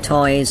have better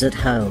toys at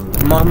home.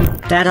 Mom,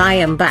 Dad, I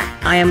am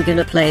back. I am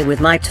gonna play with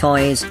my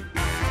toys.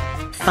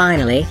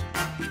 Finally.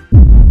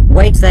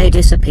 Wait, they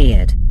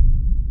disappeared.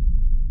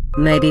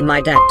 Maybe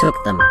my dad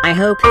took them. I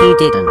hope he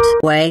didn't.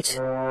 Wait.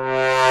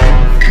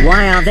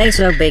 Why are they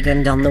so big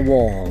and on the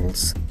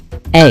walls?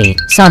 Hey,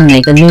 son,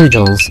 make the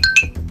noodles.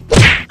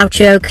 Ouch,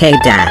 okay,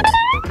 Dad.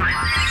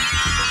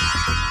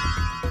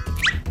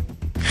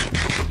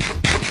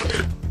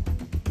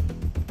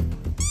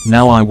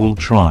 Now I will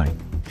try.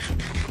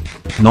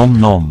 Nom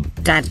nom.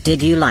 Dad,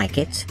 did you like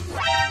it?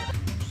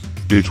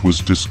 It was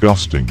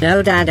disgusting.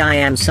 No, Dad, I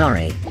am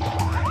sorry.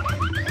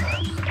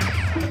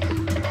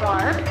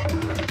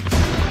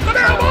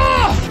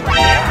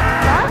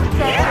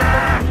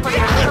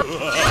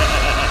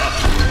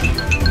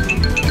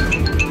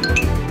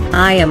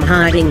 I am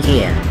hiding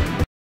here.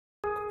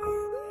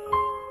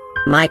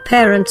 My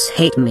parents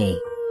hate me.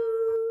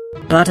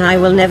 But I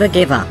will never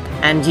give up,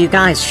 and you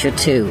guys should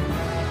too.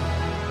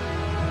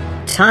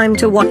 Time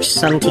to watch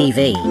some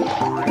TV.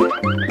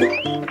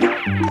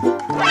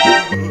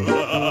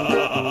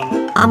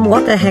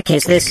 What the heck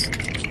is this?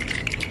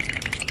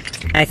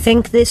 I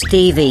think this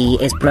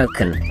TV is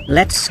broken.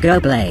 Let's go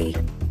play.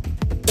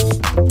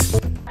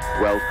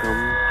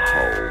 Welcome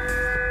home.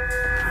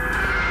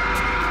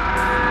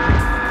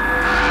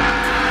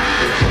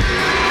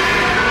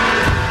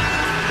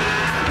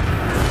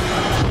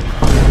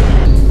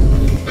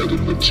 And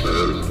in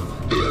return,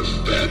 they are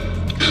fat.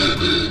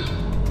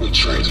 We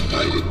try to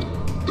fight it.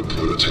 The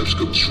prototype's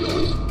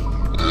control.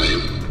 I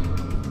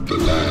am the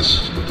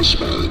last of the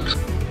smiling.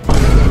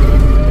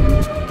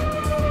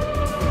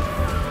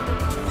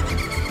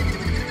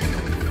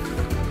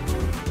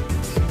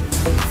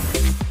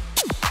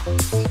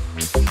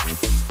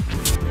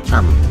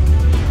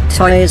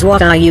 Toys,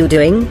 what are you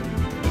doing?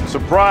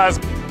 Surprise!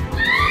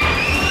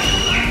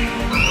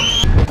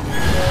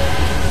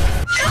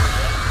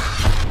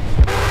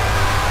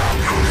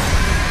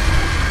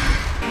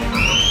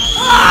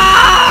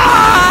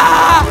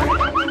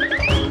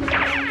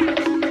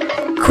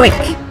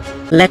 Quick!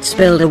 Let's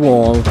build a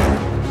wall.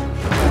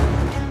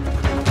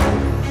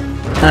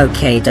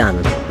 Okay,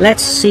 done.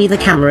 Let's see the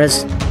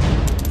cameras.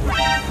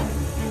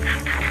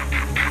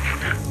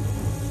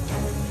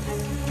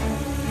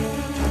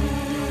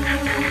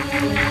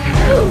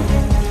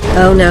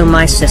 Oh no,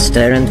 my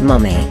sister and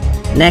mommy.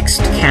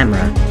 Next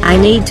camera. I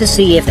need to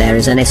see if there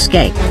is an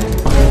escape.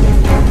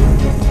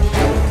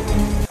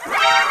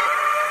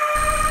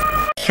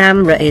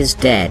 Camera is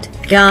dead.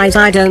 Guys,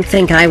 I don't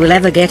think I will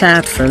ever get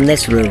out from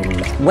this room.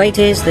 Wait,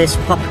 is this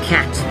Pop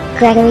Cat?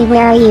 Gregory,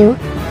 where are you?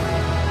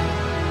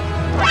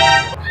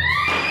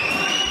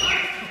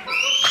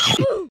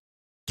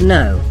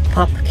 No,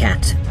 Pop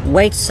Cat.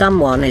 Wait,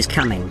 someone is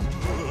coming.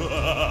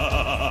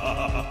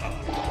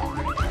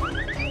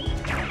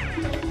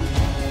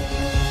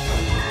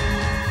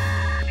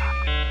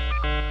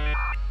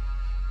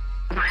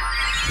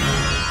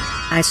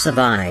 I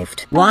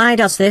survived. Why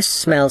does this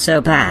smell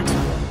so bad?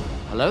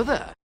 Hello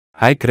there.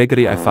 Hi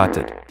Gregory, I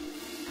farted.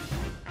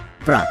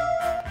 Bruh.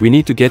 We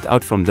need to get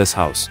out from this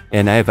house,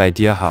 and I have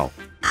idea how.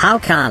 How,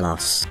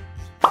 Carlos?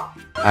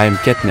 I am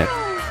catnap.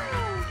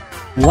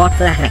 What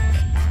the heck?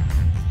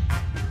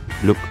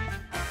 Look.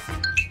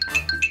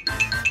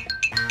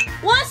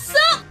 What's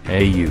up?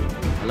 Hey you.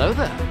 Hello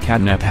there.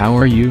 Catnap, how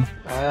are you?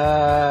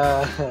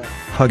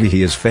 Huggy,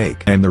 he is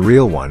fake. I'm the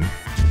real one.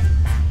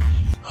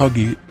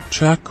 Huggy,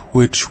 check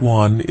which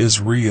one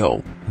is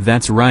real.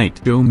 That's right.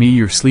 Show me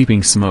your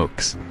sleeping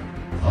smokes.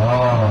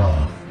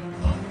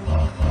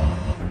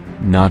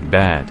 Not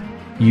bad.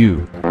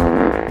 You.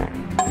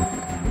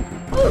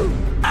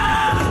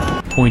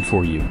 Point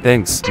for you.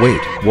 Thanks. Wait,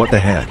 what the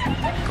heck?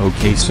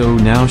 Okay, so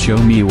now show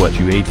me what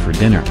you ate for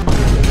dinner.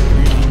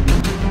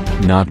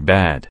 Not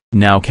bad.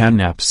 Now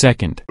Catnap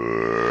second.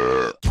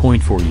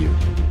 Point for you.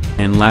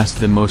 And last,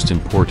 the most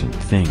important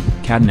thing,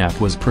 Catnap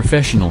was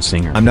professional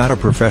singer. I'm not a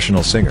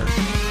professional singer.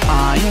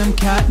 I am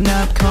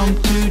Catnap, come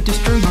to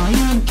destroy. I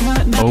am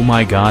Catnap. Oh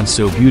my god,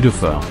 so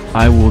beautiful.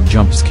 I will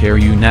jump scare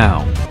you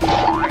now.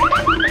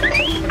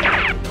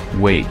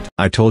 Wait.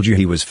 I told you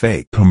he was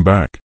fake. Come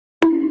back.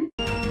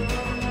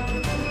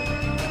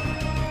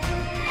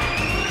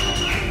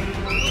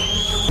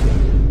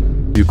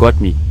 You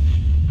got me.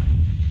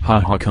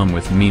 Haha, come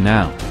with me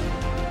now.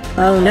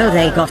 Oh no,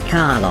 they got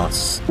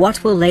Carlos.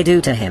 What will they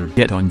do to him?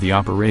 Get on the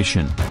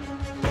operation.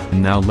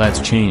 Now let's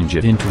change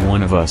it into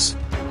one of us.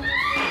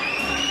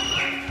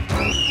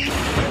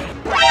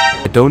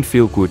 I don't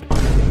feel good.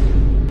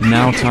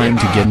 Now time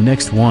to get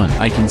next one.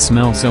 I can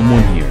smell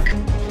someone here.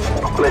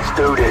 Let's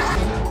do this.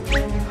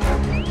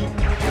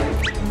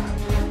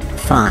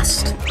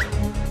 Fast.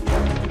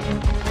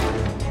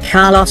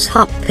 Carlos,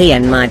 hop pee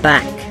in my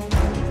back.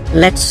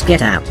 Let's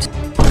get out.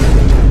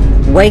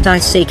 Wait, I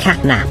see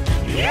Catnap.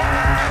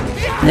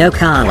 No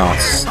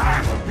Carlos.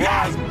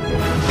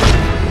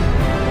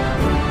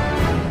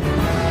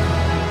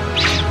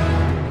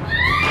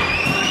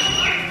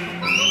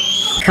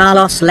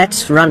 Carlos,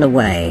 let's run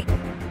away.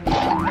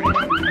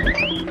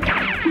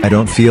 I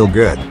don't feel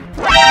good.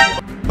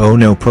 Oh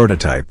no,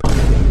 prototype.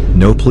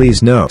 No,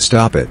 please, no.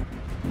 Stop it.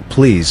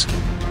 Please.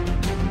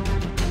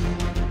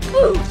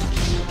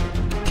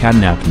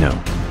 Catnap, no.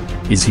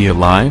 Is he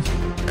alive?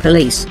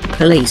 Police,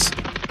 police.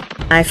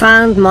 I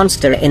found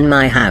monster in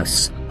my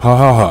house. Ha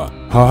ha ha,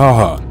 ha ha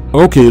ha.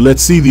 Okay,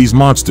 let's see these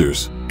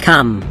monsters.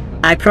 Come.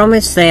 I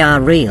promise they are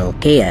real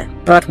here,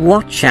 but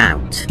watch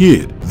out.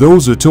 Kid,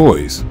 those are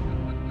toys.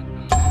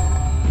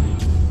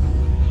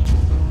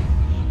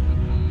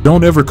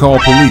 Don't ever call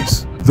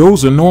police.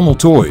 Those are normal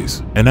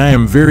toys, and I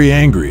am very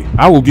angry.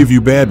 I will give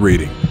you bad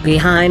rating.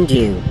 Behind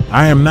you.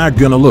 I am not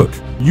gonna look.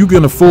 You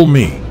gonna fool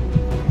me.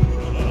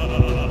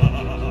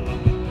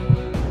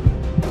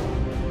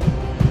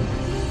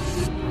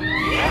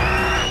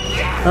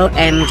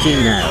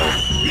 OMG,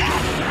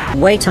 no.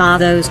 Wait, are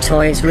those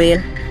toys real?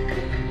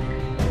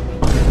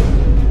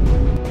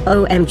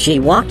 OMG,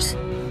 what?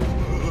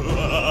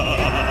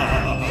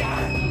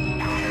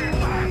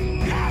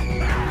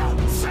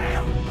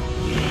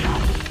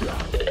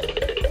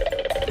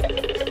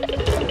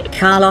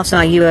 Carlos,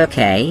 are you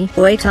okay?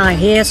 Wait, I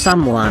hear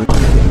someone.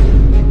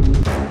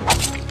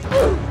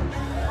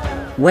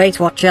 Wait,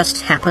 what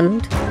just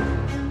happened?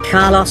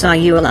 Carlos, are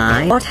you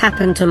alive? What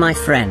happened to my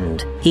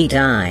friend? He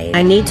died.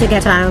 I need to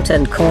get out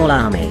and call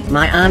army.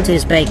 My aunt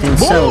is bacon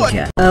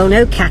soldier. Oh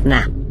no,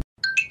 Catnap.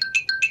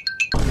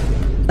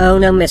 Oh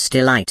no, Miss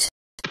Delight.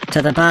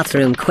 To the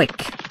bathroom, quick.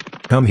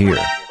 Come here.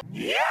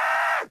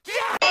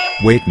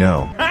 Wait,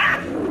 no.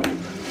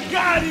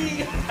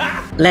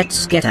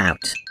 Let's get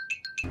out.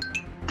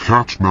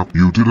 Catnap,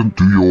 you didn't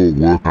do your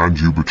work and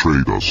you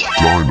betrayed us.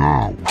 Die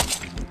now.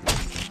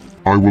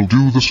 I will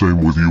do the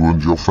same with you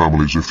and your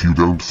families if you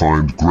don't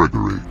find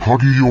Gregory.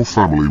 Huggy, your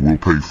family will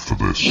pay for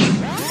this.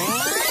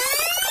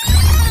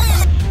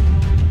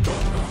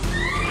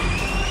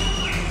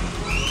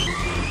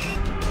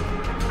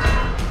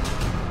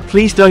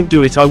 Please don't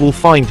do it, I will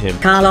find him.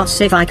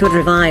 Carlos, if I could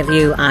revive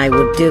you, I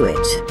would do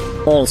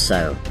it.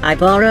 Also, I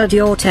borrowed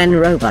your 10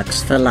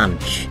 Robux for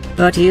lunch,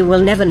 but you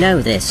will never know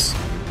this.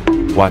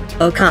 What?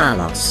 Oh,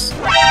 Carlos.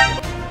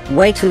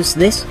 Wait, who's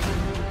this?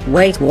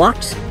 Wait,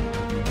 what?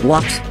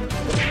 What?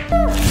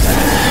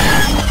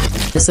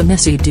 Does a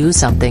Missy do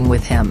something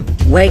with him?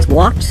 Wait,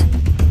 what?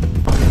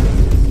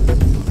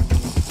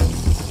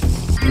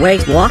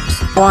 Wait, what?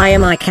 Why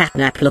am I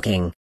Catnap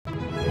looking?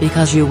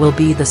 Because you will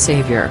be the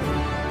savior.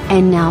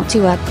 And now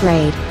to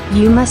upgrade,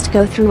 you must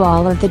go through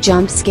all of the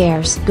jump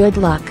scares. Good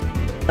luck.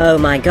 Oh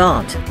my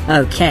god.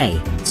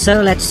 Okay,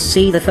 so let's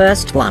see the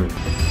first one.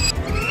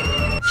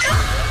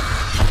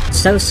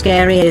 So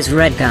scary is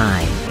red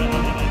guy.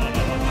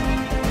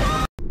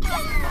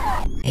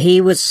 He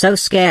was so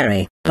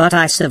scary, but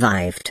I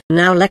survived.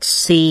 Now let's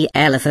see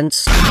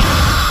elephants.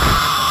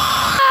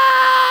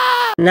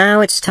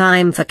 Now it's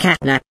time for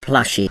Catnap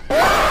plushie.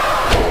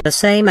 The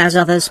same as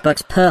others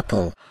but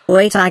purple.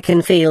 Wait, I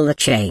can feel the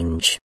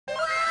change.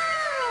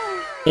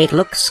 It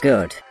looks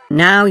good.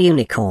 Now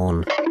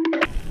unicorn.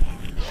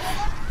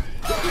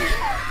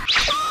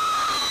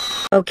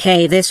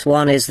 Okay, this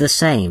one is the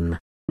same.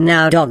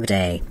 Now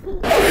Dogday.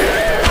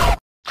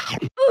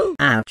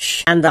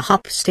 Ouch. And the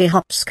hopsty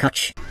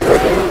hopscotch.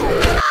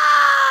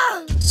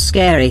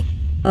 Scary.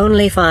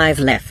 Only 5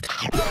 left.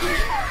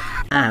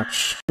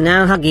 Ouch.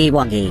 Now Huggy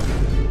Wuggy.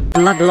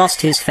 Blood lost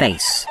his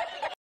face.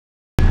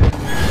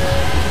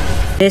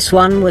 This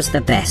one was the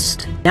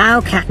best.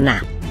 Now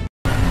Catnap.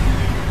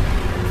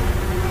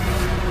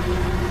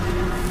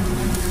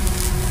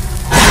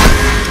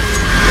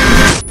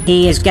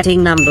 He is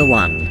getting number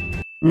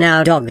 1.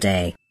 Now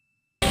Dogday.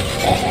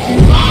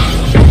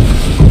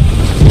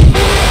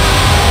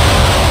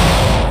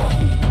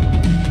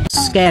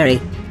 Scary.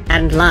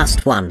 And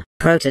last one,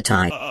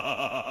 prototype.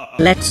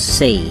 Let's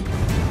see.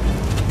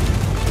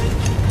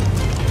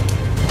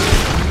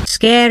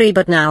 Scary,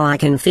 but now I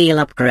can feel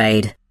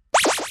upgrade.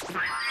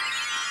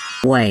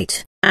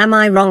 Wait, am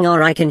I wrong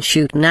or I can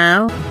shoot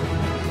now?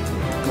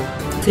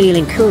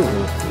 Feeling cool.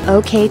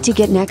 Okay, to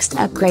get next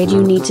upgrade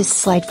you need to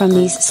slide from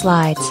these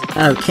slides.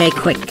 Okay,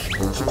 quick.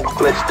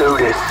 Let's do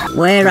this.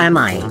 Where am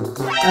I?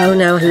 Oh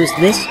no, who's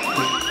this?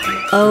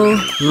 Oh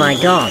my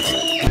god.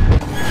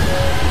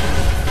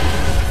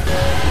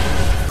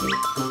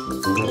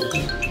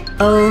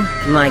 Oh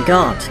my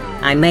god,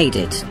 I made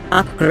it.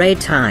 Upgrade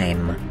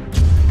time.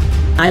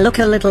 I look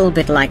a little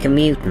bit like a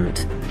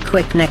mutant.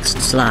 Quick, next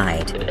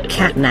slide.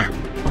 Catnap.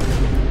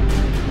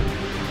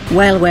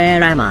 Well,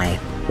 where am I?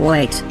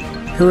 Wait,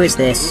 who is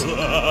this?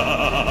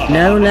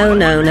 No, no,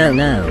 no, no,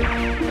 no.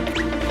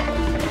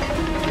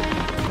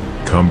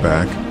 Come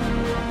back.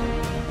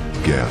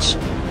 Guess.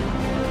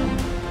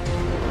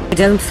 I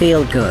don't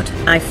feel good.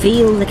 I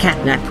feel the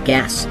catnap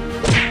gas.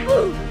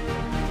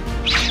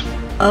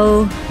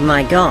 Oh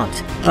my god.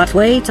 But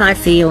wait, I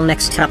feel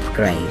next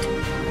upgrade.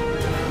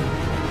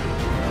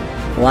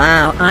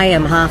 Wow, I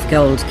am half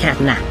gold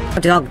catnap.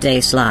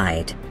 Dogday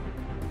slide.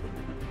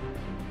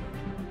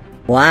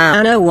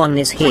 Wow, no one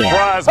is here.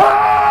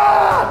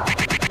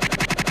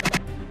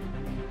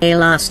 A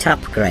last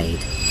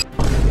upgrade.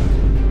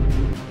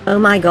 Oh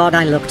my god,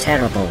 I look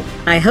terrible.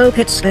 I hope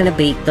it's gonna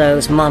beat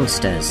those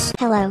monsters.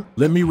 Hello.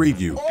 Let me read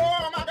you.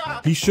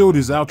 He showed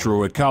his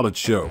outro at college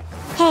show.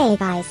 Hey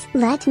guys,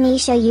 let me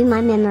show you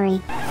my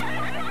memory.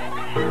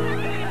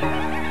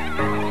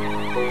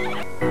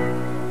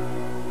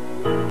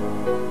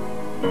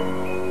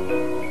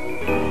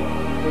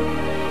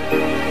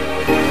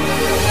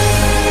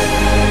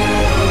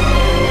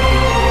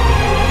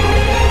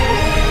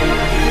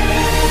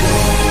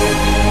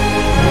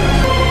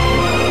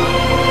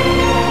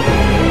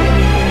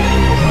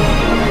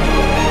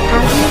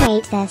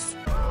 This.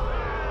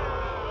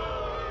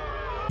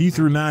 He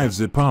threw knives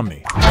at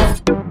Pomni.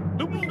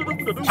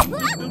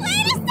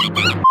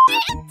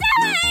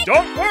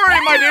 Don't worry,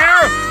 my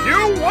dear!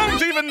 You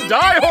won't even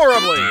die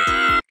horribly!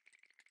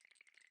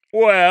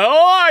 Well,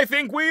 I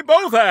think we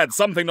both had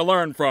something to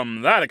learn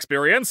from that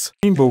experience.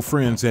 Rainbow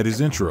Friends had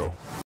his intro.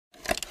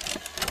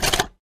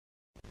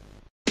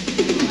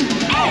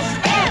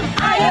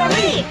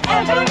 S-M-I-L-E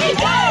every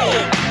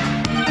day!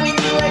 When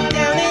you are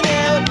down and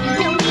out,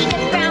 don't even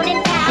frown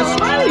and pout.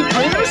 Smiley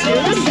critters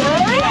in the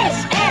sun!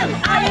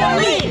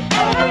 S-M-I-L-E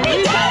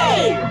every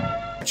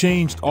day!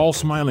 Changed all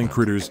smiling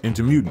critters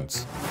into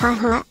mutants.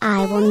 Haha,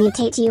 I will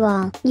mutate you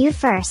all. You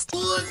first.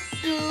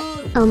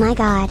 Oh my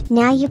god,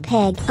 now you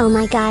pig. Oh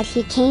my god,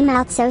 he came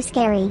out so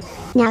scary.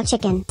 Now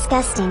chicken.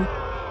 Disgusting.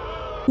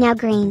 Now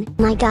green.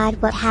 My god,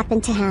 what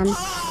happened to him?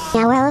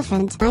 Now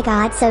elephant. My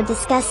god, so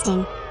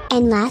disgusting.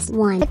 And last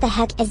one. What the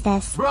heck is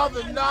this?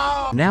 Brother,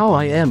 no! Now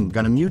I am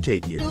gonna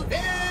mutate you.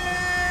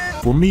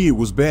 For me, it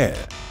was bad.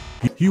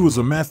 He was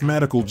a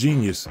mathematical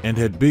genius and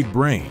had big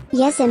brain.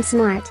 Yes, I'm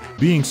smart.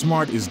 Being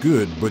smart is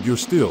good, but you're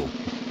still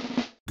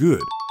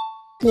good.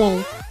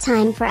 Yay,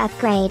 time for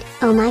upgrade.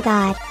 Oh my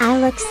god, I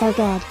look so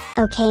good.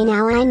 Okay,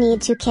 now I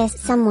need to kiss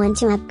someone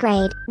to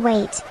upgrade.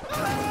 Wait.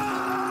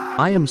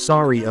 I am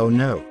sorry, oh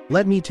no.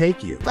 Let me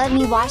take you. Let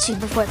me watch you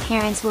before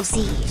parents will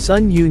see.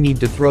 Son, you need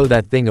to throw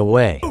that thing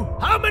away.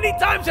 How many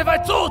times have I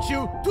told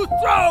you to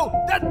throw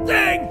that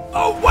thing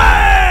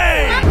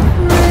away?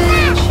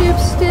 Friendship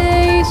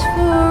stays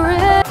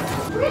forever.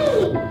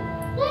 Great!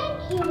 Thank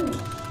you!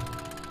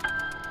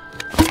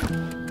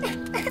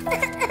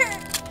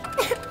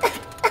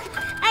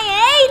 I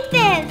hate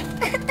this!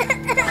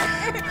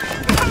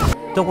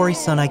 Don't worry,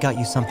 son, I got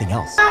you something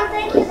else. Oh,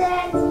 thank you,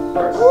 Dad.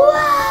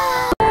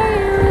 Wow!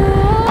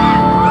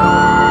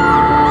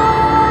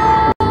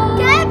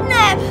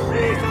 Catnip!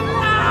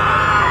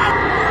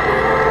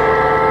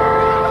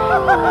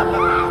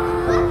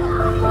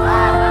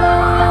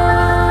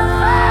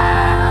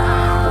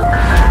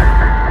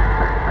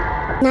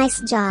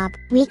 Nice job,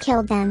 we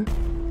killed them.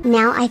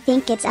 Now I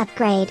think it's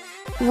upgrade.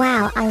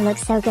 Wow, I look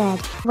so good.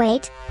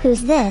 Wait,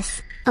 who's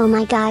this? Oh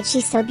my god,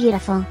 she's so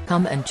beautiful.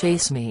 Come and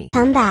chase me.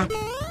 Come back.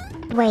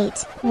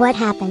 Wait, what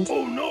happened?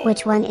 Oh, no.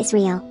 Which one is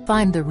real?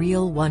 Find the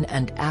real one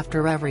and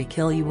after every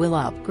kill you will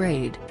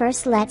upgrade.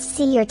 First let's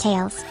see your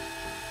tails.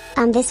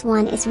 This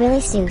one is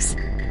really Seuss.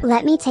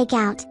 Let me take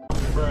out.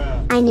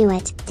 I knew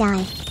it,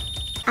 die.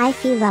 I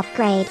feel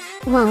upgrade.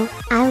 Whoa,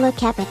 I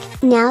look epic.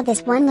 Now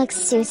this one looks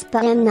Seuss,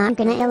 but I'm not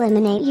gonna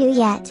eliminate you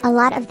yet. A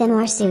lot of them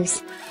are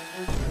Seuss.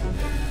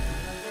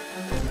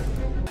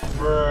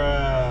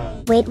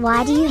 Wait,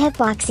 why do you have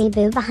Boxy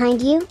Boo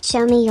behind you?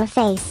 Show me your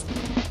face.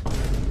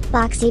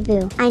 Boxy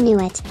Boo, I knew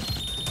it.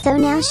 So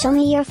now show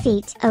me your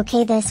feet.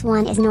 Okay, this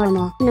one is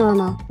normal.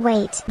 Normal.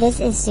 Wait, this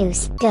is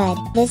Seuss. Good.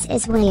 This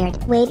is weird.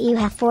 Wait, you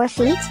have 4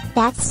 feet?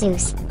 That's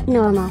Seuss.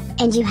 Normal.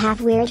 And you have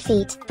weird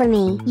feet. For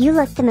me, you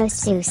look the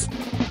most Seuss.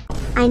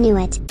 I knew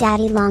it.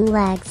 Daddy long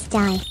legs.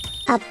 Die.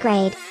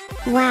 Upgrade.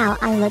 Wow,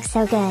 I look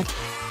so good.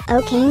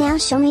 Okay, now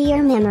show me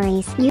your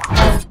memories. You.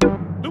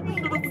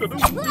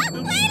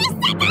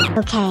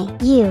 Okay,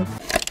 you.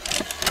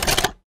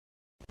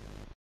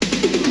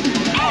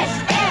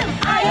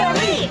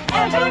 S-M-I-L-E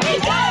every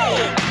day!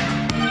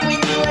 When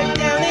you are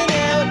down and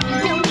out,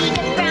 don't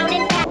even frown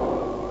and pout.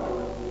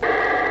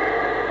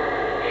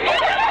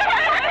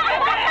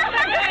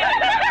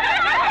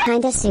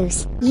 Kinda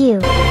Seuss.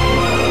 You.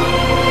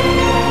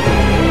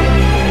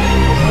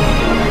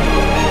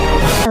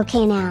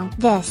 Okay, now,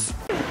 this.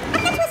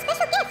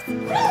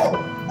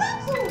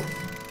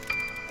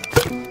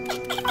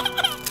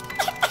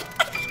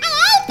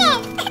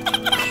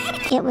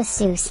 It was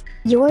Seuss.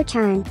 Your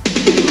turn.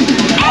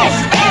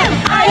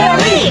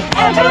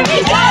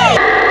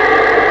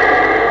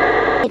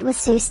 It was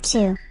Seuss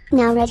too.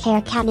 Now red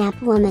hair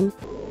catnap woman.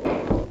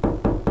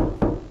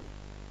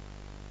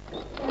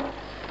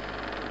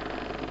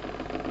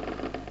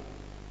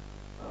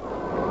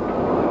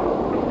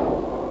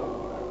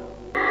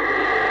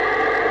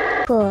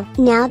 Cool.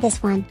 Now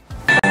this one.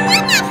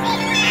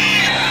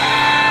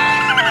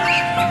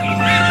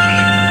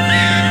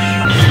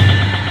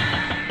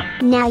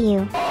 Now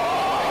you.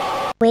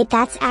 Wait,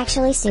 that's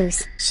actually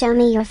Seuss. Show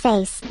me your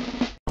face.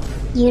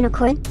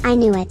 Unicorn, I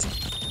knew it.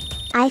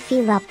 I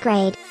feel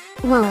upgrade.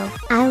 Whoa,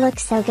 I look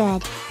so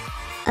good.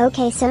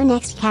 Okay, so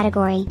next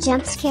category,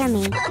 jump scare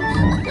me.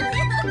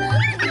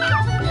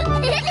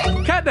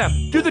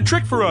 Catnap, do the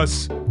trick for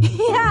us.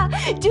 Yeah,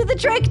 do the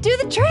trick, do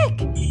the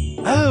trick.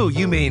 Oh,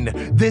 you mean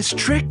this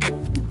trick?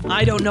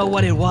 I don't know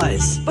what it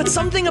was, but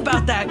something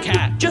about that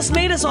cat just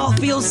made us all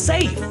feel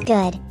safe.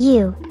 Good,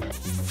 you.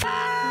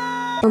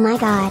 Oh my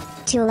god,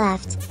 2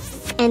 left.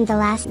 And the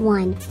last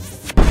one.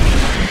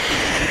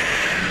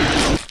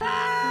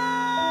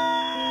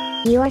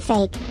 You are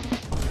fake.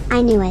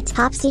 I knew it.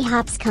 Hopsy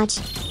hopscotch.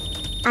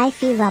 I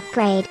feel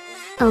upgrade.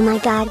 Oh my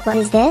god, what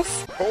is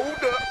this? Hold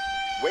up.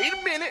 Wait a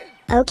minute.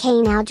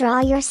 Okay, now draw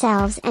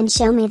yourselves and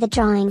show me the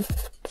drawing.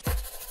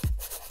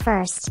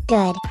 First,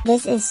 good.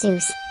 This is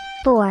Seuss.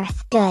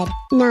 Fourth, good.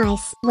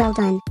 Nice. Well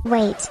done.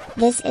 Wait,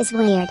 this is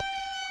weird.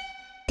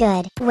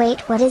 Good.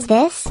 Wait, what is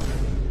this?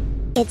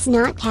 It's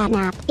not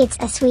catnap, it's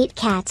a sweet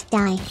cat.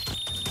 Die.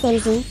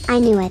 Daisy, I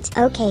knew it.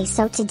 Okay,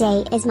 so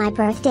today is my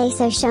birthday,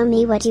 so show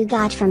me what you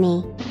got for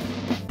me.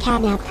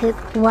 Catnap poop.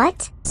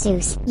 What?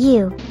 Seuss.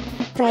 You.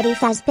 Freddy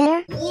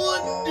Fazbear?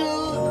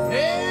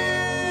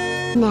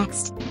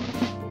 Next.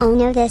 Oh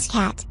no, this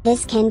cat.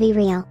 This can be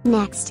real.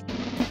 Next.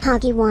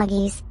 Huggy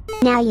Wuggies.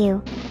 Now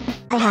you.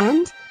 A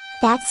hand?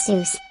 That's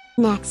Seuss.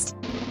 Next.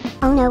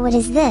 Oh no, what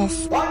is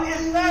this? What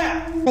is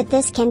that? But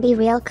this can be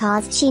real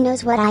cause she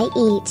knows what I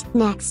eat.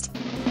 Next.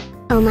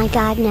 Oh my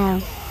god, no.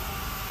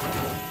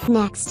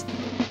 Next.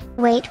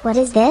 Wait, what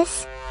is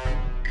this?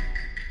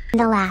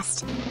 The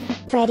last.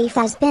 Freddy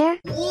Fazbear?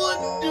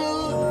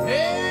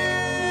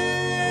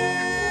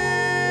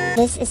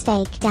 This is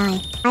fake. Die.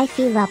 I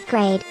feel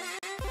upgrade.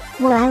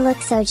 Whoa, I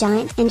look so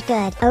giant and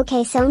good.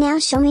 Okay, so now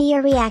show me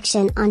your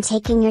reaction on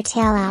taking your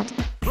tail out.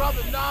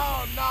 Brother,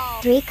 no.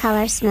 3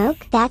 color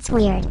smoke? That's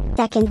weird.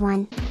 Second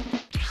one.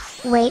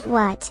 Wait,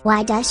 what?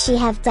 Why does she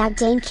have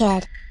Dogday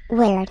Kid?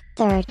 Weird.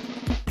 Third.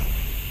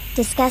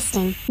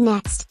 Disgusting.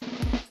 Next.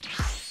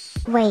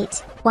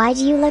 Wait, why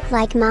do you look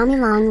like mommy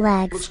long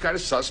legs? Looks kind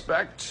of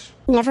suspect.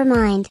 Never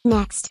mind.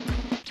 Next.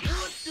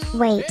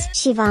 Wait,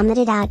 she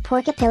vomited out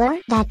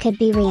porcapillar? That could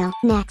be real.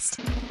 Next.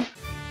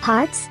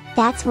 Hearts?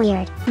 That's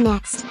weird.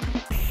 Next.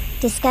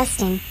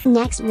 Disgusting.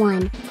 Next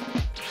one.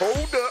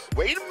 Hold up.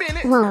 Wait a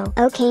minute. Whoa,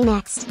 okay,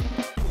 next.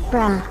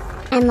 Bruh.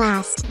 And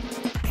last.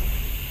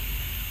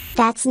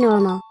 That's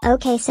normal.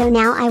 Okay, so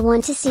now I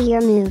want to see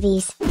your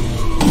movies.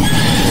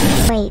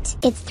 Wait,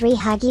 it's 3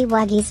 Huggy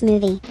Wuggies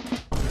movie.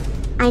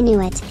 I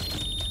knew it.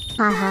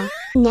 Haha.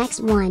 Next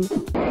one.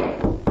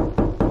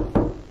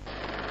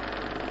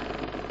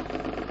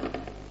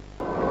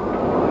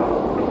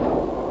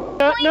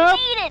 We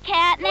need it,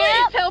 Catnap!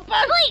 Please help us!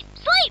 Sleep!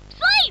 Sleep!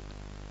 Sleep!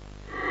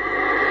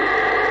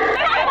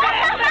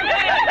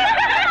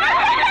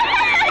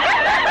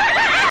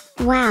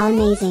 Wow,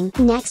 amazing.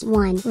 Next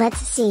one. Let's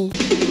see.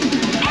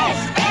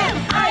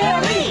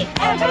 S-M-I-O-E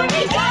every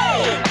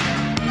day!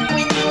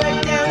 When you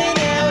are down and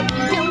out,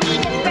 no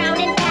need to frown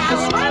and pout.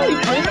 Smiley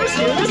players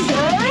here to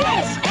say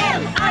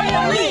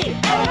S-M-I-O-E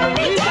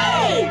every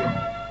day!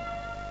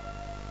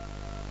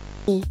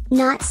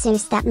 Not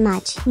Seuss that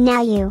much.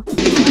 Now you.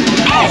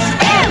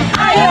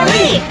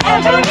 S-M-I-O-E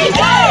every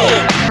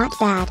day! Not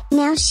bad.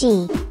 Now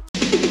she.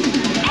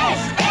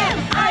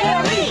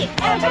 S-M-I-O-E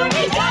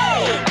every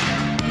day!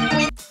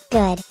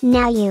 Good.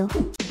 Now you.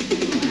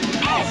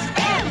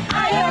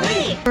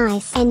 S-M-I-O-E!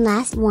 Nice. And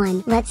last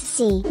one. Let's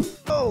see.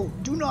 Oh,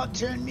 do not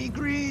turn me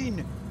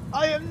green.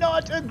 I am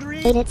not a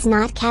green. Wait, it's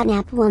not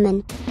catnap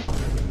woman.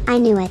 I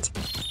knew it.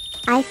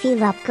 I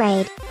feel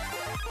upgrade.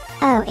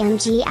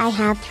 OMG, I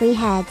have 3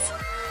 heads.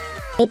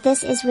 Wait,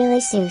 this is really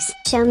Seuss.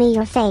 Show me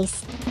your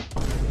face.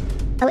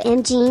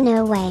 OMG,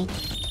 no way.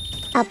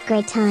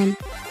 Upgrade time.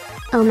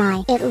 Oh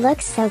my, it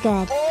looks so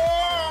good.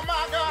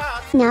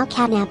 Now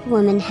catnap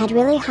woman had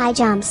really high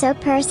jump, so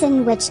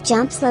person which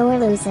jumps lower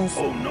loses.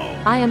 Oh no.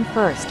 I am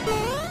first.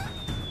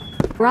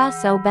 Bruh,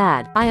 so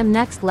bad. I am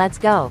next, let's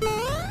go.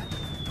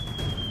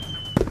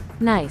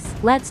 Nice,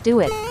 let's do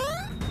it.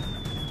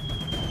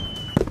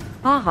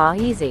 Haha,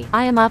 easy.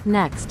 I am up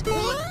next.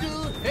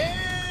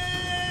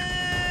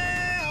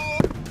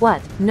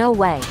 What? No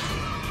way.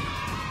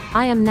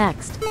 I am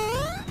next.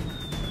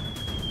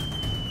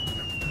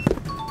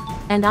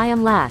 And I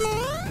am last.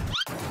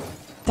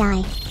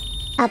 Die.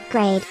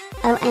 Upgrade.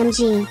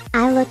 OMG,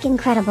 I look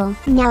incredible.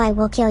 Now I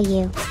will kill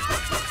you.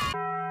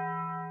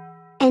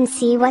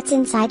 see what's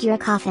inside your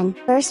coffin.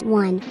 First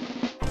one.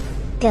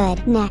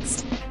 Good.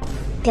 Next.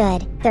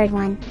 Good. Third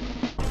one.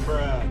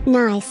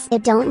 Nice.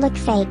 It don't look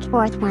fake.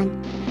 Fourth one.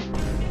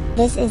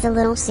 This is a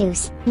little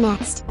Seuss.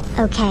 Next.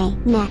 Okay.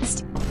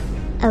 Next.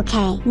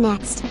 Okay.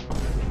 Next.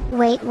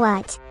 Wait,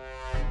 what?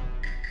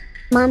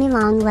 Mommy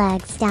long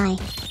legs die.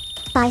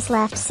 5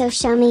 left, so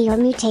show me your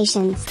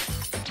mutations.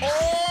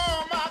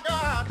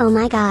 Oh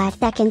my god.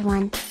 Second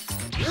one.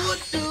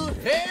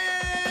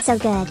 So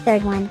good.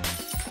 Third one.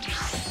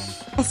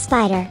 A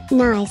spider.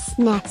 Nice.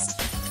 Next.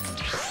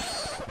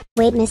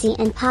 Wait, Missy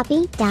and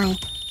Poppy die.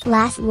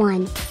 Last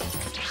one.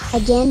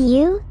 Again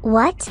you?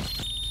 What?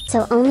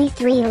 So only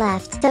 3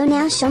 left. So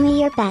now show me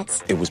your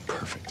bets. It was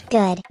perfect.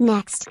 Good.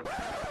 Next.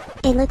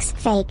 It looks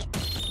fake.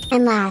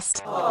 And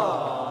last.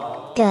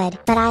 Good.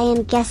 But I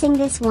am guessing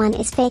this one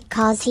is fake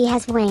cause he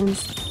has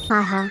wings.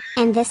 Haha.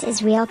 And this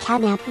is real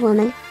catnap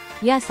woman?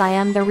 Yes, I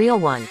am the real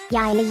one.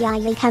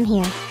 Yaya, come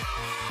here.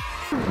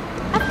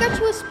 I've got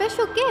you a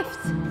special gift.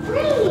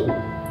 Really?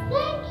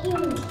 Thank you.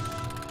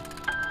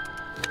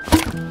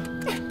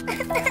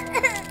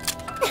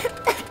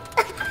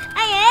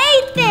 I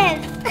hate this.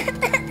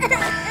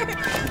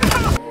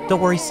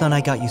 Don't worry, son,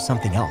 I got you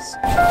something else.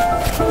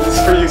 This is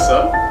for you,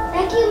 son.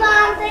 Thank you,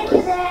 Mom. Thank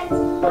you, Dad.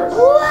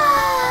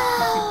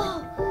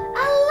 Wow!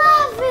 I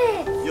love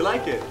it. You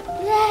like it?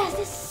 Yes,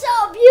 it's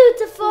so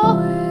beautiful.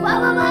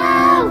 Wow, wow,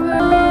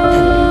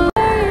 wow.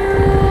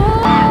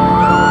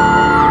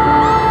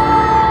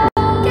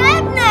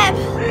 Catnap.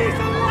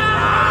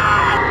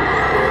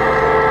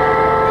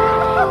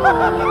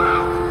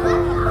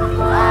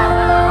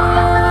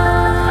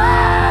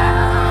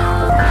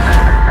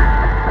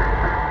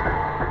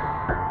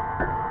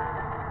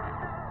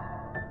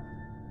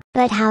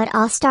 But how it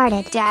all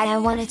started. Dad, I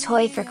want a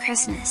toy for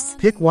Christmas.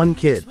 Pick one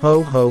kid.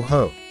 Ho ho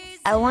ho.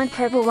 I want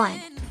purple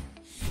one.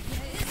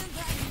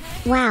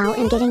 Wow,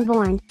 and getting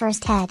born.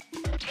 First head.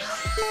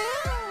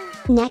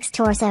 Next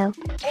torso.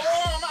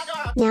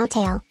 Now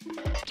tail.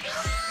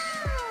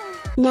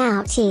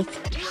 Now teeth.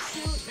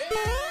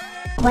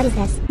 What is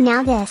this?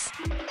 Now this.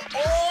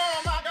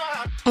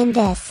 And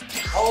this.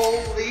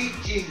 Holy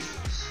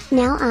Jesus.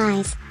 Now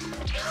eyes.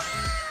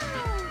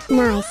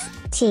 Nice.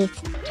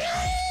 Teeth.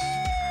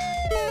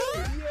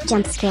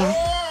 Jump scare.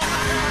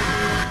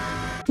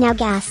 Now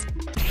gas.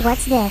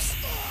 What's this?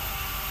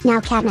 Now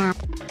catnap.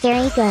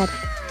 Very good.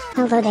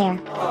 Hello there.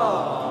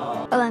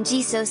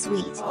 OMG, so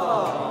sweet.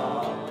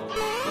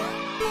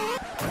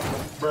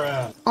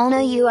 Oh no,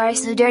 you are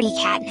so dirty,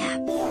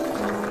 Catnap.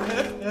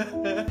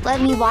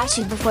 Let me watch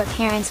you before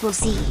parents will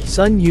see you.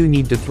 Son, you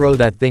need to throw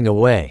that thing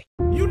away.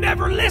 You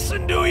never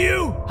listen, do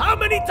you? How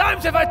many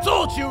times have I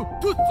told you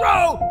to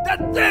throw that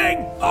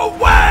thing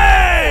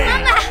away?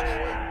 Mama,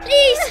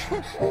 please.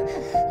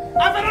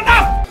 I've had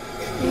enough!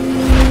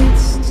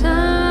 It's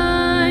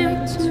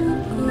time to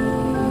go.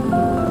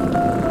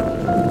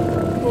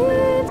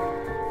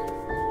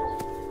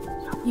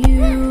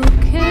 You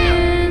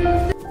can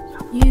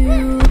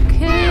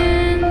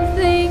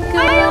think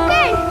of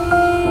me.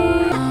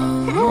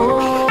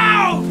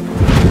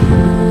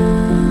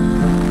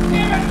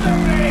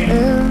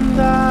 And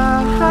I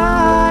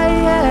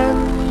am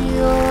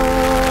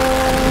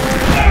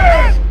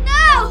yours.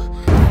 No!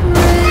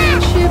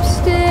 Friendship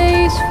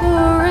stays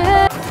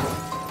forever.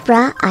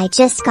 Bruh, I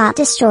just got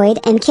destroyed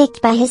and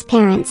kicked by his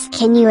parents.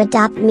 Can you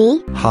adopt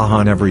me?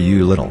 Haha, never,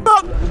 you little.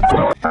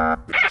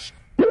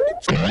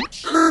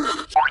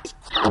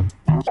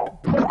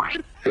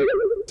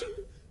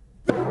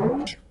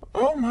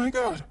 Oh my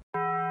god.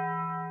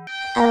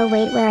 Oh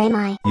wait, where am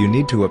I? You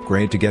need to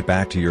upgrade to get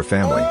back to your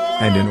family,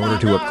 and in order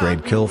to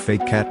upgrade, kill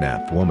fake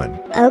catnap woman.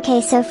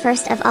 Okay, so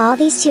first of all,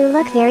 these two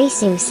look very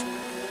Seuss.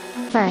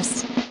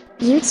 First.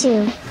 You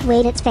two.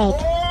 Wait, it's fake.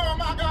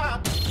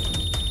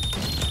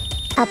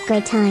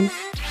 Upgrade time.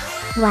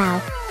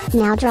 Wow.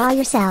 Now draw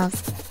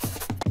yourselves.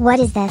 What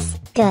is this?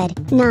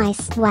 Good.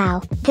 Nice.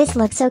 Wow. This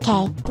looks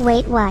okay.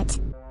 Wait, what?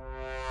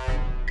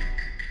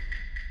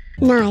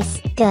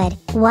 Nice. Good.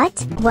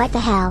 What? What the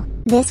hell?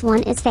 This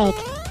one is fake.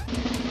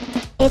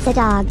 It's a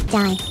dog.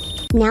 Die.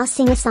 Now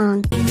sing a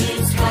song.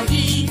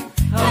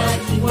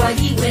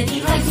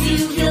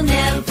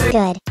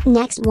 Good.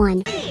 Next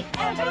one.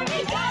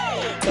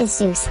 Is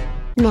Seuss.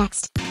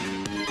 Next.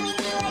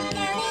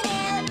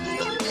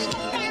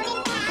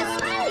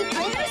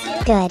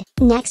 Good.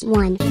 Next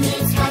one.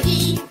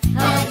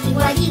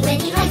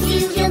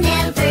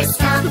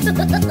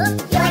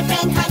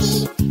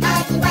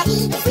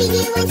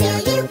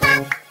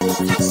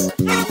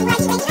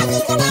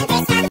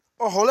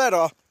 O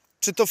cholera,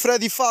 czy to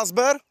Freddy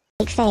Fazbear?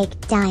 Fake.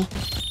 Die.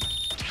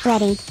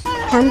 Ready.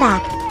 Come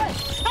back.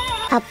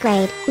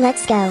 Upgrade.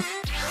 Let's go.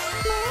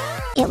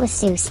 It was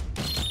Seuss.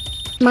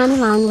 Mommy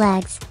long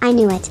legs. I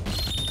knew it.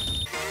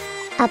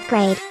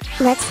 Upgrade.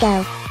 Let's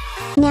go.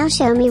 Now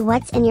show me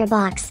what's in your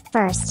box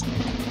first.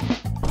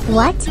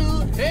 What?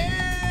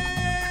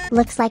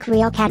 Looks like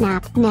real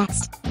catnap.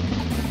 Next.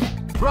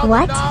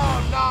 What?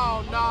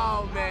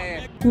 No,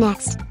 man.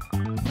 Next.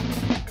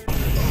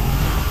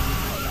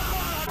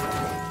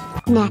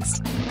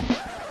 Next.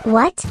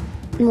 What?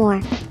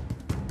 More.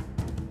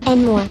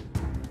 And more.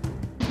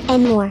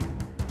 And more.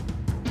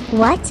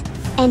 What?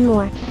 And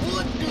more.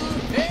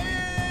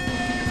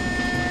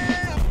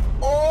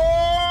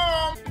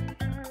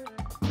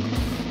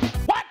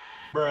 What?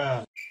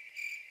 Bruh.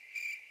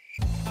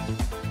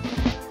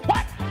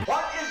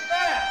 What is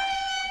that?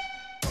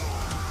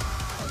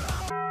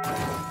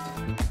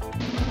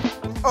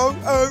 Oh,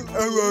 oh,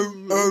 oh, oh,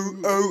 oh,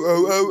 oh,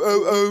 oh,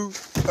 oh, oh,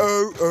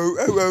 oh, oh,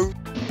 oh, oh.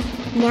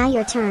 Now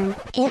your turn.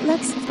 It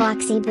looks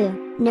Foxy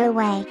Boo. No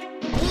way.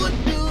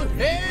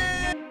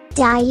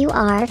 Die, you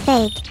are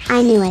fake.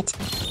 I knew it.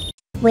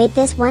 Wait,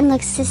 this one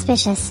looks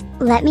suspicious.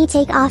 Let me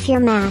take off your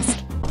mask.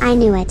 I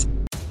knew it.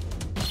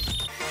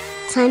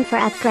 Time for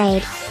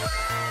upgrade.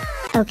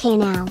 Okay,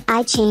 now,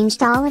 I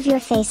changed all of your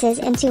faces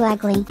into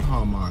ugly.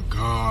 Oh my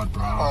god,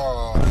 bro.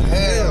 Oh,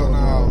 hell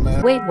no,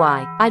 man. Wait,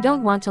 why? I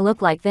don't want to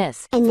look like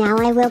this. And now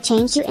I will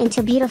change you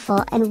into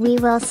beautiful and we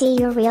will see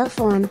your real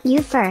form.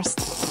 You first.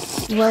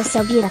 Whoa,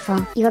 so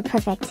beautiful. You're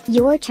perfect.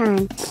 Your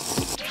turn.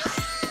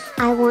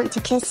 I want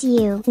to kiss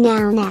you.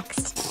 Now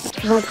next.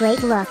 Whoa,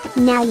 great look.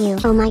 Now you.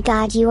 Oh my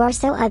god, you are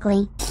so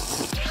ugly.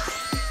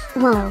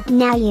 Whoa,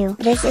 now you.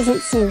 This isn't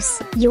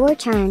Seuss. Your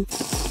turn.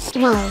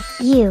 Whoa,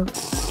 you.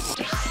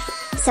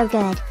 So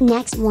good.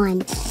 Next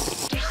one.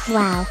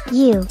 Wow,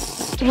 you.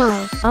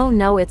 Whoa. Oh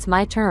no, it's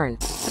my turn.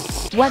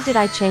 What did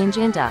I change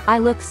into? I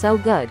look so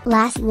good.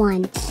 Last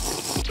one.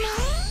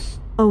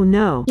 Oh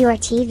no. You're a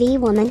TV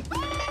woman.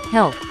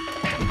 Help.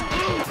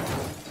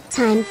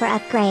 Time for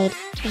upgrade.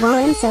 Whoa,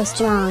 I'm so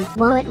strong.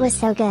 Whoa, it was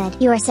so good.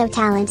 You are so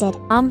talented.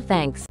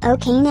 Thanks.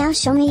 Okay, now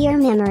show me your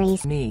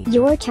memories. Me.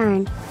 Your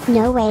turn.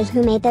 No way,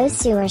 who made those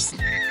sewers?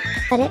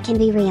 But it can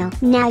be real.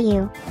 Now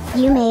you.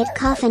 You made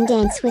coffin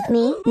dance with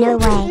me? No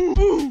way.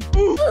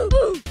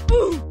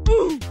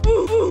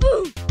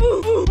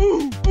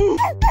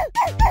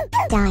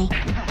 Die.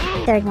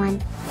 Third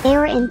one. They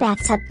were in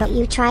bathtub but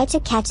you tried to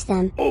catch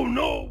them. Oh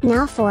no.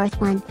 Now fourth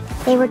one.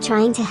 They were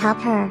trying to help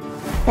her.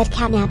 But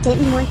Catnap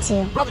didn't want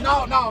to. Brother,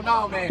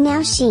 no, man.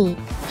 Now she.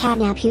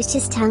 Catnap used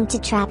his tongue to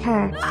trap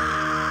her.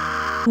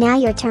 Now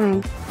your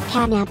turn.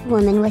 Catnap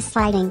woman was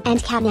fighting and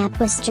Catnap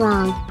was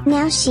strong.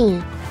 Now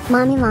she.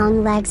 Mommy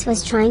Long Legs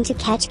was trying to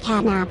catch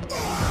Catnap.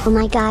 Oh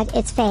my god,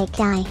 it's fake.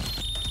 Die.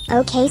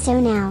 Okay, so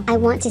now I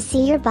want to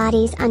see your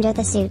bodies under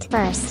the suit.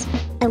 First.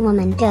 A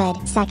woman.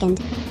 Good. Second.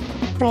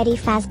 Freddy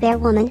Fazbear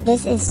woman.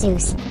 This is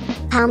Seuss.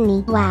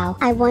 Pomni. Wow,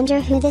 I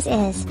wonder who this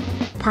is.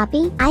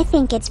 Poppy? I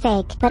think it's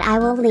fake, but I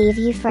will leave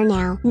you for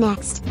now.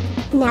 Next.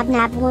 Nab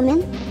Nab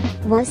woman?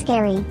 Whoa,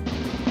 scary.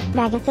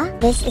 Ragatha?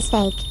 This is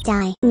fake.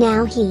 Die.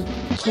 Now he.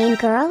 Cane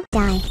girl?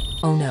 Die.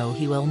 Oh no,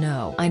 he will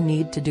know. I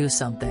need to do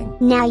something.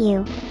 Now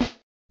you.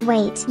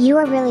 Wait, you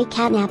are really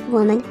Catnap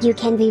woman. You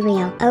can be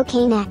real.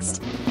 Okay,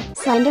 next.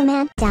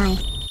 Slenderman? Die.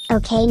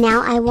 Okay,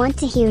 now I want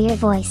to hear your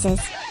voices.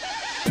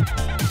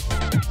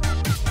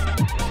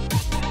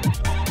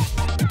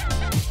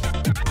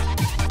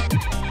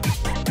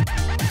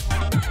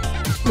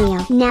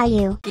 Now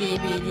you.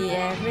 Skibidi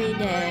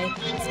everyday,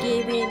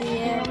 skibidi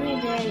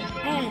everyday,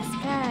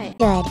 sky.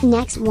 Good.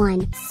 Next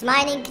one.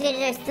 Smiling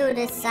creatures to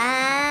the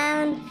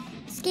sound.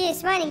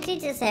 Smiling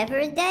creatures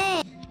every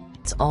day.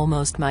 It's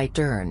almost my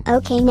turn.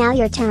 Okay, now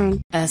your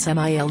turn.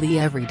 Smile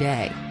every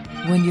day.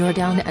 When you're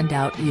down and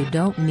out, you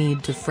don't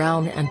need to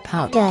frown and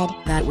pout. Good.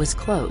 That was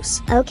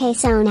close. Okay,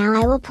 so now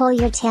I will pull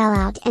your tail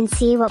out and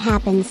see what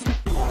happens.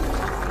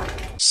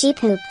 She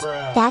pooped.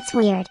 That's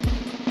weird.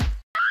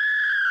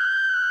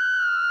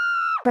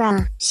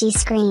 Bruh, she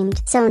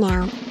screamed. So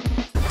now.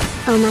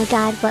 Oh my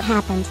god, what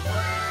happened?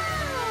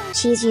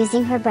 She's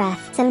using her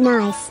breath. So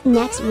nice.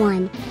 Next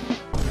one.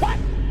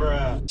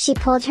 Bruh. She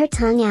pulled her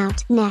tongue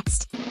out.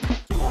 Next.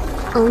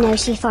 Oh no,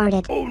 she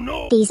farted. Oh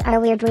no. These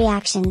are weird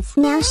reactions.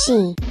 Now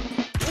she.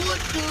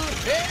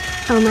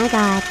 Oh my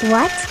god,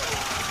 what?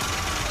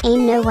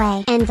 Ain't no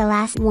way. And the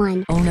last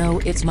one. Oh no,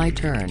 it's my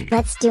turn.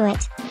 Let's do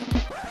it.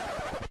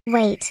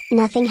 Wait,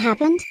 nothing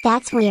happened?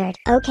 That's weird.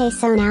 Okay,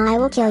 so now I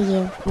will kill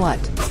you. What?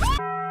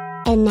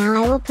 And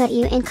now I will put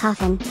you in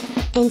coffin.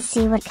 And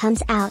see what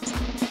comes out.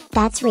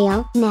 That's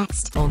real.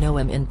 Next. Oh no,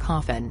 I'm in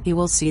coffin. He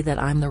will see that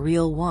I'm the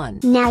real one.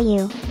 Now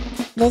you.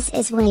 This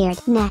is weird.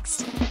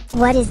 Next.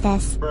 What is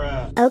this?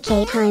 Bruh.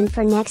 Okay, time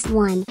for next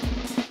one.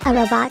 A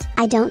robot?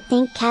 I don't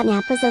think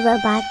Catnap was a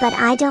robot, but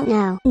I don't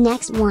know.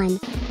 Next one.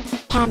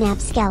 Catnap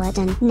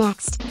skeleton.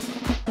 Next.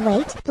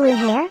 Wait, blue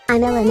hair?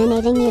 I'm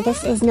eliminating you.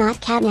 This is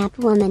not Catnap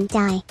woman.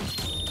 Die.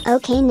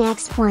 Okay,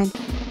 next one.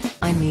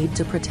 I need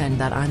to pretend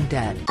that I'm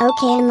dead.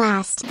 Okay, and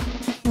last.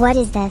 What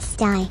is this?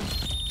 Die.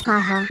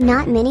 Haha,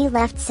 not many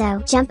left,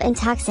 so jump in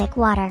toxic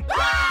water.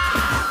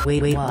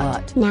 Wait,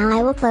 what? Now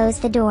I will close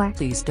the door.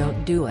 Please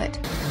don't do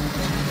it.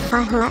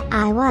 Haha,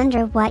 I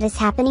wonder what is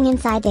happening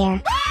inside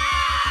there.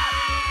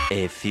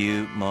 A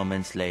few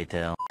moments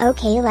later.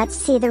 Okay, let's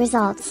see the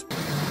results.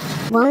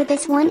 Whoa,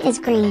 this one is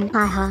green.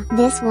 Haha,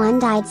 this one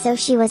died, so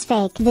she was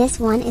fake. This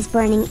one is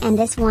burning and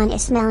this one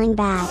is smelling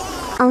bad.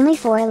 Only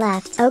 4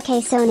 left. Okay,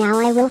 so now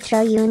I will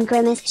throw you in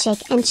Grimace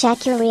Shake and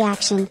check your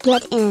reaction.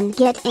 Get in,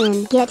 get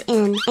in, get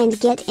in, and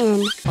get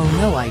in. Oh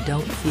no, I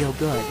don't feel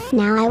good.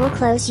 Now I will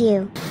close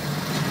you.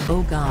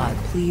 Oh God,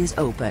 please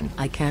open.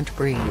 I can't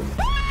breathe.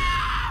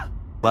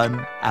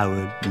 1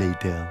 hour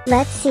later.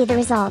 Let's see the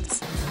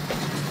results.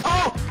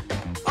 Oh!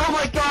 Oh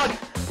my god!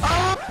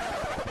 Oh!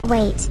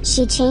 Wait,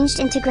 she changed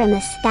into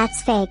Grimace.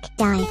 That's fake.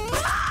 Die.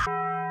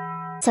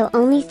 So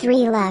only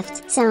 3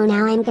 left, so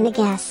now I'm gonna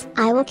guess.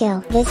 I will kill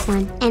this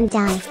one and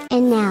die.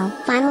 And now,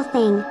 final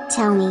thing,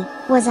 tell me,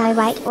 was I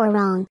right or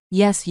wrong?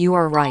 Yes, you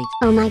are right.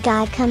 Oh my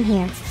god, come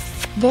here.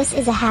 This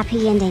is a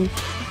happy ending.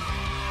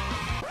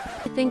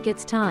 I think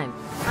it's time.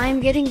 I am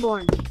getting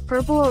born.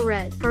 Purple or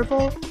red?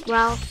 Purple?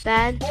 Wow,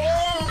 bad.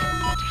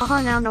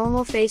 Haha, now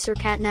normal face or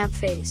catnap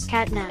face?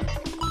 Catnap.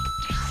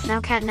 Now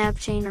catnap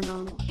chain or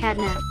normal?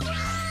 Catnap.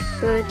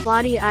 Good.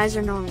 Bloody eyes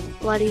are normal.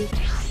 Bloody.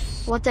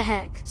 What the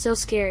heck? So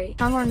scary.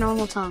 Tongue or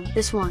normal tongue?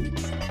 This one.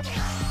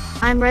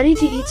 I'm ready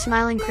to eat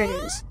smiling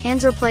critters.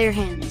 Hands or player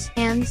hands?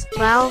 Hands.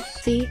 Wow.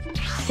 Feet.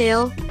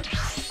 Tail.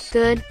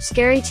 Good.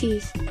 Scary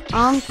teeth.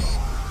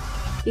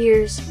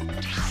 Ears.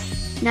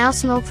 Now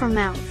smoke from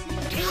mouth.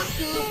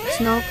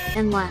 Smoke,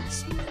 and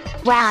last.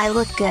 Wow, I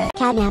look good.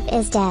 Catnap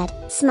is dead.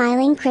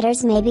 Smiling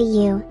critters, maybe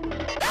you.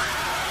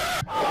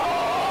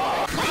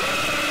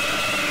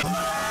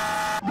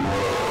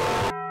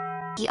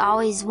 He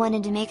always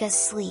wanted to make us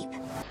sleep.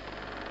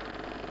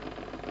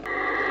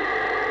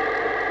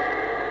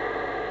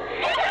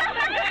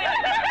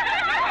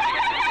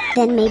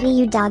 Then maybe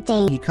you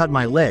Dogday. He cut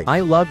my leg. I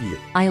love you.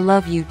 I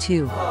love you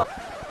too.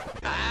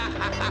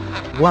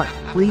 What?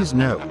 Please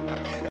no.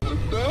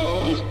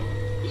 No!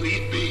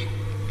 Leave me!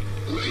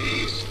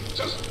 Please!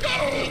 Just go!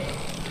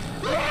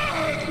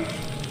 Run!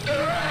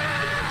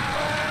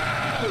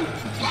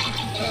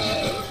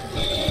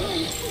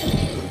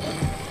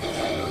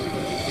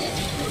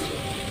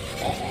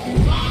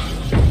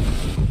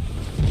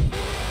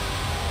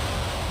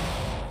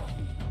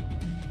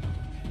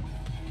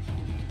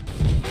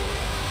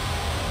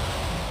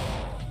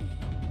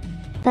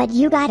 But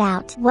you got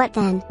out. What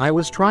then? I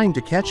was trying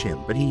to catch him,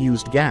 but he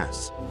used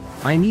gas.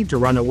 I need to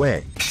run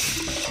away.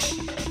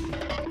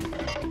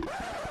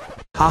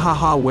 Ha ha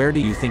ha, where do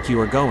you think you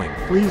are going?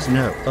 Please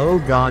no. Oh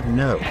God,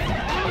 no.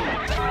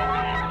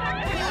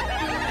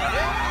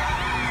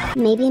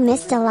 Maybe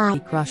missed a lot. He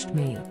crushed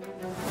me.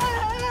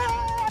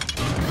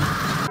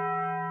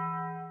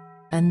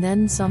 And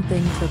then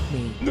something took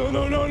me. No,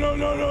 no, no, no,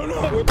 no, no,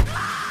 no!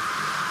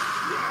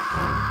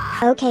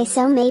 Okay,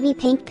 so maybe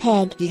Pink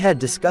Pig. He had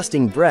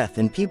disgusting breath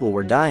and people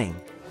were dying.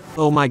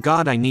 Oh my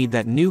god, I need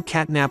that new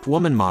catnap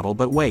woman model,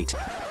 but wait.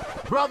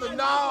 Brother,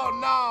 no,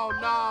 no,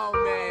 no,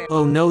 man!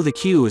 Oh no, the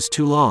queue is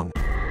too long.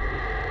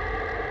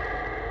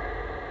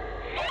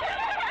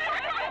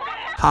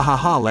 Ha ha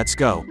ha, let's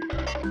go.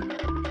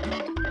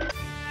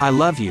 I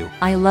love you.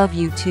 I love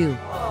you too.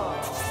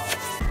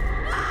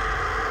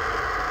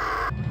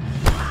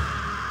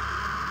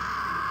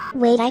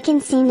 Wait, I can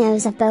see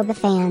nose of Boba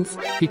fans.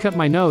 He cut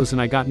my nose and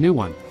I got new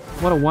one.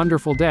 What a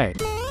wonderful day.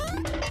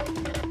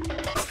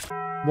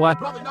 What?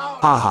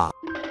 Haha.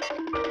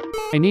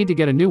 I need to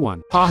get a new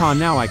one. Haha,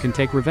 now I can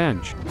take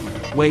revenge.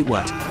 Wait,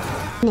 what?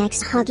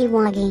 Next, Huggy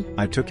Wuggy.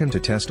 I took him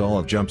to test all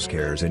of jump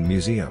scares in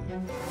museum.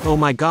 Oh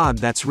my god,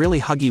 that's really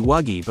Huggy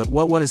Wuggy, but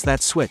what is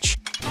that switch?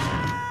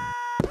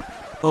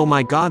 Oh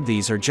my god,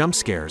 these are jump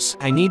scares.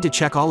 I need to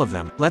check all of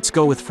them. Let's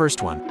go with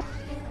first one.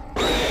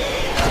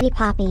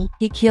 Poppy.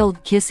 He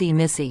killed Kissy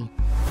Missy.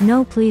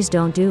 No, please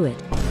don't do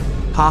it.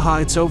 Haha,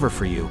 it's over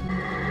for you.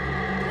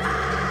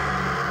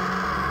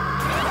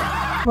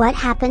 What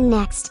happened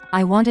next?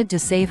 I wanted to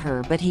save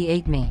her, but he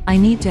ate me. I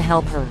need to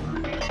help her.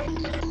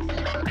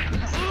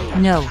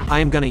 No. I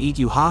am gonna eat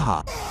you,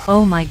 haha.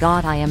 Oh my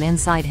god, I am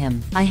inside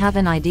him. I have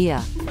an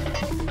idea.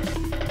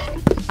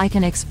 I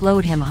can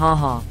explode him,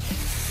 haha.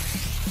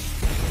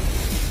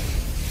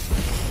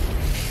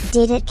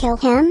 Did it kill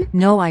him?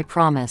 No, I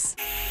promise.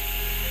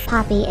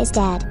 Poppy is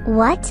dead.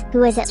 What?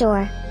 Who is it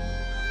or?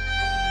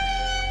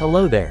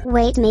 Hello there.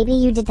 Wait, maybe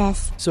you did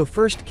this. So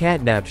first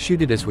Catnap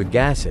shooted us with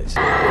gases.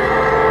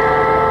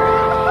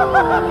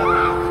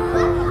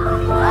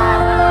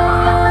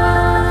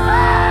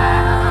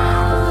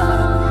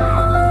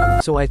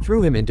 So I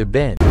threw him into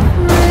Ben.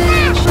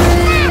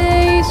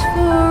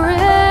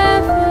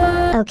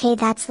 Okay,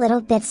 that's little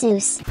bit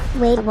Zeus.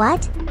 Wait,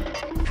 what?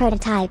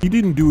 Prototype. He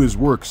didn't do his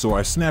work, so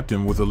I snapped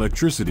him with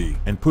electricity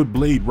and put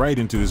Blade right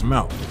into his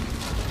mouth.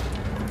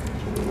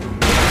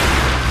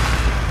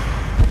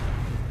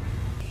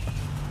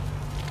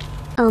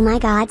 Oh my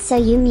god, so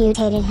you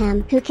mutated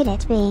him. Who could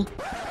it be?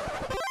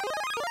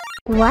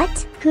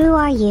 What? Who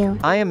are you?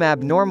 I am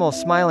abnormal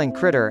smiling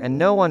critter and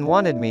no one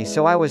wanted me,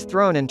 so I was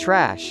thrown in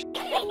trash.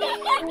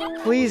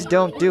 Please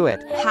don't do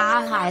it.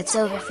 Ha ha, it's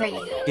over for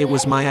you. It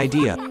was my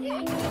idea.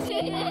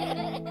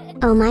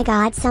 Oh my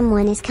god,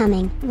 someone is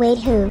coming. Wait,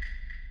 who?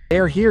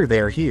 They're here,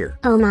 they're here.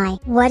 Oh my,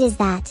 what is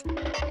that?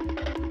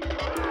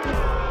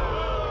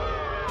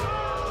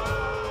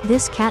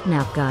 This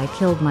catnap guy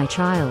killed my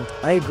child.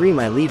 I agree,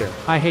 my leader.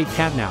 I hate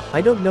catnap.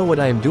 I don't know what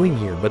I am doing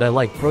here, but I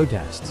like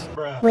protests.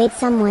 Wait,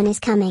 someone is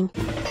coming.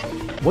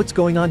 What's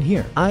going on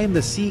here? I am the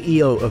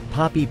CEO of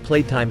Poppy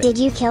Playtime. Did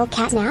you kill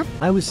Catnap?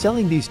 I was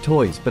selling these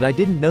toys, but I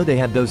didn't know they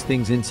had those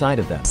things inside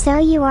of them. So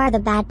you are the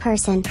bad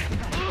person.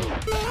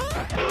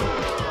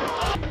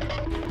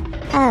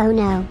 Oh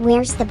no,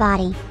 where's the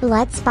body?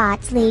 Blood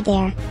spots lead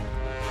there.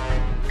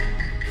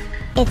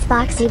 It's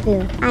Boxy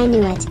Boo. I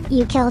knew it.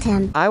 You killed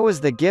him. I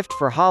was the gift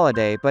for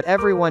holiday, but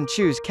everyone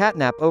choose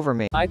Catnap over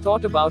me. I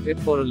thought about it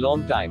for a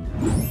long time.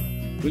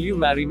 Will you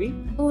marry me?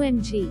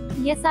 OMG.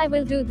 Yes, I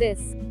will do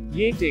this.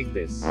 Yay, take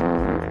this.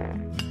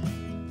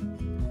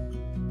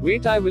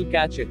 Wait, I will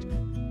catch it.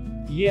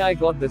 Yeah, I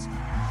got this.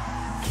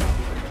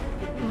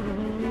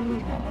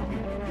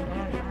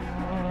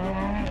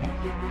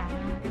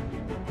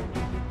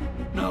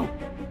 No!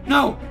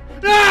 No!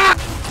 Ah!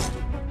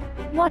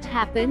 What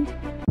happened?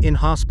 In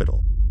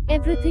hospital.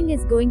 Everything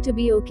is going to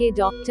be okay,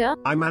 doctor.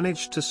 I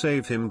managed to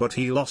save him, but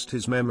he lost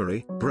his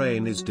memory.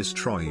 Brain is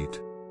destroyed.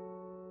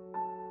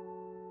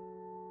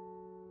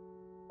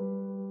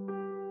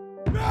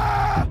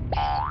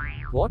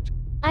 What?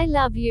 I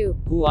love you.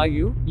 Who are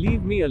you?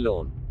 Leave me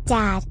alone.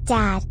 Dad,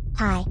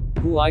 hi.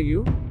 Who are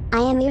you? I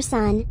am your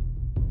son.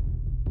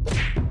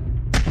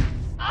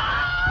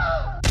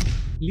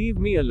 Leave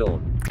me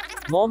alone.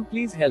 Mom,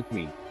 please help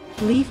me.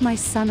 Leave my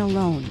son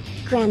alone.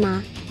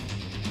 Grandma.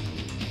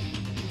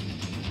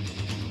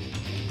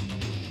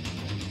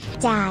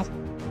 Dad,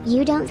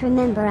 you don't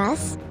remember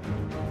us?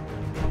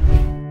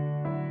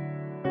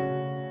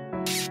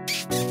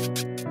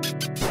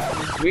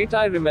 Wait,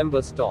 I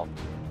remember. Stop.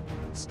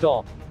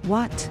 Stop.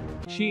 What?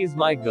 She is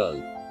my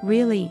girl.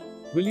 Really?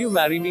 Will you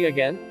marry me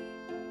again?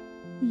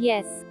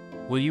 Yes.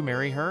 Will you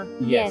marry her?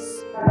 Yes.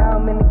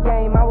 I'm in the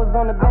game, I was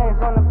on the bench,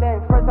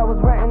 first I was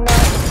renting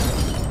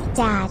out.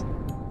 Dad.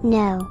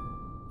 No.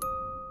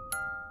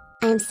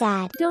 I'm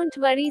sad. Don't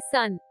worry,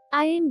 son.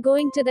 I am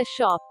going to the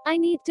shop. I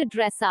need to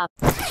dress up.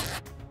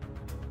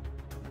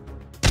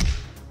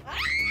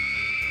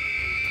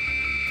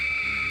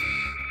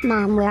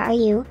 Mom, where are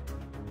you?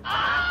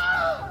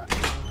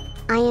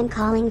 I am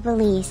calling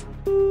police.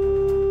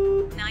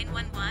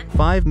 911.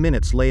 5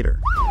 minutes later.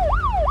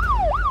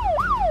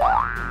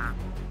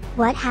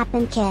 What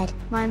happened, kid?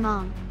 My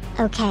mom.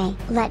 Okay,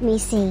 let me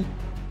see.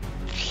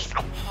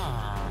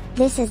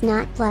 This is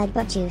not blood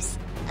but juice.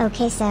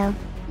 Okay, so,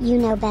 you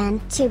know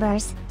Ben,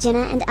 Tubers,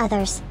 Jenna and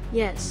others.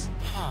 Yes.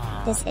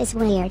 This is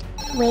weird.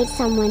 Wait,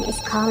 someone is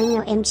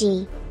calling.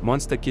 OMG.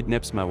 Monster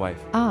kidnaps my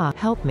wife. Ah,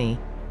 help me.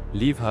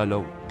 Leave her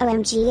alone.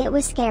 OMG, it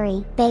was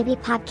scary. Baby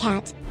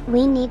Popcat,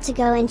 we need to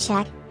go and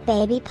check.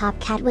 Baby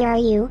Popcat, where are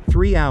you?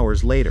 3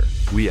 hours later.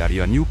 We are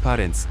your new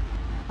parents.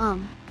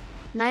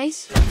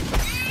 Nice?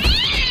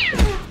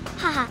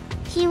 Haha,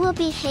 he will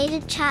be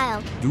hated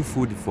child. Do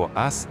food for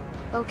us.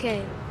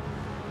 Okay.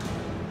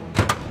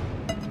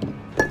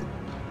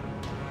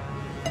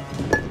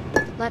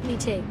 Let me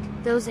take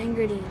those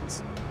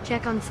ingredients.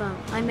 Check on phone.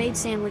 I made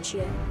sandwich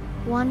yet.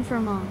 One for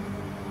mom.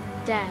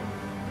 Dad.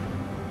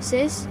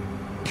 Sis?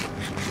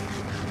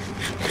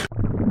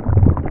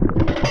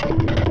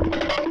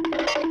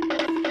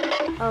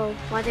 Oh,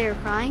 why they are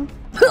crying?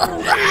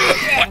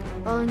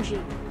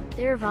 OMG.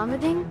 They're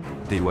vomiting?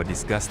 They were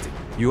disgusting.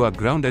 You are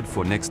grounded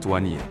for next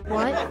 1 year.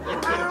 What?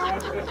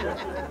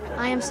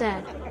 I am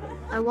sad.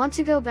 I want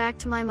to go back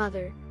to my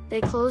mother.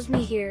 They closed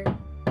me here.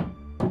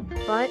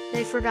 But,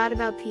 they forgot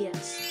about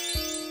PS.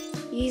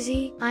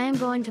 Easy, I am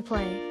going to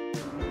play.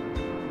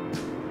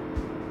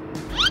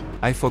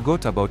 I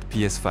forgot about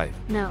PS5.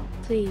 No,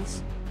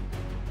 please.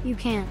 You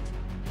can't.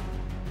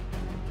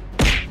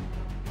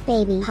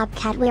 Baby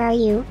Popcat, where are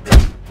you?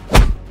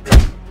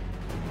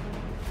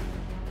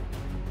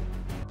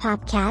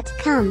 Popcat,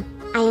 come.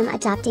 I am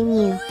adopting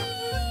you.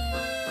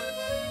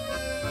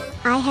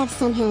 I have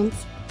some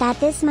hints that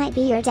this might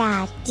be your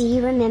dad. Do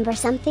you remember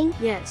something?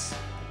 Yes.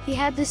 He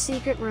had this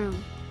secret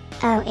room.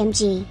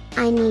 OMG,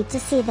 I need to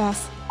see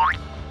this.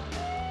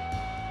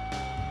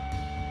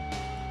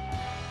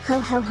 Ho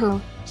ho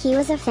ho, he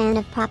was a fan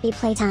of Poppy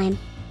Playtime.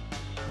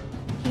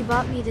 He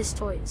bought me these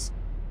toys.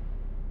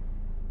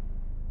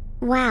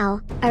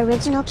 Wow,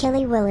 original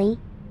Killy Willy.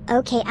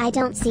 Okay, I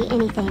don't see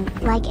anything.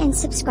 Like and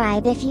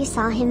subscribe if you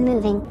saw him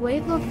moving.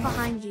 Wait, look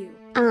behind you.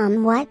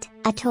 What?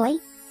 A toy?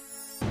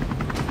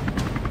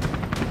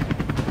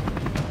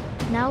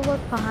 Now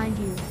look behind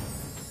you.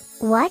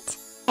 What?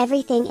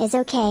 Everything is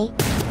okay.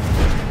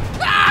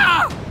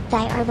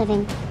 They are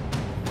living.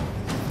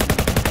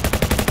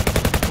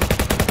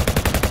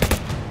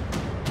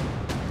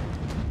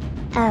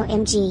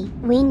 OMG,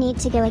 we need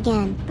to go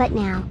again, but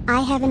now,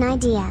 I have an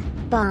idea.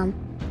 Bomb.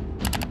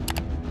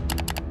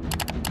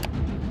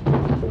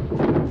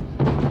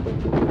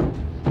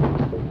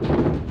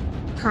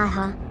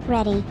 Haha,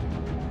 ready.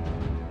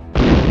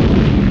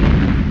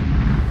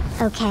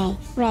 Okay,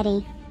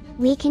 ready.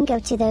 We can go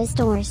to those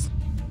doors.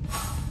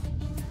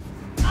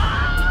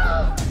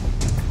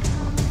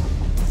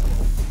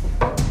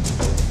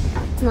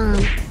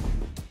 Mom.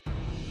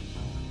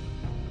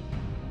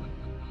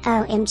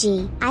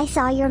 OMG, I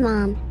saw your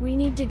mom. We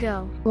need to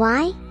go.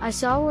 Why? I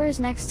saw where's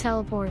next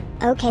teleport.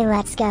 Okay,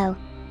 let's go.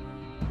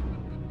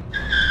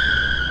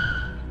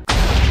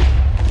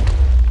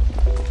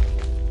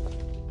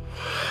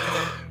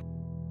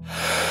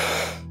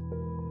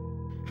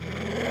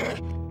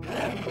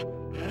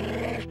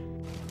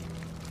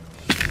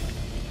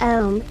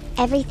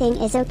 Everything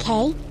is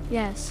okay?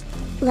 Yes.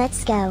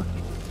 Let's go.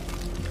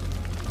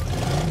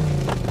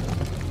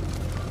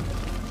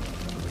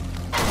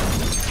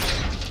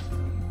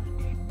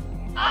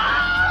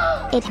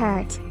 It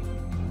hurt.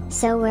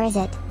 So where is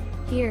it?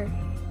 Here.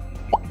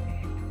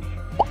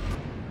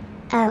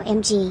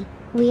 OMG.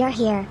 We are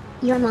here.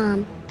 Your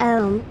mom.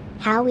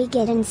 How we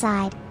get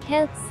inside?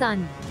 Help,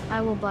 son. I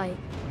will bite.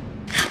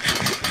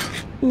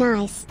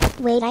 Nice.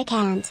 Wait, I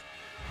can't.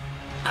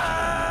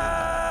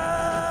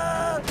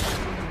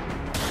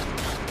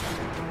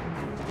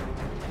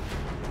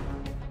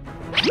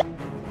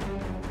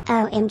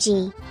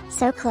 OMG.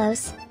 So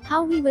close.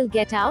 How we will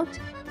get out?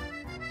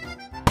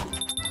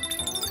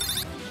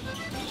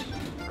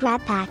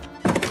 Grab pack.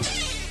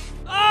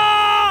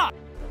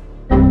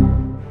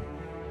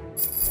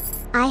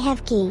 I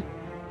have key.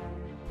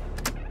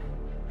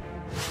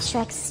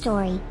 Shrek's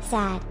story.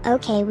 Sad.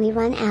 Okay, we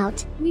run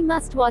out. We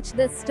must watch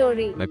this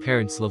story. My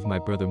parents love my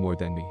brother more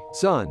than me.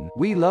 Son,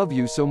 we love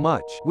you so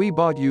much. We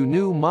bought you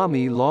new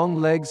mommy long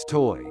legs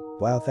toy.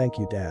 Wow, thank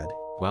you, Dad.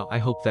 Well, I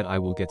hope that I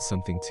will get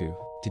something too.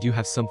 Did you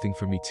have something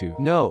for me too?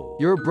 No,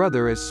 your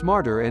brother is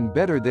smarter and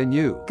better than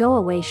you. Go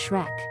away,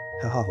 Shrek.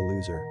 Haha,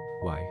 loser.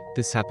 Why,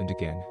 this happened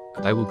again.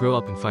 I will grow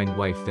up and find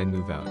wife then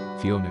move out.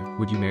 Fiona,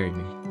 would you marry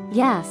me?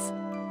 Yes.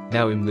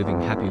 Now I'm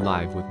living happy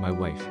life with my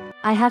wife.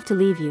 I have to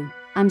leave you.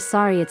 I'm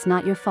sorry, it's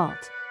not your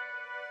fault.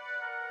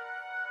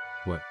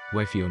 What?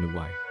 Why Fiona,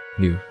 why?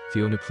 New.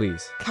 Fiona,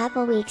 please.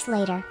 Couple weeks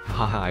later.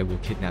 Haha, I will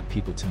kidnap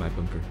people to my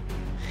bunker.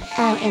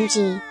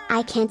 OMG,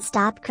 I can't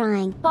stop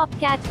crying.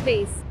 Popcat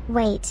face.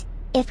 Wait.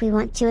 If we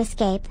want to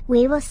escape,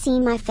 we will see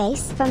my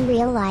face from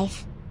real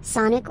life.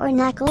 Sonic or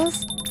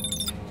Knuckles?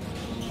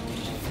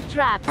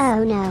 Traps.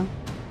 Oh no.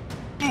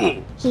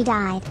 He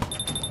died.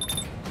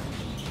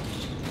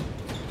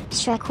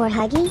 Shrek or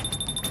Huggy?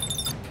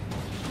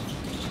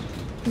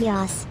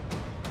 Yas.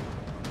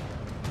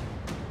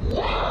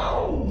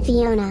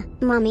 Fiona,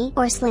 Mommy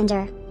or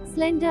Slender?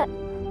 Slender.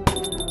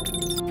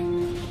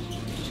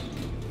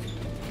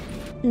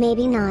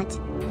 Maybe not.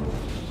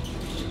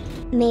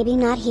 Maybe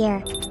not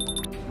here.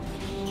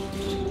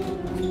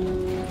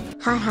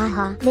 Ha ha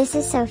ha. This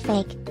is so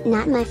fake.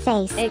 Not my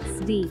face.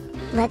 XD.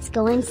 Let's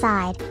go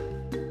inside.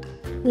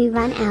 We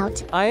run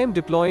out. I am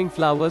deploying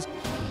flowers.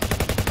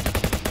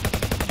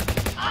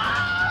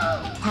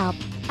 Help.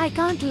 I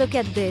can't look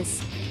at this.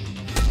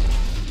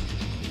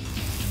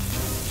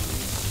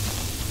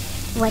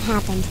 What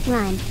happened?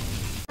 Run.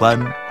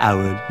 1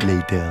 hour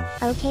later.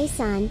 Okay,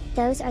 son,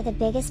 those are the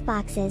biggest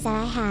boxes that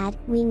I had.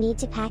 We need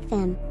to pack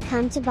them.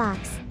 Come to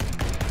box.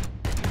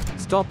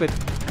 Stop it.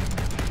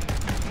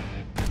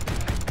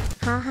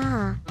 Ha ha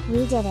ha.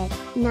 We did it.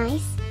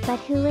 Nice, but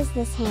who is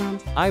this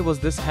hand? I was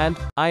this hand.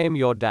 I am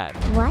your dad.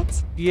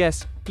 What?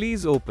 Yes,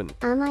 please open.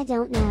 I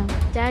don't know.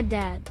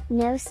 Dad.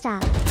 No,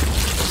 stop.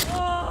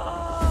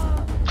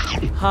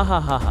 Ha ha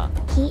ha ha.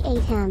 He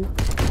ate him.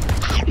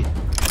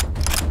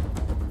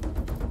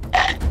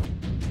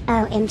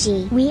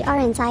 OMG, we are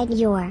inside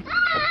your.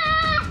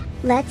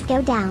 Let's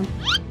go down.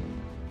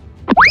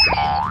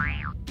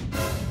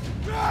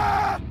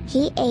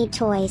 He ate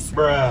toys.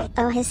 Bruh.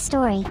 Oh, his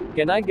story.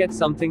 Can I get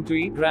something to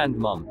eat,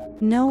 grandmom?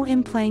 No,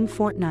 I'm playing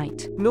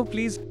Fortnite. No,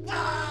 please.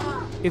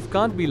 It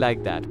can't be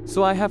like that.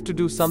 So I have to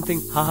do something.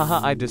 Ha ha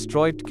ha, I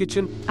destroyed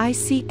kitchen. I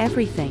see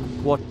everything.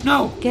 What?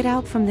 No! Get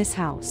out from this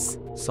house.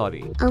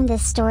 Sorry.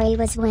 This story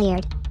was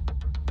weird.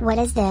 What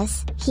is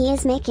this? He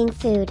is making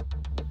food.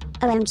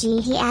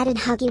 OMG, he added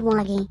Huggy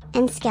Wuggy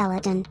and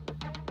Skeleton.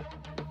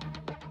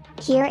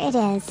 Here it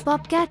is.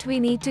 Popcat, we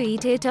need to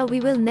eat it or we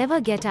will never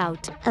get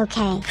out.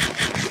 Okay.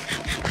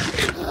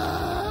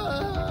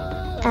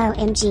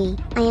 OMG,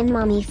 I am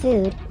mommy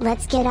food.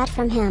 Let's get out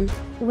from him.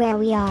 Where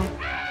we are.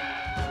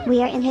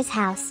 We are in his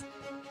house.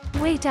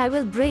 Wait, I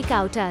will break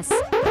out us.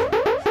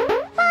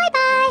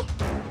 Bye-bye!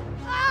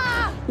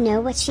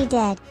 Know what she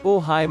did. Oh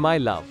hi my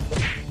love.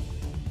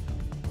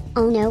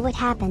 Oh no, what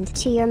happened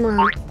to your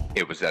mom?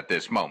 It was at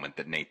this moment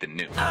that Nathan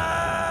knew.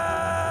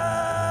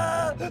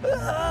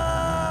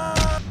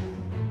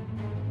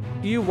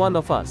 You one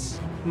of us.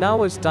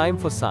 Now it's time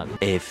for Sun.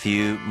 A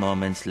few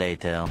moments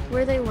later.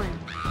 Where they went?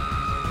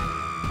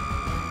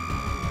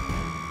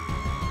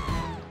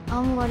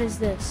 What is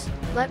this?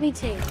 Let me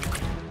take.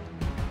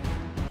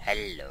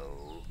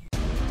 Hello.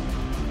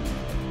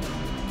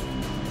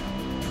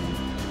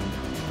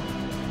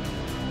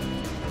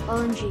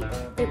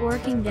 OMG, it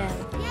working, Dad.